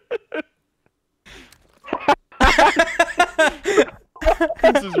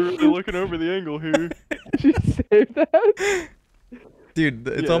 Chris is really looking over the angle here. Did you save that? Dude,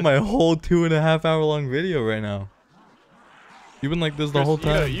 it's Yeah. on my whole 2.5 hour long video right now. You've been like this the whole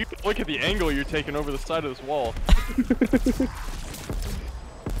Yeah, time. you look at the angle you're taking over the side of this wall.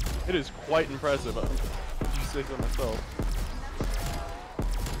 It is quite impressive. If you say so myself.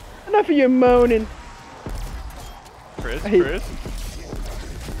 Enough of your moaning. Chris, Hey. Chris.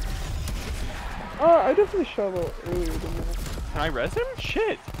 I definitely shot a little earlier than that. Can I res him?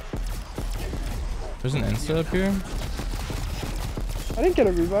 Shit. There's an insta up here. I didn't get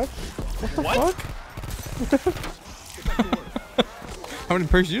a revive. What the What? fuck? How many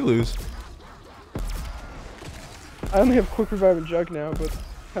perks did you lose? I only have quick revive and jug now, but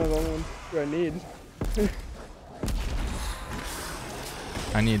kind of the only one I need.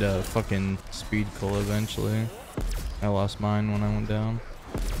 I need a fucking speed cola eventually. I lost mine when I went down.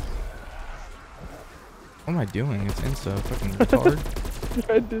 What am I doing? It's insta. Fucking retard.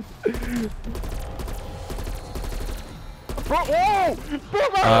 I did. Bro,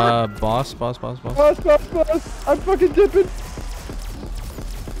 whoa! Boss. Boss. I'm fucking dipping.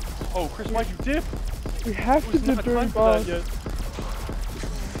 Oh, Chris, why'd you dip? We have to It was dip not during time for that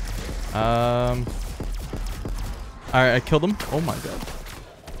boss. yet. Alright, I killed him. Oh my god.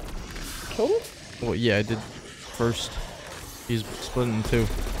 Kill him? Well, yeah, I did first. He's split in two.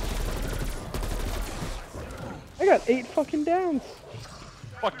 I got 8 fucking downs.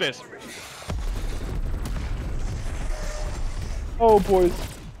 Fuck this. Oh, boys.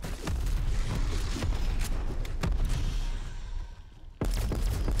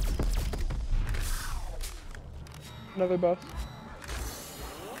 Another boss.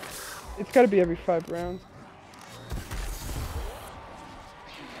 It's gotta be every 5 rounds.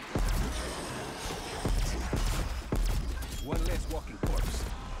 One less walking corpse.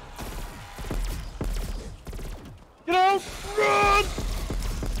 Get out! Run!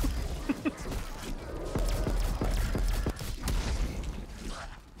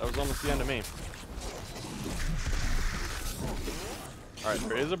 That was almost the end of me. Alright,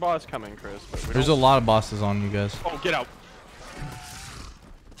 there is a boss coming, Chris. But we There's a don't... lot of bosses on you guys. Oh, get out!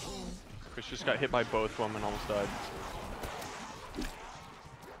 Chris just got hit by both of them and almost died.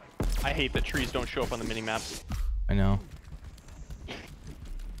 I hate that trees don't show up on the mini-maps. I know.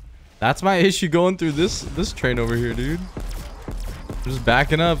 That's my issue going through this train over here, dude. I'm just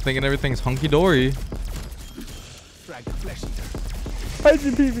backing up, thinking everything's hunky dory. Frag the flesh eater. Hide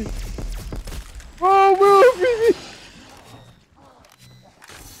you, PB. Oh, move, PB.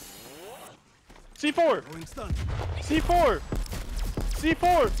 C4! Going stun. C4!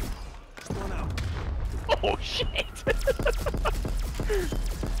 C4! One out. Oh shit!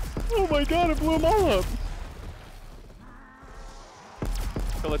 Oh my god, it blew them all up!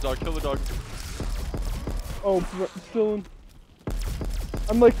 Kill the dog, kill the dog. Oh, Dylan.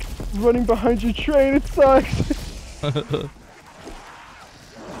 I'm like running behind your train. It sucks.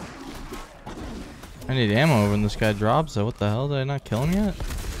 I need ammo when this guy drops, so what the hell? Did I not kill him yet?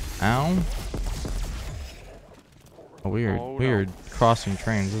 Ow. Oh, weird. Oh, no. Weird. Crossing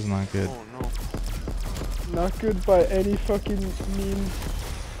trains. This is not good. Oh no. Not good by any fucking means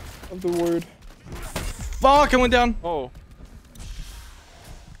of the word. Fuck, I went down. Oh.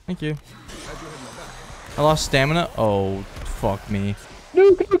 Thank you. I lost stamina. Oh, fuck me.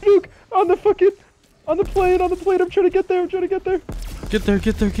 Nuke! On the fucking, on the plane. I'm trying to get there. Get there.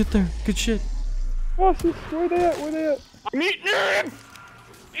 Good shit. Bosses, where they at? I'm eating him!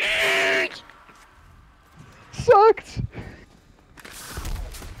 Sucked!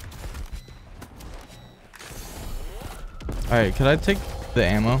 Alright, could I take the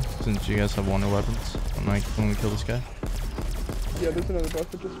ammo since you guys have wonder weapons when we kill this guy? Yeah, there's another boss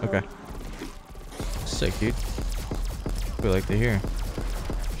that just Okay. Sick, dude. We like to hear.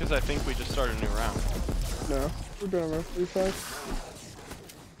 Because I think we just started a new round. No, we're doing around 35.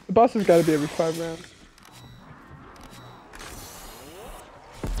 The boss has got to be every 5 rounds.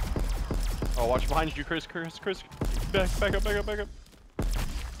 Oh, watch behind you, Chris. Back up. I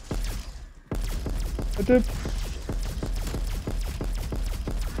did.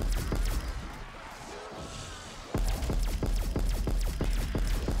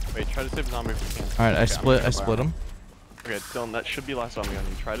 Wait, try to save the zombie if you can. Alright, I Okay, split him. Okay, Dylan, that should be last zombie on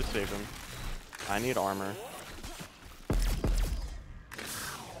you. Try to save him. I need armor.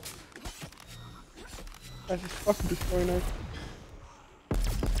 That's just fucking destroying us.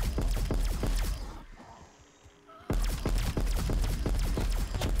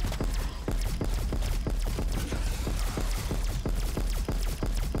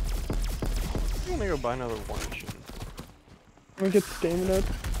 I'm gonna go buy another war machine. I'm gonna get stamina.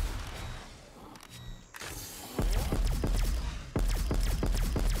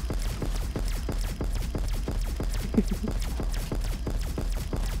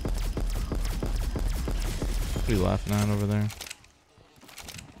 What are you laughing at over there?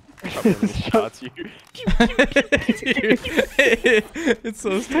 however many shots you. It's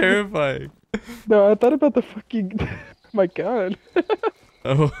so terrifying. No, I thought about the fucking my gun.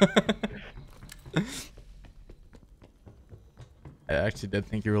 Oh. I actually did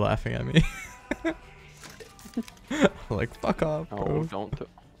think you were laughing at me. Like, fuck off, Oh, bro. don't.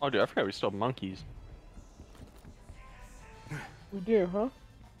 Oh, dude, I forgot we still have monkeys. We do, huh?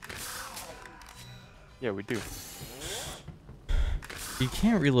 Yeah, we do. You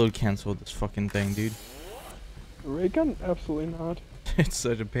can't reload cancel this fucking thing, dude. Ray gun? Absolutely not. It's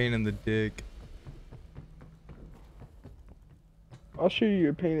such a pain in the dick. I'll show you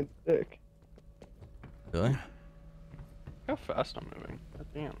a pain in the dick. Really? How fast I'm moving. God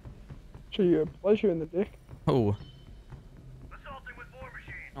damn. Show you a pleasure in the dick. Oh.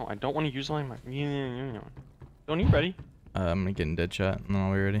 No, I don't want to use line my. Don't you ready? I'm gonna get in dead shot and then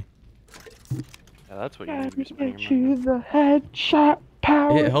I'll be ready. Yeah, that's what you need to be Get spending your you money. the headshot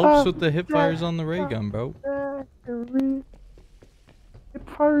power. It helps of with the hip fires on the ray daiquiri. gun, bro. It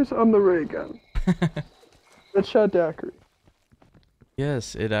fires on the ray gun. Headshot daiquiri.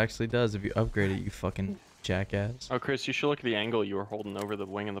 Yes, it actually does if you upgrade it, you fucking jackass. Oh, Chris, you should look at the angle you were holding over the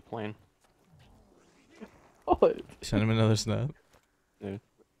wing of the plane. What? Send him another snap. Yeah.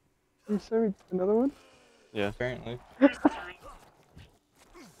 Can you send me another one? Yeah. Apparently.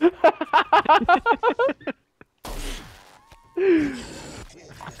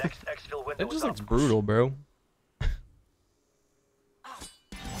 Next exfil window That is just up. looks brutal, bro.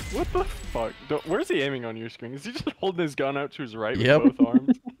 What the fuck? Where's he aiming on your screen? Is he just holding his gun out to his right Yep. with both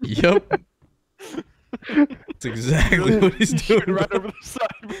arms? Yup. That's exactly what he's doing. Shooting right bro. over the side,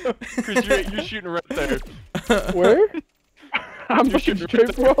 bro. Chris, you're shooting right there. Where? I'm You're looking shooting straight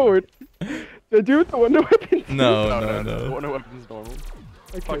right there. forward. The dude with the window weapon? No, no. One weapon's normal.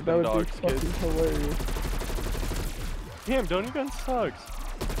 Okay, Fuck that them would dogs, be fucking kid. hilarious. Damn, don't you gun sucks.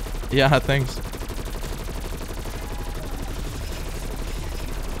 Yeah, thanks.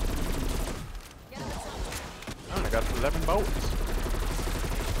 I got 11 bolts.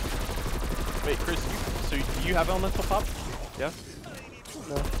 Wait, Chris, so you have elemental pop? Yeah?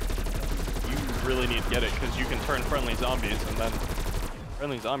 No. You really need to get it, because you can turn friendly zombies, and then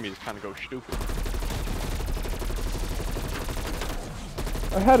friendly zombies kind of go stupid.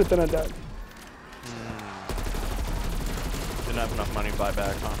 I had it, then I died. Didn't have enough money to buy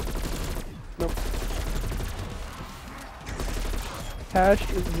back, huh? Nope. Cash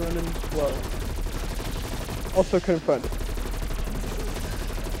is running slow. Also couldn't find it.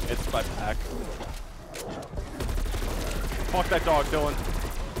 It's by pack. Fuck that dog, Dylan.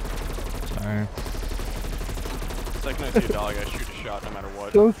 Sorry. The second I see a dog, I shoot a shot no matter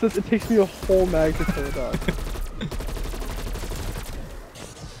what. Dylan says it takes me a whole mag to kill a dog.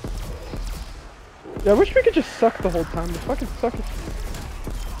 Yeah, I wish we could just suck the whole time. The fucking suck is...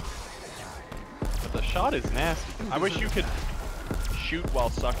 But the shot is nasty. I wish you could shoot while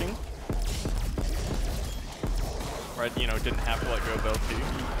sucking. Right, you know, didn't have to let go of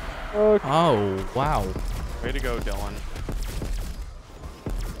LT. Okay. Oh, wow. Way to go, Dylan.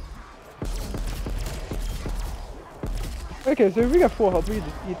 Okay, so if we got full health, we can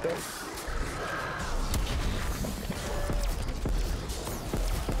just eat those.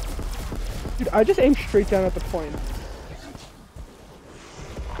 Dude, I just aimed straight down at the point.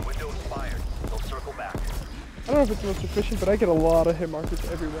 Window is fired. They'll circle back. I don't know if it's the most efficient, but I get a lot of hit markers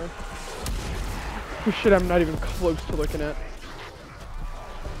everywhere. Oh shit, I'm not even close to looking at.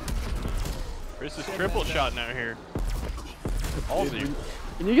 Chris is triple shotting out here. All of you.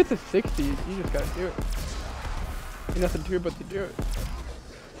 When you get to 60, you just gotta do it. Ain't nothing to it but to do it.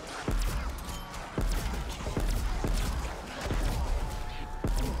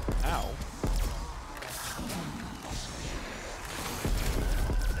 Ow.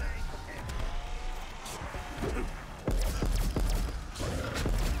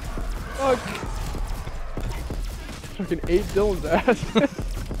 Fuck! Fucking ate Dylan's ass.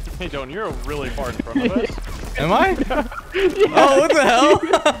 Hey, Dylan, you're really far in front of us. Am I? Yeah. Oh, what the hell?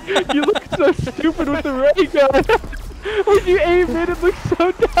 You look so stupid with the ray gun. When you aim it, it looks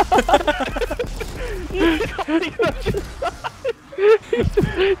so dumb. You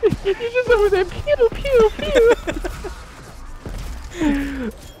just over there, pew, pew, pew.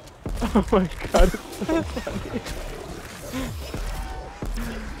 Oh my god, it's so funny.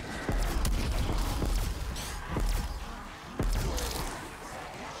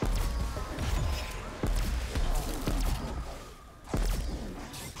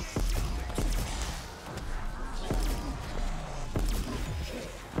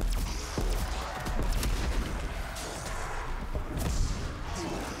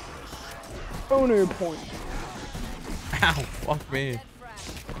 Boner point. Ow, fuck me.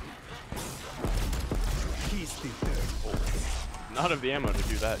 not have the ammo to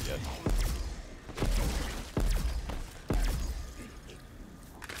do that yet.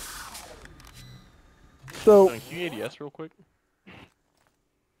 So Can you ADS real quick?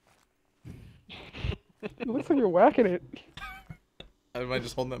 it looks like you're whacking it. Am I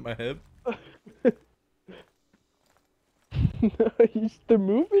just holding up my head? The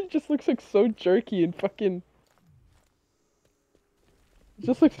movement just looks like so jerky and fucking. It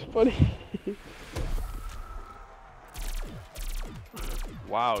just looks funny.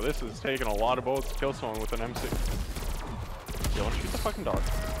 Wow, this is taking a lot of bullets to kill someone with an M6. Yo, don't shoot the fucking dog.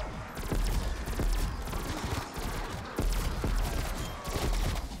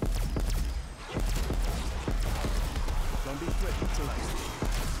 Don't be threatened to life.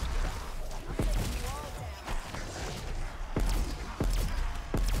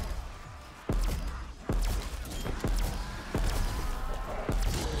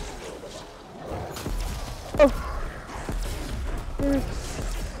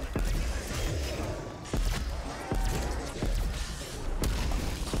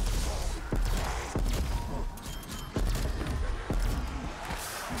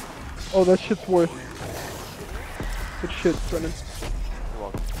 Oh, that shit's worth. Good shit, Brennan. You're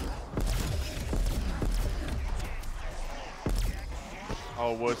welcome.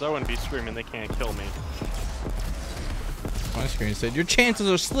 Oh, Woods, I wouldn't be screaming, they can't kill me. My screen said, your chances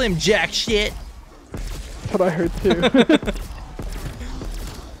are slim, jack shit. That's what I heard too.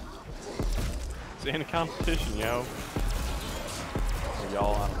 It's in a competition, yo.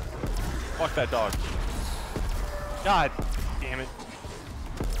 Y'all on. Fuck that dog. God damn it.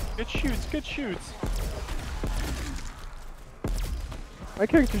 Good shoots, good shoots. My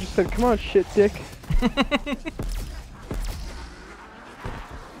character just said, "Come on, shit dick." I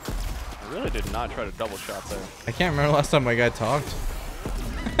really did not try to double shot there. I can't remember last time my guy talked.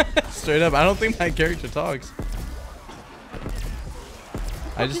 Straight up, I don't think my character talks.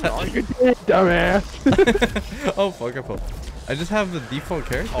 I just have. Dumbass. Oh fuck! I just have the default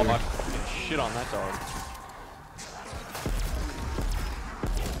character. Oh, I fucking shit on that dog.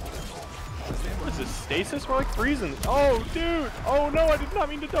 What is this, stasis? We're like freezing. Oh, dude! Oh no, I did not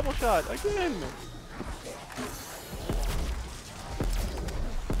mean to double shot again.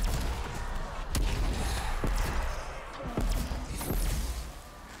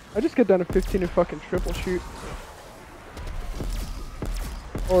 I just get down to 15 and fucking triple shoot.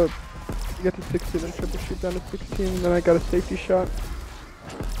 Or you get to 16 and triple shoot down to 16, and then I got a safety shot.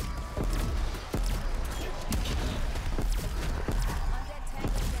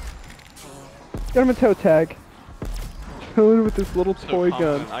 Got him a toe tag. Chilling with this little So toy gun.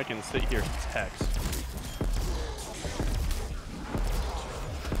 confident I can sit here and text.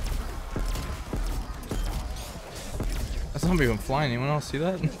 That's not even flying. Anyone else see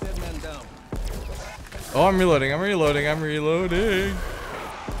that? Oh, I'm reloading. I'm reloading.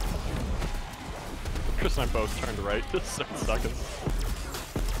 Chris and I both turned right. Just 7 seconds.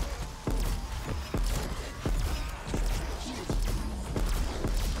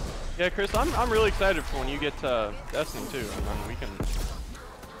 Yeah, Chris, I'm really excited for when you get Destiny 2, and then we can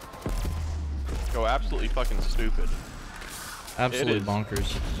go absolutely fucking stupid. Absolutely It is.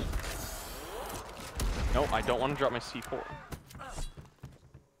 bonkers. No, I don't want to drop my C4.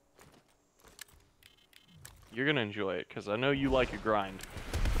 You're gonna enjoy it, because I know you like a grind.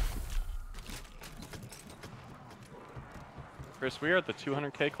 Chris, we are at the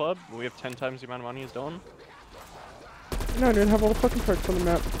 200k club. We have 10 times the amount of money as Dylan. No, I didn't have all the fucking perks on the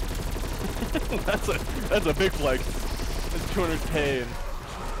map. that's a big flex. That's 200k and...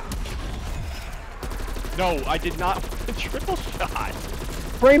 No, I did not triple shot.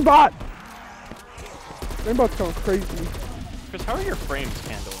 Brainbot! Brainbot's going crazy. Chris, how are your frames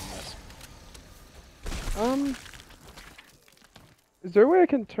handling this? Is there a way I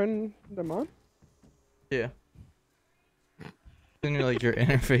can turn them on? Yeah. In your, like your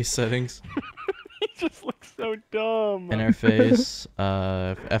interface settings. He just looks so dumb. Interface,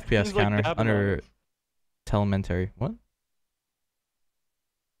 FPS He's like counter dabbing under on it. telemetry. What?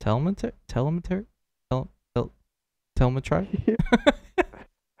 Telemetry? Telemetry? I'm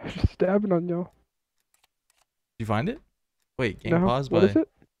just stabbing on y'all. Did you find it? Wait, game No, pause what by is it?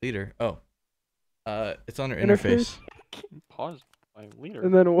 leader. Oh. It's under interface. Pause by leader.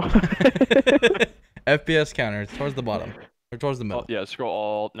 And then what? FPS counter. It's towards the bottom. Or towards the middle. Oh, yeah, scroll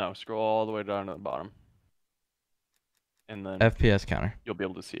all the way down to the bottom. And then FPS counter. you'll be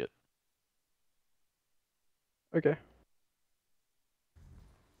able to see it. Okay.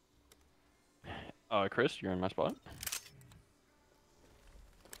 Chris, you're in my spot.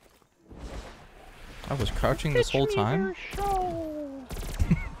 I was crouching this whole time.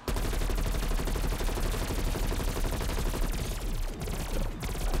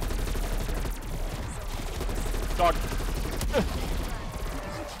 Dog.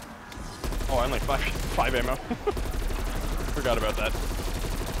 Oh, I only five ammo. Forgot about that.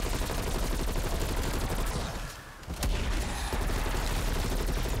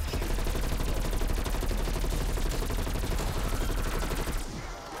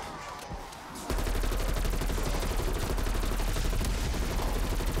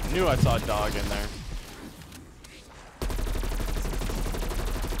 Knew I saw a dog in there.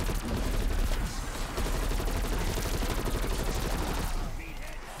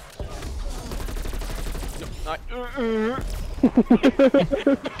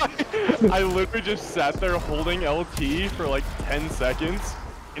 I literally just sat there holding LT for like 10 seconds,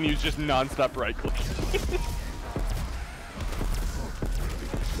 and he was just non-stop right click.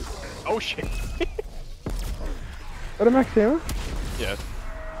 Oh shit. Got a max ammo? Yes.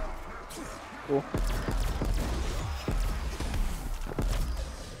 Cool.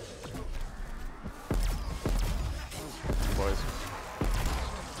 Boys.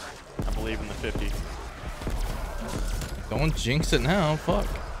 I believe in the 50. Don't jinx it now. Fuck.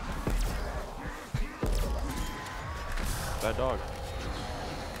 Bad dog.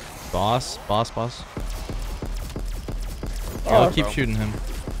 Boss. Oh, I'll keep bro. shooting him.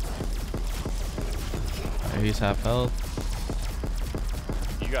 Alright, he's half health.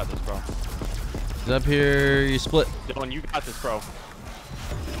 You got this, bro. He's up here. You split. Dylan, you got this, bro.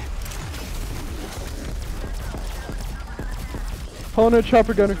 Pulling a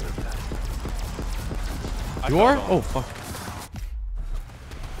chopper gunner. You are? Oh fuck.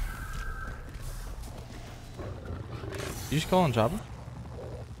 You just call on chopper?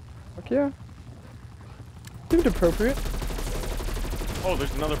 Fuck yeah. Seemed appropriate. Oh,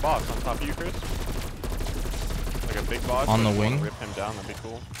 there's another boss on top of you, Chris. Like a big boss. On so the if you wanna wing? Rip him down, that'd be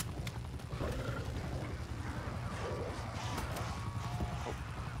cool.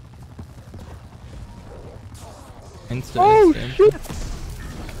 Oh Insta. shit!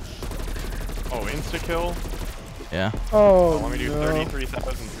 Oh, insta kill. Yeah. Oh, Let me do no.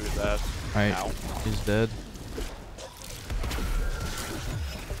 33,000 to his ass. Alright. Ow. He's dead.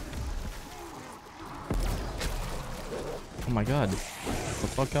 Oh my god. The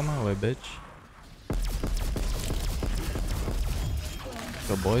fuck out my way, bitch.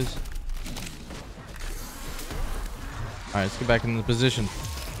 Go, boys. Alright, let's get back into the position.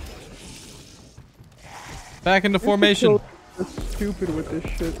 Back into formation. They're stupid with this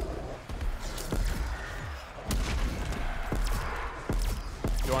shit.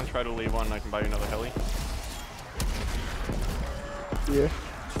 You want to try to leave one? I can buy you another heli. Yeah.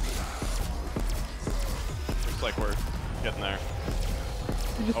 Looks like we're getting there.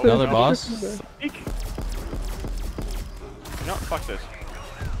 You just Oh, said another it's boss? stupid. Eek. You know what? Fuck this.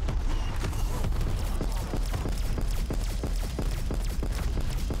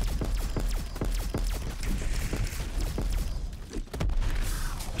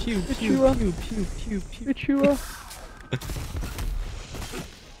 Pew, Hit pew, you up. pew, pew, pew, pew. Hit you up.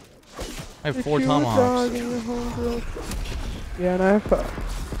 I have Hit 4 you a tomahawks. dog in your homegirl. Yeah, and I have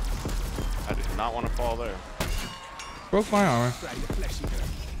 5. I did not want to fall there. Broke my armor.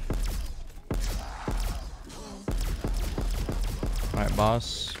 Alright,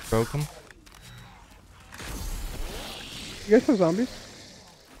 boss. Broke him. You guys have zombies?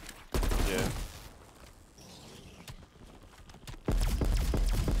 Yeah.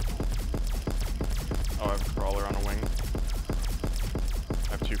 Oh, I have a crawler on a wing.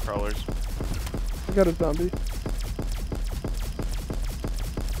 I have 2 crawlers. I got a zombie.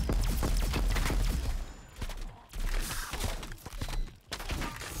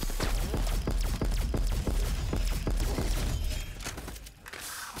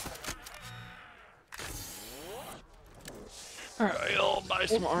 Alright, I'll buy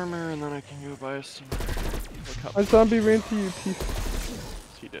some armor and then I can go buy some. My zombie ran to you,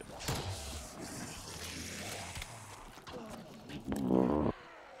 Keith. He did.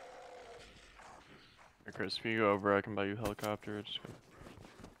 Here, Chris, if you go over, I can buy you a helicopter. Just go.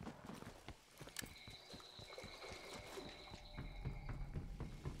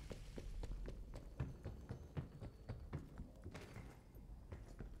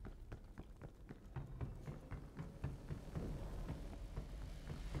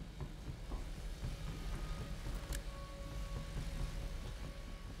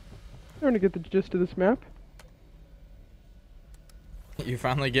 Starting to get the gist of this map. You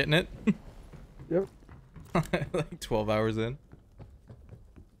finally getting it? Yep. Like 12 hours in.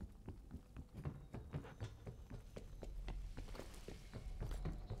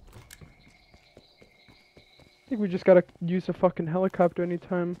 I think we just gotta use a fucking helicopter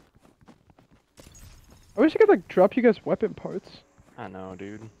anytime. I wish I could like drop you guys weapon parts. I know,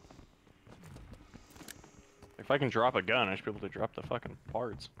 dude. If I can drop a gun, I should be able to drop the fucking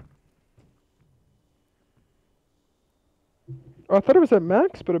parts. Oh, I thought it was at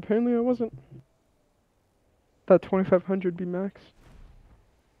max, but apparently I wasn't. Thought 2500 be max.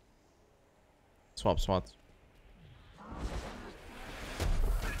 Swap swats.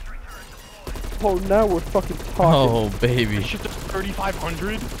 Oh, now we're fucking talking. Oh, baby. Shit,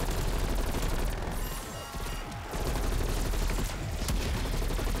 3,500?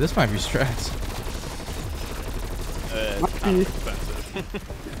 This might be strats. It's kind of expensive.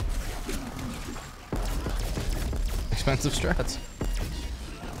 Expensive strats.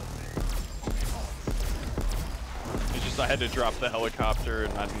 It's just I had to drop the helicopter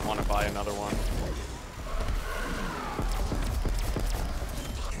and I didn't want to buy another one.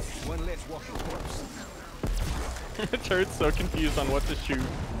 One less walking corpse. Turret's so confused on what to shoot.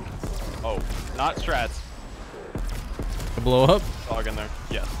 Oh, not strats. To blow up? Dog in there.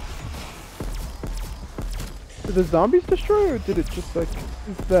 Yes. Did the zombies destroy, or did it just like?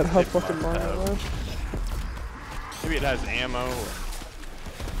 Is that how It fucking must long it have. was? Maybe it has ammo.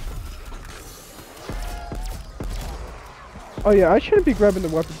 Oh yeah, I shouldn't be grabbing the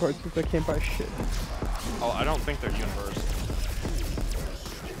weapon parts since I can't buy shit. Oh, I don't think they're universal.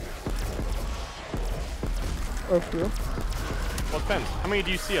 Oh, for real? Well, it depends. How many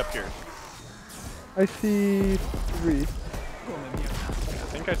do you see up here? I see 3. I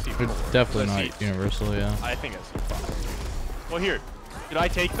think I see They're 4. definitely I not see- universal, yeah. I think I see 5. Well, here. Did I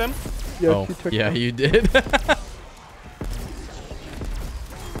take them? Yes, Oh, you took yeah, them. you did.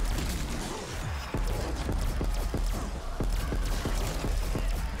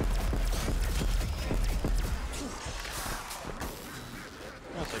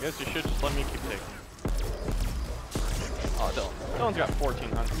 Yes, I guess you should just let me keep taking. Oh, Dylan. Dylan's got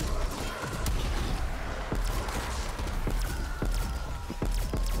 1,400.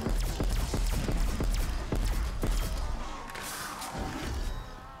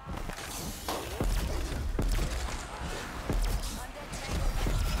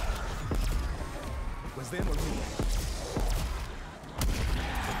 Was them or me?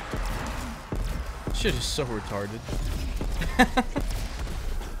 Shit is so retarded.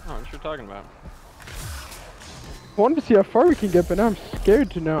 Oh, what you talking about? I wanted to see how far we can get, but now I'm scared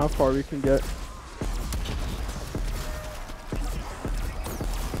to know how far we can get.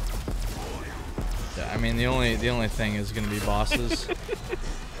 Yeah, I mean the only thing is gonna be bosses.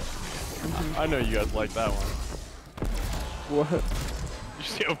 I know you guys like that one. What? You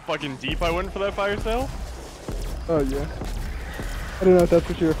see how fucking deep I went for that fire sale? Oh yeah. I don't know if that's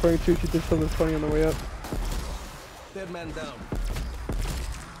what you're referring to. If you did something funny on the way up. Dead man down.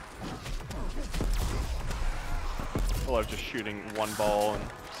 I love just shooting one ball and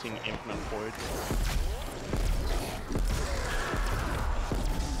seeing infinite voids.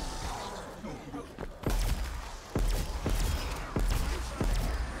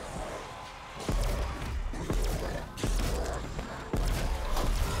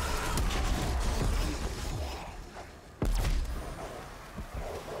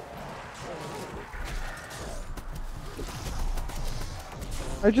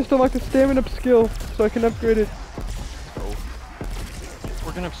 I just don't like the stamina skill, so I can upgrade it. Oh.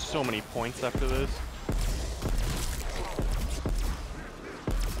 We're gonna have so many points after this.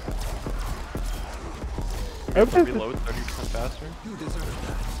 I hope, they have the, Reload 30% faster. You deserve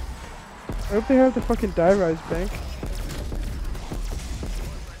that. I hope they have the fucking die rise bank.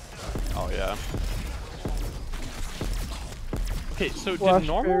 Oh yeah. Okay, so Flash did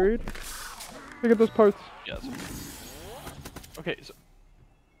normal? buried. Look at those parts. Yes. Okay, so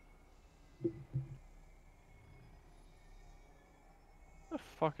what the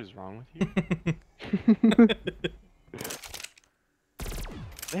fuck is wrong with you?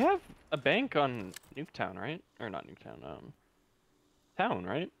 They have a bank on Nuketown, right? Or not Nuketown, Town,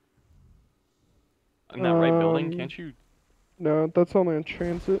 right? In that right building, can't you? No, that's only in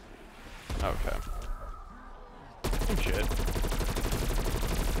transit. Okay. Same shit.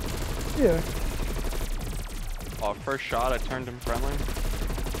 Yeah. Oh, first shot, I turned him friendly.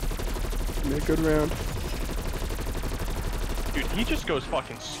 Yeah, good round. Dude, he just goes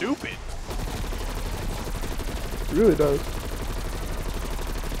fucking stupid. It really does.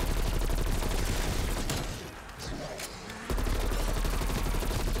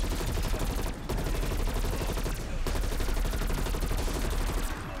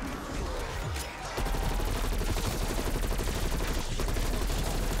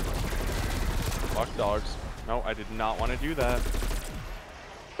 Fuck dogs. No, I did not want to do that.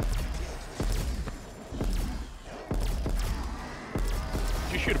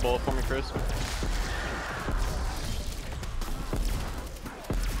 Did you shoot a bullet for me, Chris?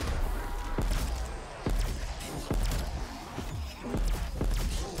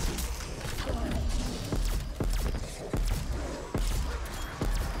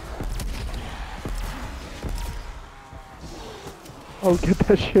 Oh, get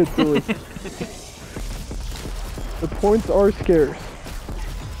that shit, Billy. The points are scarce.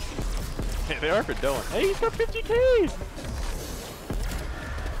 Hey, they are for Dylan. Hey, he's got 50K!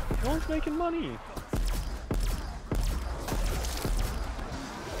 Dylan's making money.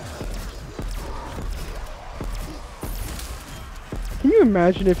 Can you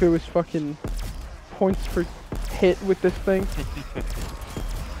imagine if it was fucking points per hit with this thing?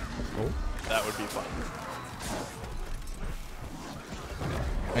 Oh, that would be fun.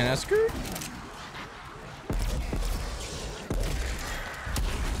 Man, that's good.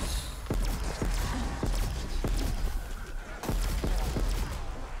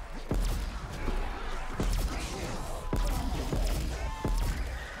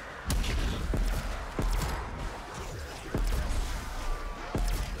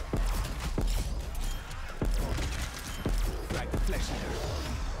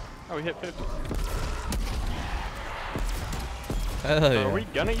 Oh, we hit 50. Hell yeah. Are we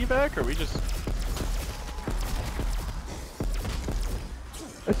gonna evac, or are we just...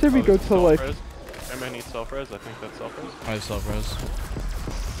 I say we go to like... Anybody need self-res? I think that's self-res. I have self-res.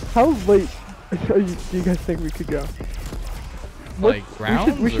 How late do you guys think we could go? Like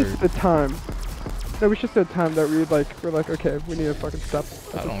rounds We should or? set a time. No, we should set a time that we're like, okay, we need to fucking stop.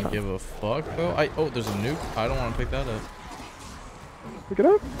 I don't give a fuck, bro. Oh, there's a nuke. I don't want to pick that up. Pick it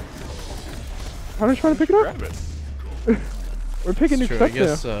up? How are you trying to pick it up? Grab it. We're picking It's nukes true. I up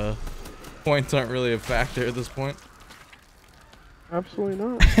guess now. points aren't really a factor at this point. Absolutely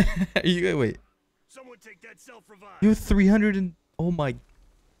not. You wait. Someone take that self-revive. You have 300 and oh my.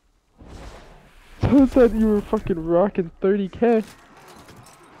 I thought you were fucking rocking 30K.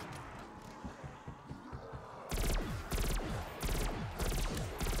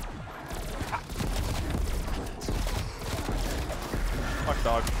 Fuck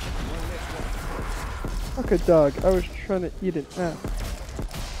dog. Fuck a dog. I was trying to eat an ass.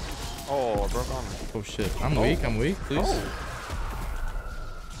 Oh, I broke on me. Oh shit. I'm weak. I'm weak. Please.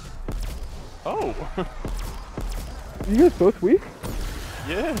 Oh. You guys both weak?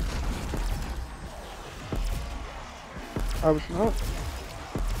 Yeah. I was not.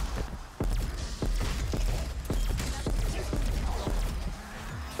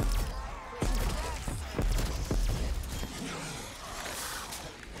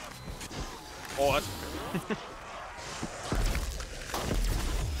 Oh, that's...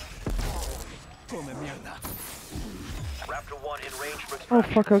 Raptor 1 in range for Oh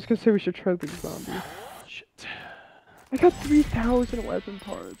extraction. fuck, I was gonna say we should try the zombie. Shit. I got 3,000 weapon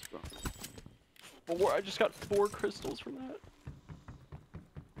parts, bro. I just got 4 crystals from that.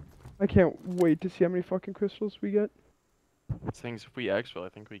 I can't wait to see how many fucking crystals we get. Things, if we exfil, I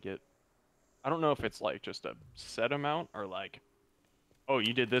think we get... I don't know if it's like just a set amount or like, oh,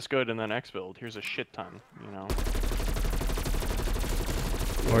 you did this good and then exfilled. Here's a shit ton, you know?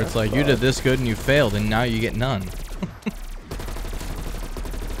 Or it's like you did this good and you failed and now you get none.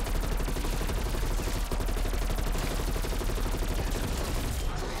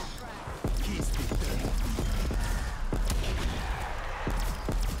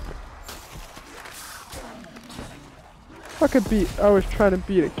 I was trying to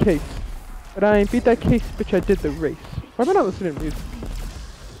beat a case. But I ain't beat that case, bitch, I did the race. Why am I not listening to music?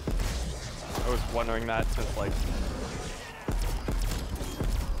 I was wondering that since like...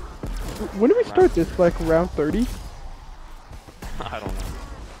 When did we start this? Like round 30? I don't know.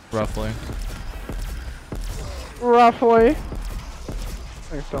 Roughly. Roughly.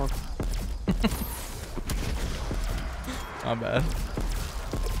 Thanks, Dylan. Not bad.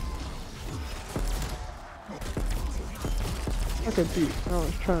 I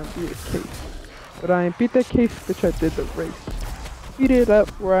was trying to beat a case. But I ain't beat that case, bitch, I did the race. Beat it up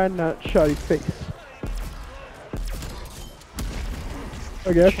where I not shoddy face.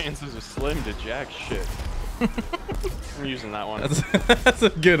 I guess. Chances are slim to jack shit. I'm using that one. That's a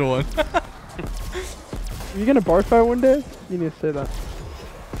good one. Are you gonna bar fight one day? You need to say that.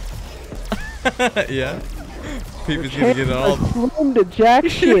 Yeah. People's gonna get it all. Slim to jack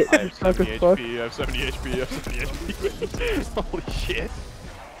shit. I You have suck 70 as fuck. HP, I have 70 HP, I have 70 HP. Holy shit.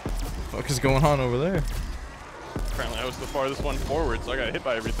 What is going on over there? Apparently I was the farthest one forward, so I got hit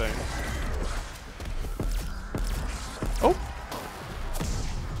by everything. Oh!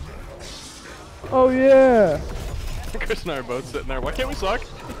 Oh yeah. Chris and I are both sitting there. Why can't we suck?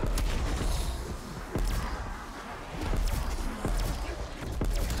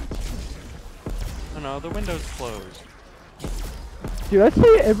 Oh no, the window's closed. Dude, I'd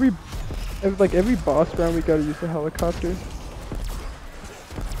say every boss round we gotta use the helicopter.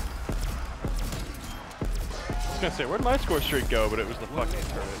 I was gonna say, where'd my score streak go? But it was the fucking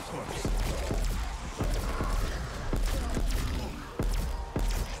turret.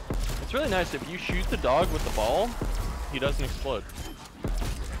 It's really nice if you shoot the dog with the ball, he doesn't explode.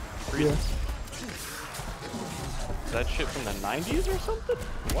 Yeah. Is that shit from the 90s or something?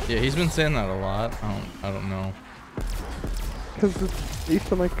 What? Yeah, he's been saying that a lot. I don't know. Because it's based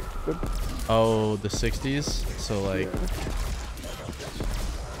on like the. Oh, the 60s? So like Yeah.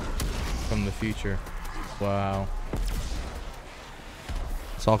 from the future. Wow.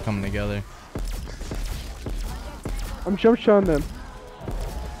 It's all coming together. I'm jump shotting them.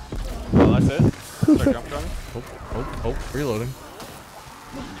 Oh, that's it? Start jump shotting? Oh, reloading.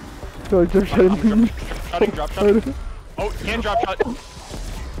 So I jump shotting. Drop shotting. Oh, you can't drop shot.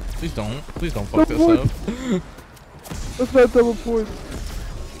 Please don't fuck this What? up. That's not double points.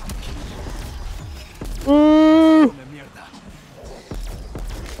 Ooh!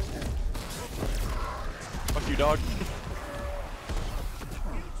 Fuck you, dog.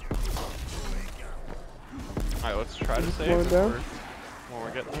 Alright, let's try to save Going down. while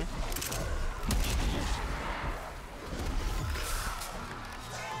we're getting there.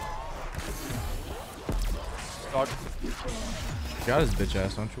 Dog. Got his bitch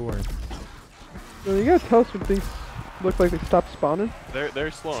ass, don't you worry. So you gotta tell us when things look like they stopped spawning.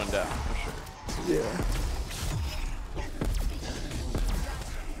 They're slowing down for sure. Yeah.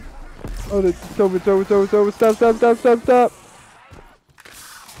 Oh, it's over. Stop. Alright,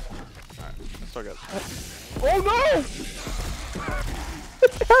 that's so good. Oh no!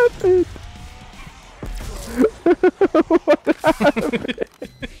 What happened? What happened?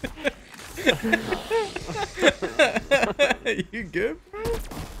 You good, bro?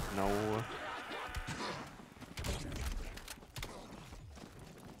 No.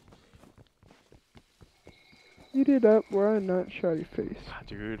 Eat it up where I'm not shoddy face. God,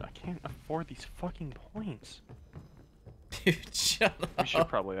 dude, I can't afford these fucking points. Dude, shut We up. should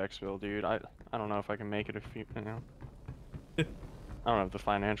probably exfil, dude. I don't know if I can make it if you know. I don't have the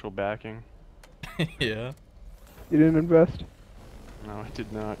financial backing. Yeah. You didn't invest? No, I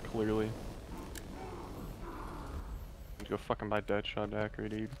did not, clearly. Go fucking buy Deadshot Daiquiri,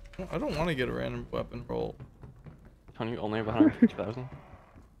 dude. I don't want to get a random weapon roll. Tony, you only have 150,000?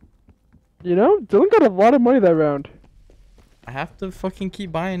 You know, Dylan got a lot of money that round. I have to fucking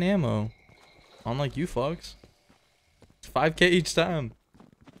keep buying ammo. Unlike you fucks. It's 5K each time.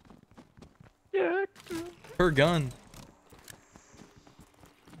 Yeah. Per gun.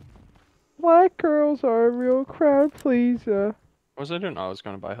 Black girls are a real crowd pleaser. What was I doing? Oh, I was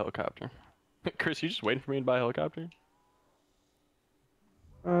going to buy a helicopter. Chris, you just waiting for me to buy a helicopter?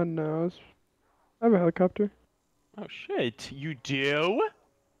 No, I have a helicopter. Oh shit, you do?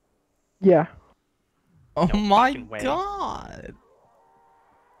 Yeah. Oh No my fucking way. god.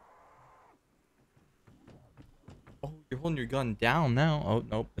 Oh, you're holding your gun down now. Oh,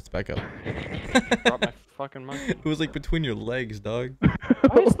 nope. It's back up. Drop my fucking money. It was like between your legs, dog.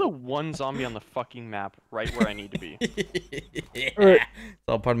 Why is the one zombie on the fucking map right where I need to be? Alright. It's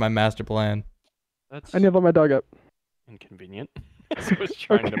all part of my master plan. That's I need to let my dog up. inconvenient. That's what I was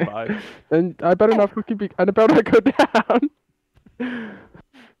trying to buy. And I better not fucking be. I better not go down.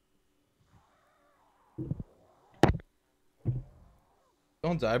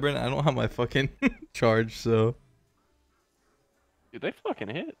 Don't die, Brent. I don't have my fucking charge, so. Dude, they fucking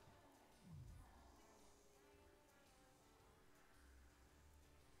hit.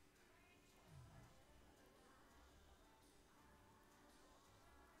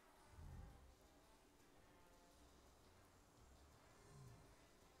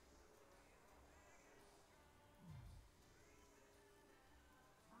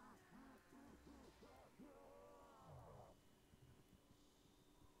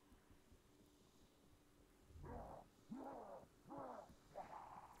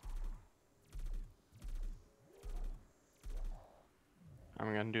 I'm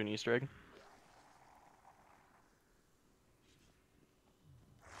gonna do an Easter egg.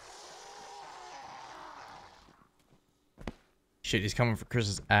 Shit, he's coming for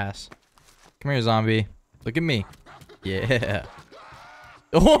Chris's ass. Come here, zombie. Look at me. Yeah.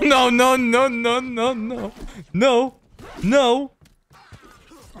 Oh, no. No.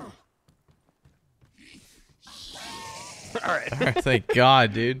 Alright. Alright, thank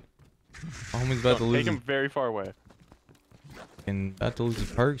God, dude. Homie's about to lose Take him his, very far away. fucking about to lose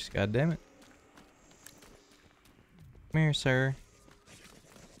his perks. God damn it. Come here, sir.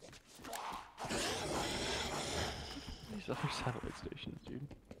 These other satellite stations, dude.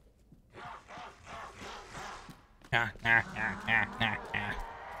 I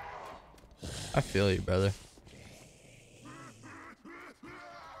feel you, brother.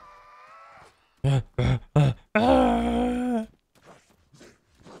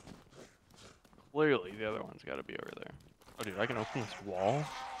 Clearly, the other one's gotta be over there. Oh, dude, I can open this wall?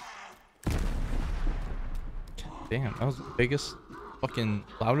 Damn, that was the biggest, fucking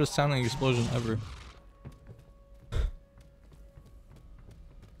loudest sounding explosion ever.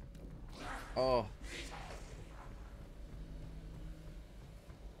 Oh.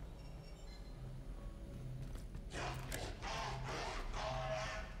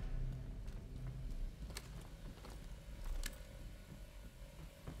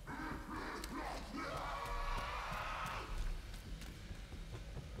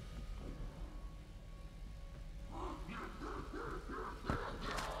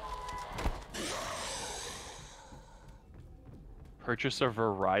 Purchase a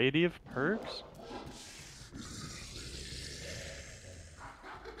variety of perks?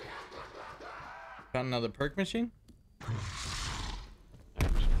 Got another perk machine? Yeah,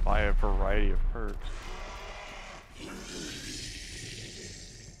 just buy a variety of perks.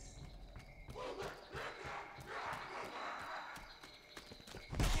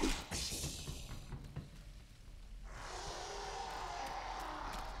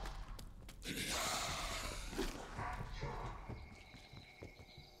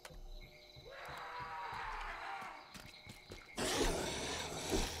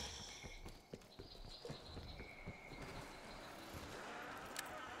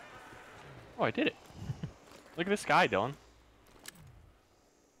 Oh, I did it. Look at this guy, Dylan.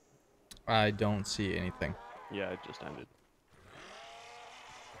 I don't see anything. Yeah, it just ended.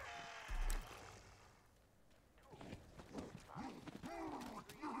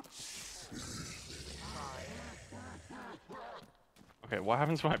 Okay, what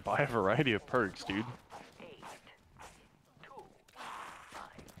happens when I buy a variety of perks, dude?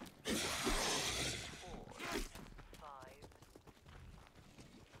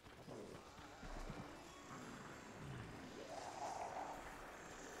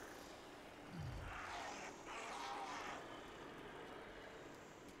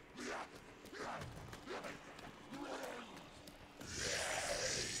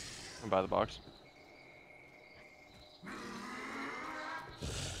 Buy the box.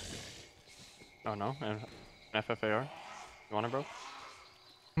 Oh no, an FFAR. You want it, bro?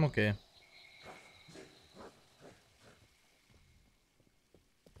 I'm okay.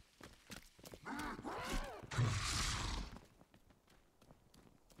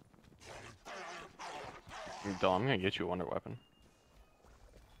 Dylan, I'm gonna get you a wonder weapon.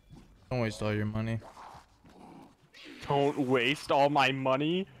 Don't waste all your money. Don't waste all my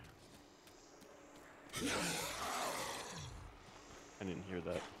money. I didn't hear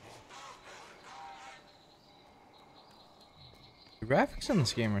that. The graphics in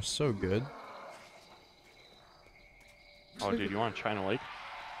this game are so good. Oh, dude, you want China Lake?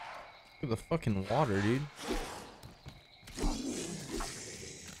 Look at the fucking water, dude.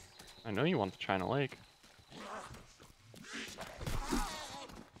 I know you want the China Lake.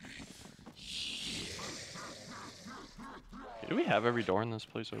 Do we have every door in this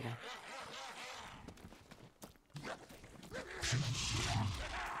place open?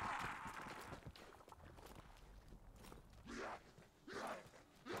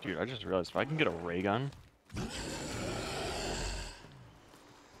 Dude, I just realized if I can get a ray gun, I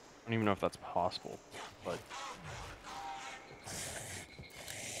don't even know if that's possible, but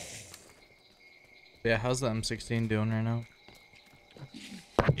Yeah, how's the M16 doing right now?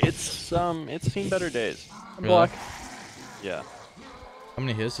 it's seen better days. I'm Really? black. Yeah, How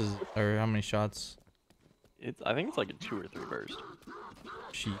many hits is, or how many shots? I think it's like a 2 or 3 burst.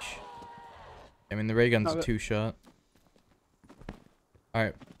 Sheesh. I mean, the ray gun's Not a it. 2-shot.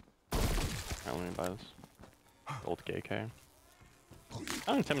 Alright. Alright, let me buy this. Old KK.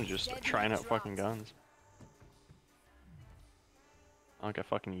 I'm intended just trying out fucking guns. I like I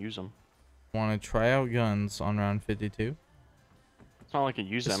fucking use them. Want to try out guns on round 52? It's not like I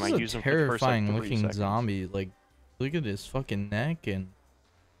use This them. I is use a them for the first like, terrifying 3 looking seconds. zombie. Like, look at his fucking neck and...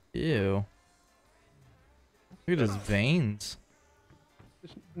 Ew. Look at his veins.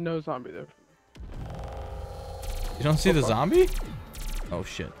 There's no zombie there. You don't see the zombie? Oh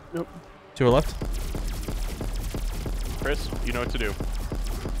shit. Nope. To our left? Chris, you know what to do.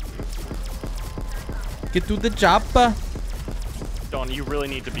 Get to the chopper! Don, you really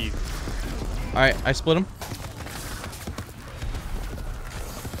need to be. Alright, I split him.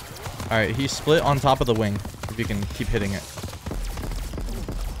 Alright, he split on top of the wing. If you can keep hitting it.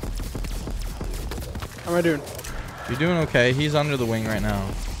 How am I doing? You're doing okay. He's under the wing right now.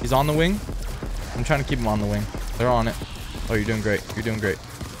 He's on the wing. I'm trying to keep him on the wing. They're on it. Oh, you're doing great. You're doing great.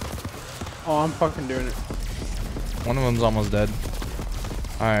 Oh, I'm fucking doing it. One of them's almost dead.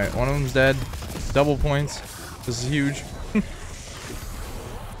 Alright, one of them's dead. Double points. This is huge.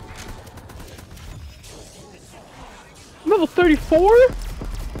 Level 34?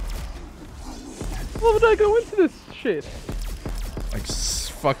 How did I go into this? shit. Like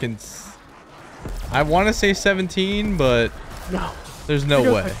I want to say 17, but No. there's no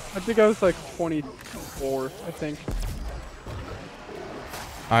way. I think I was like 24, I think.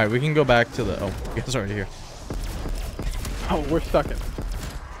 All right, we can go back to the. Oh, you guys are already here. Oh, we're stuck in.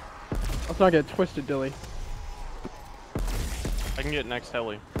 Let's not get twisted, Dilly. I can get next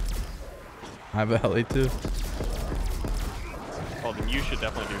heli. I have a heli too. Well, then you should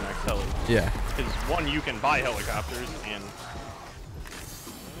definitely do next heli. Yeah. Because one, you can buy helicopters, and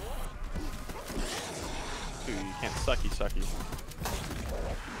two, you can't sucky.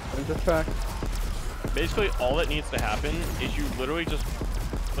 That's a fact. Basically, all that needs to happen is you literally just,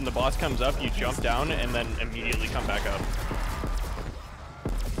 when the boss comes up, you jump down and then immediately come back up.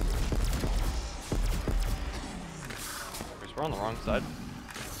 We're on the wrong side.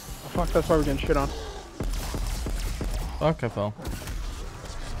 Oh, fuck, that's why we're getting shit on. Fuck, I fell.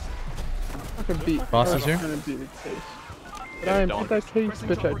 Fucking beat. Boss is here? I'm gonna beat his face. But I am beat that case,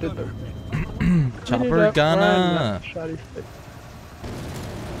 bitch, I did them. Chopper Gunna.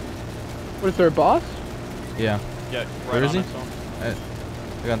 What is there, a boss? Yeah. Yeah, right. Where is he? on us, so.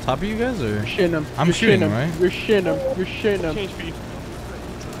 Like on top of you guys, or? You're shitting him. I'm You're shooting him, him. right? You're shitting him. You're shitting him. Change speed.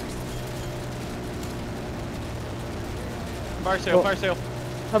 Fire sale, Oh. fire sale.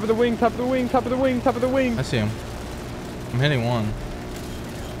 Top of the wing, top of the wing, top of the wing, top of the wing. I see him. I'm hitting one.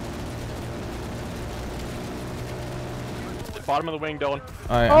 Bottom of the wing, Dylan.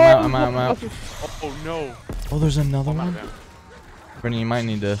 Alright, I'm out. Oh no. Oh, there's another I'm out one? of it. Brennan, you might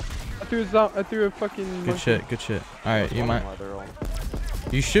need to. I threw a fucking. Good shit, good shit. Alright, you might. Why they're all-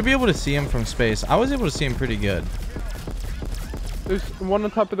 You should be able to see him from space. I was able to see him pretty good. There's one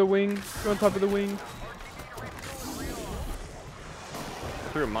on top of the wing. Two on top of the wing.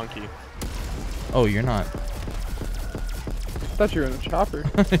 I threw a monkey. Oh, you're not. I thought you were in a chopper.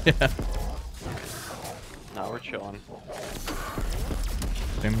 Yeah. No, we're chilling.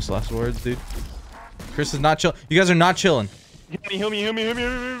 Famous last words, dude. Chris is not chill. You guys are not chilling. Heal me. I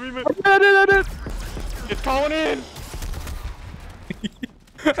did it! It's calling in.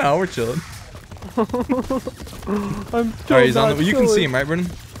 Oh, we're chilling. I'm still Alright, he's on not the. You can see chilling. him, right, Brennan?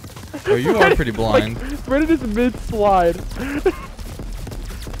 Oh, you are pretty blind. Like, Brennan is mid-slide.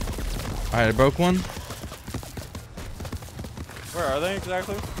 Alright, I broke one. Where are they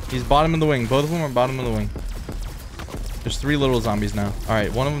exactly? He's bottom of the wing. Both of them are bottom of the wing. There's 3 little zombies now.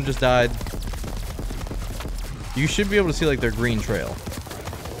 Alright, one of them just died. You should be able to see like their green trail.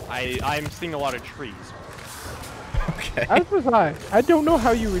 I'm seeing a lot of trees. Okay. As was I. I don't know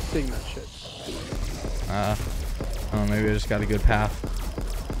how you were seeing that shit. Oh, maybe I just got a good path.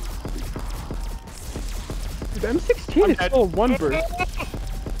 Dude, the M16 is still one burst.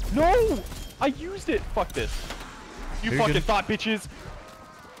 No! I used it! Fuck this. You You're fucking good. thought, bitches!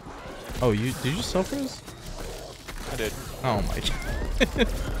 Oh, did you just self-res? I did. Oh my god.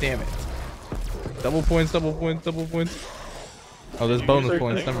 Damn it. Double points, double points, double points. Oh, there's you bonus use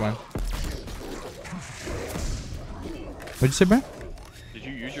points. everything? Never mind. What'd you say, bro? Did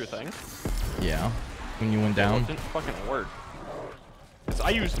you use your thing? Yeah. When you went Well, down. it didn't fucking work. 'Cause I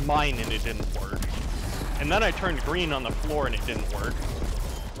used mine and it didn't work. And then I turned green on the floor and it didn't work.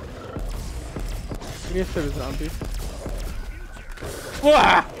 You need to save a zombie.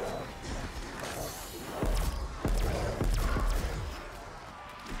 Wah!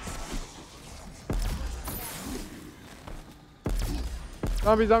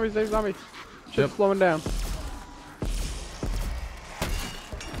 Zombie, zombie, save zombie. Shit's Yep. slowing down.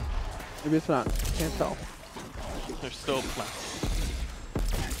 Maybe it's not. Can't tell. There's still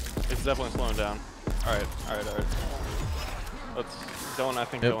it's definitely slowing down. Alright. Let's Dylan, I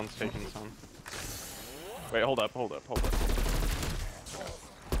think Yep. Dylan's taking some. Wait, hold up. I'm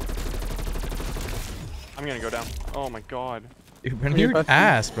gonna go down. Oh my god. Dude, Brennan, You're you're busting.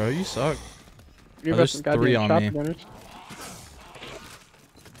 ass, bro. You suck. You've Oh, got there's some 3 goddamn on me. chopper gunners.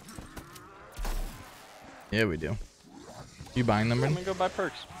 Yeah, we do. You buying them, I'm Brennan? gonna go buy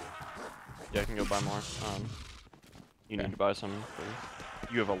perks. Yeah, I can go buy more. You Okay. need to buy some.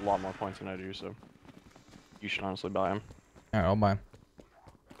 You have a lot more points than I do, so you should honestly buy them. Alright, I'll buy 'em.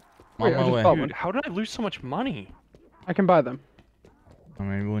 I'm Wait, on I my just way. bought Dude, one. how did I lose so much money? I can buy them. Oh,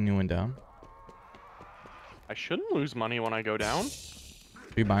 maybe when you went down. I shouldn't lose money when I go down.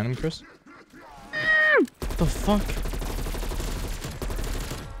 Are you buying them, Chris? What the fuck?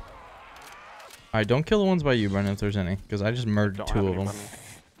 Alright, don't kill the ones by you, Brennan, if there's any. Because I just murdered Don't 2 have of any them. money.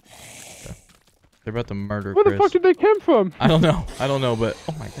 They're about to murder Where Chris. the fuck did they come from? I don't know. I don't know, but...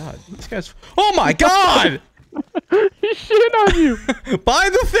 Oh my god. This guy's... Oh my god! He shit on you! Buy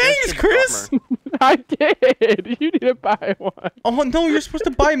the things, That's a Chris! bummer. I did. You need to buy one. Oh no, you're supposed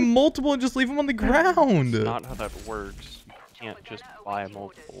to buy multiple and just leave them on the ground. That's not how that works. You can't just buy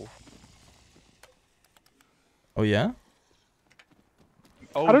multiple. Oh yeah?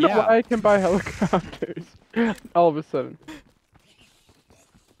 Oh, I don't know yeah. why I can buy helicopters all of a sudden.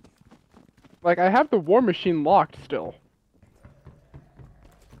 Like, I have the war machine locked still.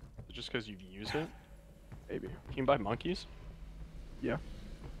 Just because you've used it? Maybe. Can you buy monkeys? Yeah.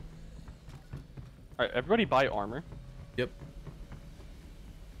 Alright, everybody buy armor. Yep.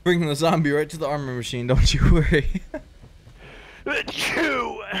 Bring the zombie right to the armor machine, don't you worry.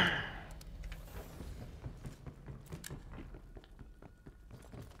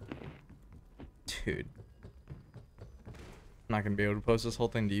 Dude. I'm not gonna be able to post this whole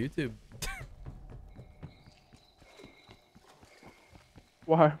thing to YouTube.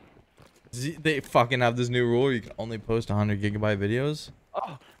 Why? They fucking have this new rule, you can only post 100 gigabyte videos.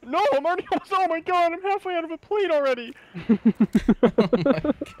 Oh, no, I'm already almost, oh my god, I'm halfway out of a plate already.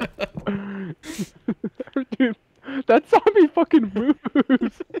 Dude, that zombie fucking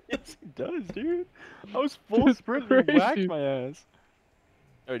moves. Yes, it does, dude. I was full It's sprint and whacked crazy. my ass.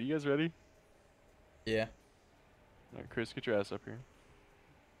 Alright, you guys ready? Yeah. Alright, Chris, get your ass up here.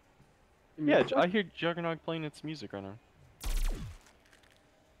 Yeah, I hear Juggernaut playing its music right now.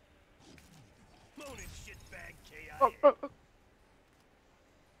 Moaning shitbag KIA.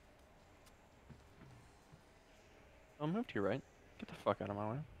 I'll move to your right. Get the fuck out of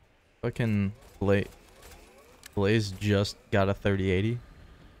my way. Fucking Blaze just got a 3080.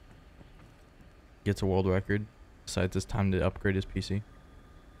 Gets a world record. Decides it's time to upgrade his PC.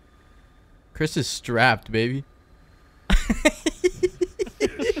 Chris is strapped, baby.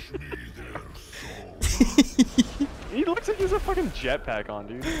 He looks like he has a fucking jetpack on,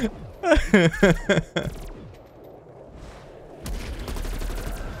 dude.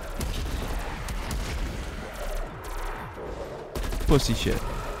 Pussy shit.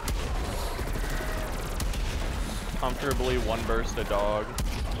 Comfortably one burst a dog.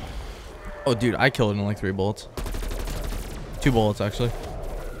 Oh, dude, I killed it in like 3 bullets. 2 bullets, actually.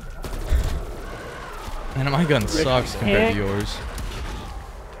 Man, my gun sucks compared to yours.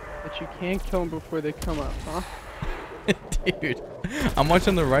 But you can't kill them before they come up, huh? Dude, I'm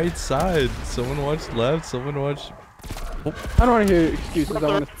watching the right side. Someone watched left, someone watched... Oh. I don't want to hear excuses. I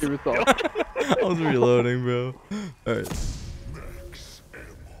want to see results. I was reloading, bro. Alright.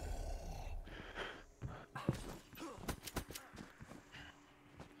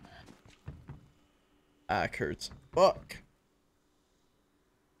 Ah, hurts. Fuck.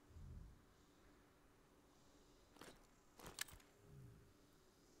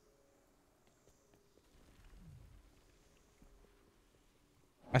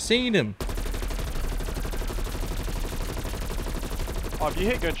 I seen him. Oh, if you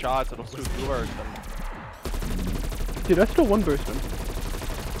hit good shots, it'll swoop you or something. Dude, that's still one burst him.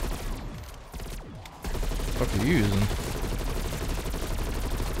 What are you using?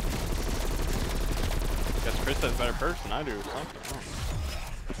 Guess Chris has better burst than I do or something. Oh.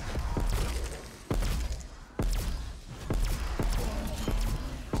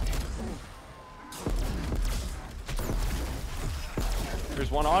 There's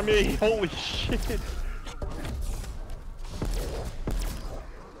one on me. Holy shit.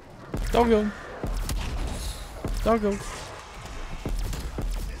 Doggo. Doggo.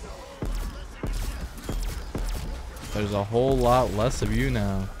 There's a whole lot less of you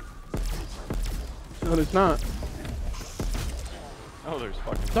now. No, there's not. Oh, there's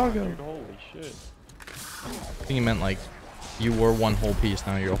fucking Doggo. dude, holy shit. I think he meant like you were one whole piece,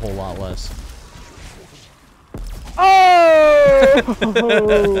 now you're a whole lot less. Oh!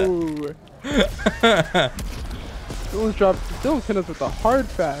 Dylan's hit us with the hard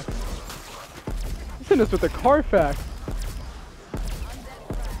fact. He's hit us with the car fact.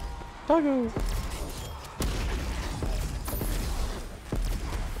 Doggo.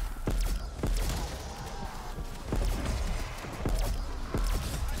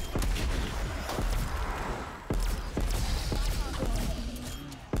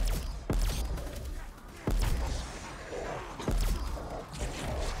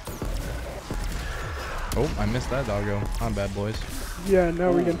 Oh, I missed that doggo. My bad, boys. Yeah,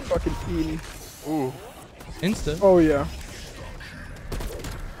 now we're getting fucking eaten. Ooh. Insta. Oh yeah.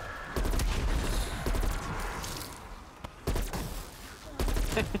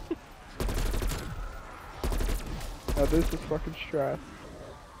 Now this is fucking Strat.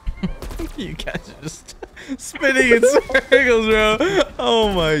 You guys are just spinning in circles, bro.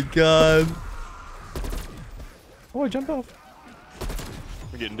 Oh my god. Oh, I jumped off.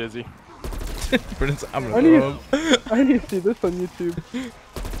 I'm getting dizzy. Prince, I'm I gonna need, throw him. I need to see this on YouTube.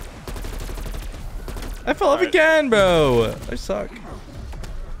 I fell off Alright. again, bro. I suck.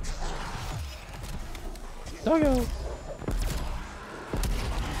 Doggo.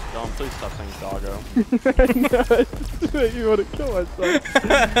 Dylan, please stop saying doggo. No, it's just make me want to kill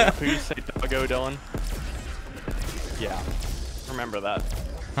myself. Please say doggo, Dylan. Yeah. Remember that.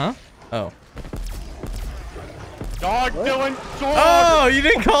 Huh? Oh. Dog, What? Dylan! Dog! Oh, you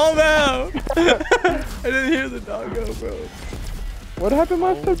didn't call him out. I didn't hear the doggo, bro. What happened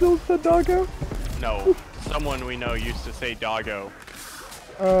last time Dylan said doggo? No. Someone we know used to say doggo.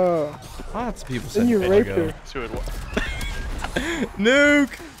 Lots of people said Then you raped doggo. her. So it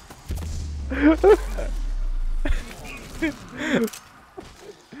Nuke.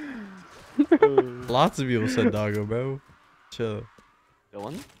 Lots of people said doggo, bro. Chill.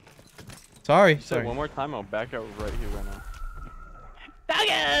 Dylan? Sorry. Say Sorry. one more time, I'll back out right here right now.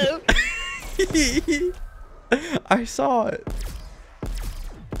 I saw it.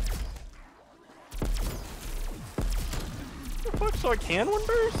 The fuck? So I can one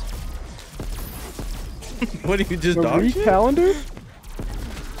burst? What do you just The dog shit? calendar?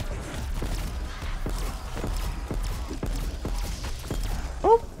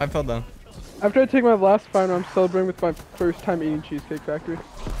 Oh, I fell down. After I take my last final, I'm celebrating with my first time eating Cheesecake Factory.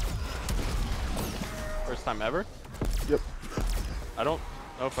 First time ever? Yep. I don't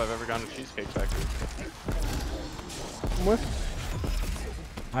know if I've ever gone to Cheesecake Factory. I'm with.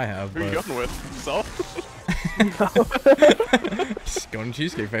 Who are you going with? Self? Just going to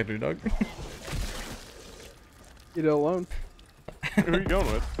Cheesecake Factory, dog. Eat it alone. Who are you going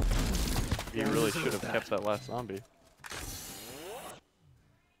with? You really should have kept that last zombie.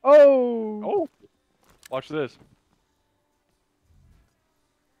 Oh! Oh! Watch this.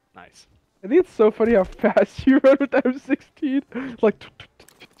 Nice. I think it's so funny how fast you run with M16. It's like.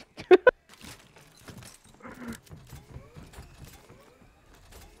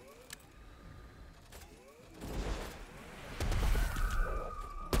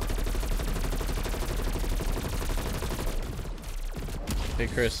 Hey,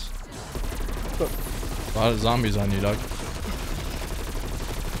 Chris. What's up? A lot of zombies on you, dog.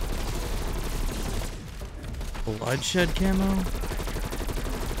 Bloodshed camo?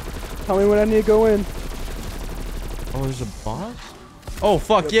 Tell me when I need to go in. Oh, there's a boss? Oh,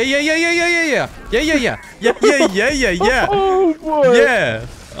 fuck. Yeah. Yeah. Oh boy! Yeah.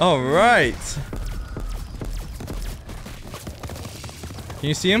 All right. Can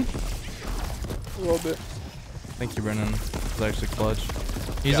you see him? A little bit. Thank you, Brennan. It's actually clutch.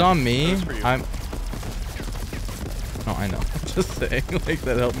 He's Yeah, on me. that was for you. I'm. No, I know. Just saying, like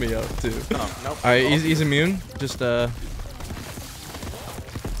that helped me out too. Oh, nope. All right, he's immune. Just All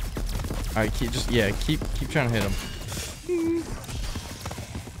right, keep trying to hit him.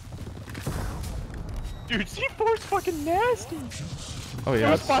 Dude, C4's fucking nasty. Oh It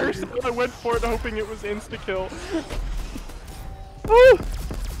yeah. was fire sale, I went for it hoping it was insta-kill. Oh!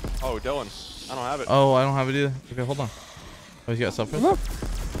 Oh, Dylan. I don't have it. Oh, I don't have it either. Okay, hold on. Oh, he's got stuff Come for up.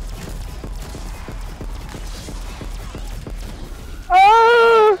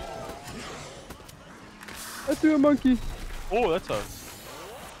 Ah! I threw a monkey. Oh, that's a...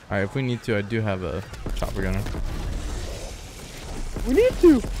 Alright, if we need to, I do have a chopper gunner. We need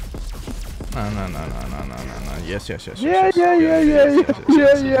to. No. Yes. Yeah.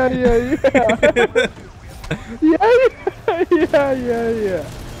 Yeah.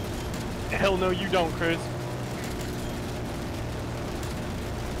 Hell no, you don't, Chris.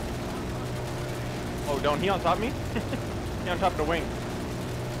 Oh, don't he on top of me? He on top of the wing.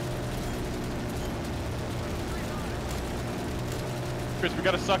 Chris, we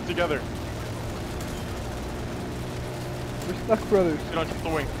gotta suck together. We're stuck, brothers. Get on top of the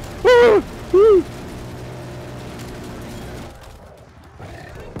wing.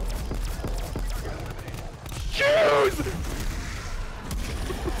 Choose!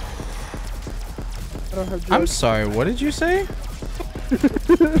 I don't have I'm drugs. sorry, what did you say?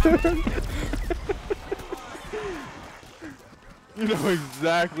 You know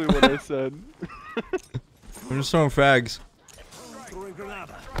exactly what I said. I'm just throwing frags. Throwing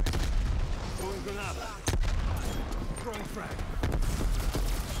granada. Throwing granada. Throwing frag.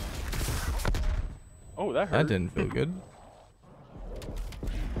 Oh, that hurt. That didn't feel good.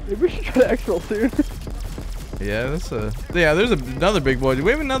 Maybe we should try the X-roll soon. Yeah, that's a... Yeah, there's another big boy. Do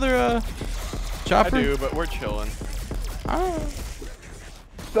we have another, chopper? I do, but we're chilling.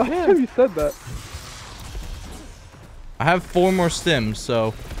 Last time you said that. I have 4 more stims,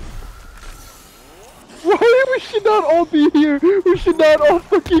 so... Why we should not all be here? We should not all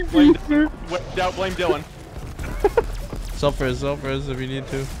fucking be here. Blame Dylan. Self-res if you need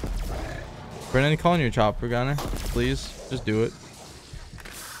to. Brennan, call on your chopper gunner, please. Just do it.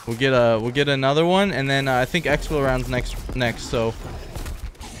 We'll get another one, and then I think expo rounds next. So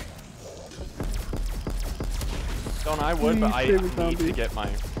Don't I would, but I Please save a need zombie. to get my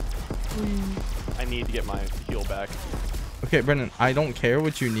I need to get my heal back. okay, Brendan, I don't care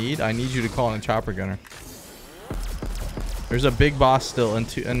what you need. I need you to call in a chopper gunner. There's a big boss still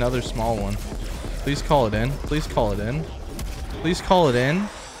and another small one. Please call it in. Please call it in. Please call it in.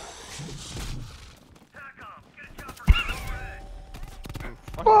 I'm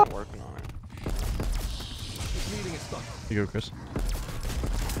fucking working on it. You go, Chris.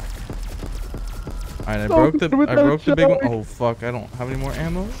 Alright, I So broke good the without big one. chug. Oh fuck, I don't have any more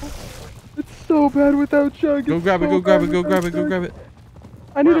ammo. It's so bad without chug. Go It's grab it, so go grab bad it, go without grab it, go chug. grab it.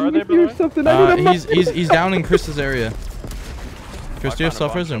 I need Where a are they, by the nuke or way? something. I need a He's down in Chris's area. Chris, do you have found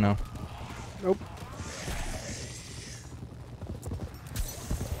a suffers or no? Nope.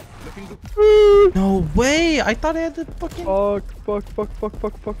 No way! I thought I had the fucking. Fuck.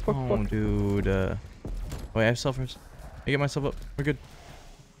 Oh, dude. Wait, I have suffers. I get myself up. We're good.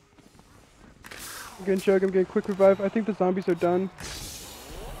 I'm getting chug. I'm getting quick revive. I think the zombies are done.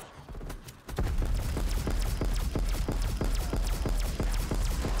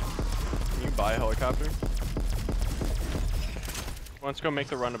 Can you buy a helicopter? Let's go make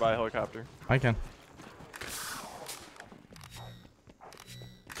the run to buy a helicopter. I can.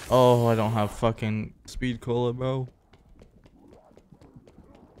 Oh, I don't have fucking speed cola, bro.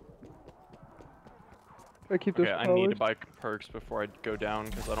 I keep those Okay, I need to powers. buy perks before I go down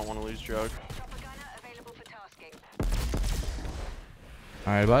because I don't want to lose Jug.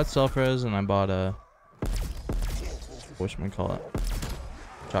 Alright, I bought self-res and I bought a. Whatchamacallit?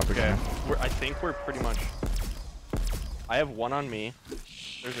 Chopper Okay, gunner. I think we're pretty much. I have one on me.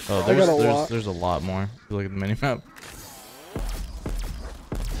 There's a Oh, crawler. got a lot. there's a lot more. If you look at the mini map.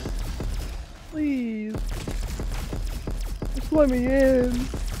 Please. Just let me in.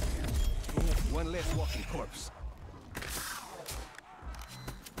 One less walking corpse.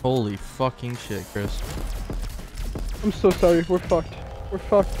 Holy fucking shit, Chris. I'm so sorry. We're fucked. We're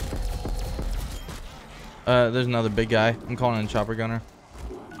fucked. There's another big guy. I'm calling in a chopper gunner.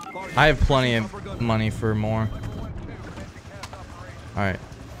 I have plenty of money for more. Alright.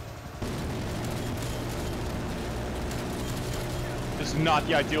 This is not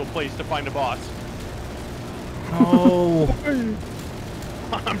the ideal place to find a boss. No.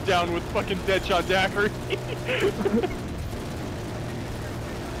 I'm down with fucking Deadshot Dagger.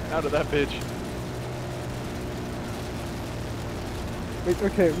 Out of that bitch. Wait,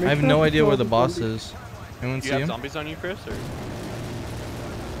 okay. I have no idea where the boss is. Anyone Do see you have him? zombies on you, Chris? Or?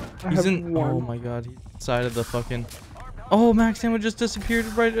 I He's have in. one. Oh my god, he's inside of the fucking. Oh, Max ammo just disappeared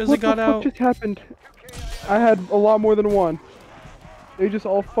right as What it got the fuck out. just happened? I had a lot more than one. They just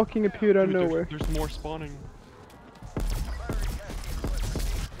all fucking appeared out of Dude, nowhere. there's more spawning.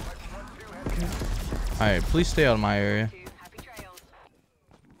 Alright, please stay out of my area.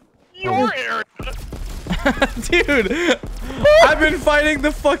 Your area. Dude, I've been fighting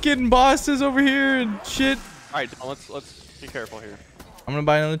the fucking bosses over here and shit. All right, let's be careful here. I'm gonna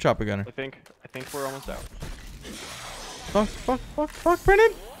buy another chopper gunner. I think we're almost out. Fuck,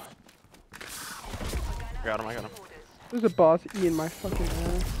 Brennan. I got him. There's a boss eating my fucking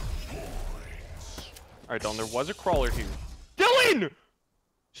ass. All right, Dylan. There was a crawler here. Dylan!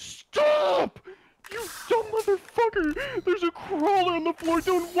 Stop! You dumb motherfucker! There's a crawler on the floor.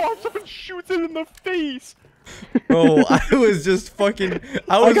 Dylan walks up and shoots it in the face. Bro, I was just fucking.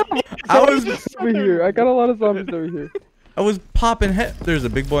 I was Over here. I got a lot of zombies over here. I was popping head. There's a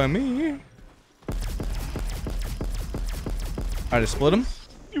big boy on me. Alright, I split him.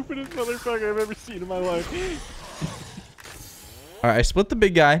 Stupidest motherfucker I've ever seen in my life. Alright, I split the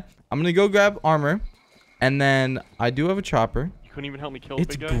big guy. I'm gonna go grab armor. And then I do have a chopper. You couldn't even help me kill the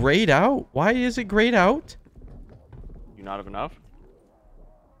It's big guy? grayed out. Why is it grayed out? You not have enough?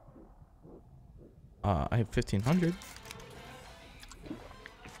 I have 1500.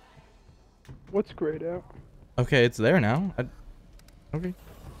 What's grayed out? Okay, it's there now. Okay.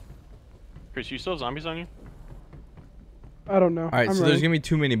 Chris, you still have zombies on you? I don't know. Alright, I'm so there's ready. gonna be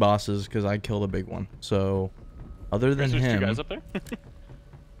too many bosses because I killed a big one. So, other than Chris, there's him. two guys up there?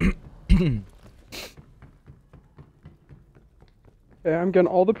 Okay, I'm getting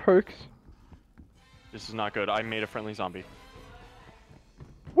all the perks. This is not good. I made a friendly zombie.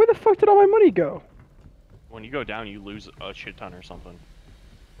 Where the fuck did all my money go? When you go down, you lose a shit ton or something.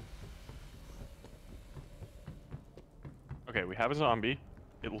 Okay, we have a zombie.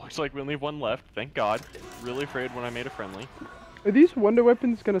 It looks like we only have one left. Thank God. Really afraid when I made a friendly. Are these wonder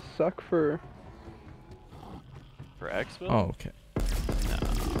weapons gonna suck for? For Xville? Oh, okay. No. I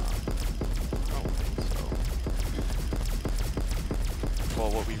don't think so. Well,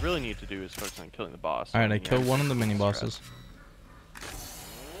 what we really need to do is focus on killing the boss. Alright, I killed one of the mini bosses.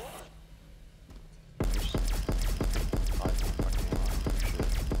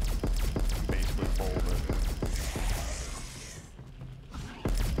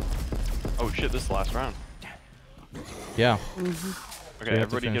 Oh shit! This is the last round. Yeah. Okay,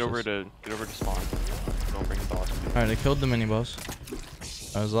 everybody get over to spawn. Don't bring the boss. Alright, I killed the mini boss.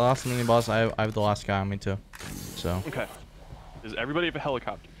 I was the last mini boss. I have the last guy on me too. So. Okay. Does everybody have a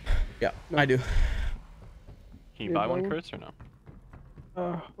helicopter? Yeah, I do. Can you buy one, Chris, or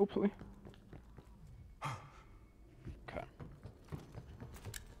no? Hopefully. Okay.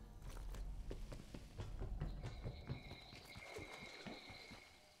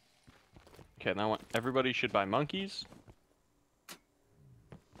 Okay, now everybody should buy monkeys.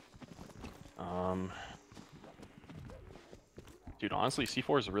 Dude, honestly,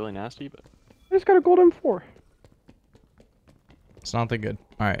 C4 is really nasty, but I just got a gold M4. It's not that good.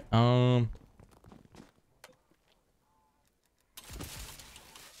 Alright,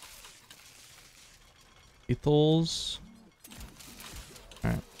 Ethels.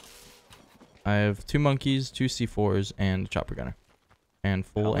 Alright. I have 2 monkeys, 2 C4s, and a chopper gunner. And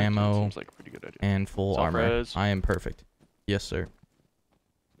full ammo. Seems like a pretty good idea. And full armor. Self-res. I am perfect. Yes, sir.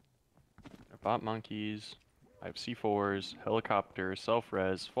 I bought monkeys. I have C4s, helicopter,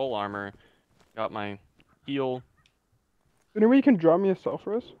 self-res, full armor. Got my heal. Any way you can draw me a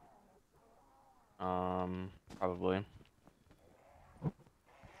self-res? Probably.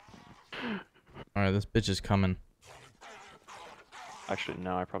 Alright, this bitch is coming. Actually,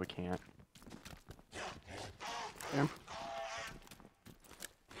 no, I probably can't. Damn.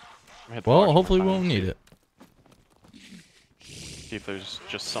 Well, hopefully we won't need it. See if there's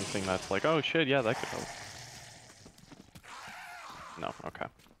just something that's like, oh shit, yeah, that could help. No, okay.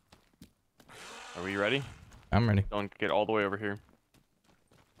 Are we ready? I'm ready. Don't get all the way over here.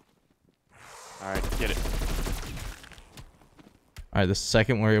 Alright, get it. Alright, the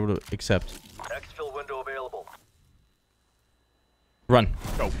second we're able to accept. Exfil window available. Run.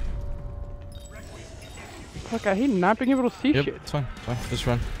 Go. Fuck, I hate not being able to see Yep, shit. it's fine. It's fine. Just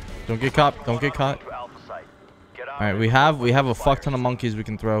run. Don't get caught. Don't get caught. To Alpha site. Get out Alright, we have a fuck ton of monkeys we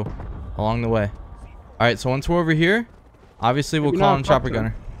can throw along the way. Alright, so once we're over here, obviously we'll Maybe call not in fuck chopper ton.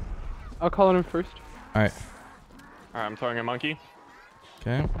 gunner. I'll call on him first. Alright. Alright, I'm throwing a monkey.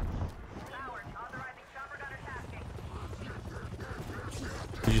 Okay.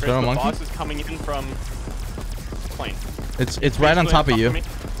 Did you Chris, throw a the monkey? boss is coming in from plane. It's right on top of you.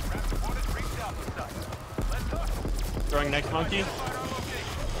 Throwing next monkey.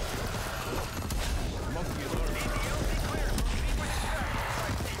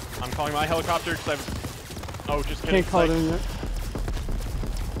 I'm calling my helicopter because I've... Oh, just kidding. Can't call it in yet.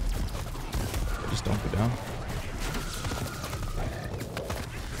 Just don't go down.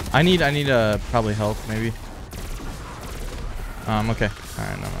 I need probably health maybe. Okay.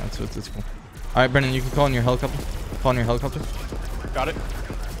 Alright, no, it's cool. Alright, Brennan, you can call in your helicopter. Call in your helicopter. Got it.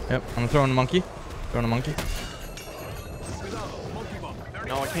 Yep, I'm throwing a monkey. Throwing a monkey.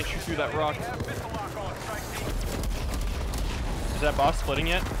 No, I can't shoot through that rock. Is that boss splitting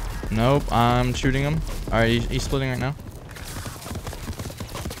yet? Nope, I'm shooting him. Alright, he's splitting right now.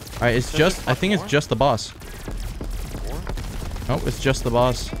 Alright, it's just, I think it's just the boss. Nope, it's just the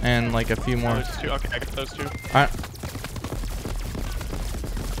boss and like a few more. Oh, there's 2. Okay, I got those 2. Alright.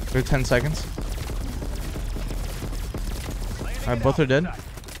 They're 10 seconds. Alright, both are dead.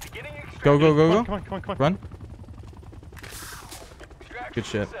 Go, go, go, go. Come on, come on, come on. Run. Good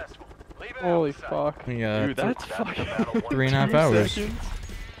shit. Holy fuck. Yeah, Dude, that's fucking 3.5 hours.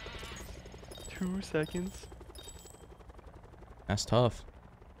 2 seconds. That's tough.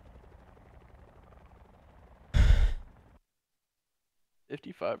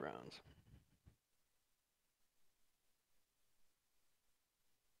 $55 rounds.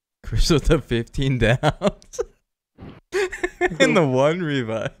 Chris with the 15 downs. In the 1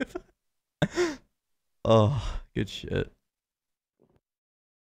 revive. Oh, good shit.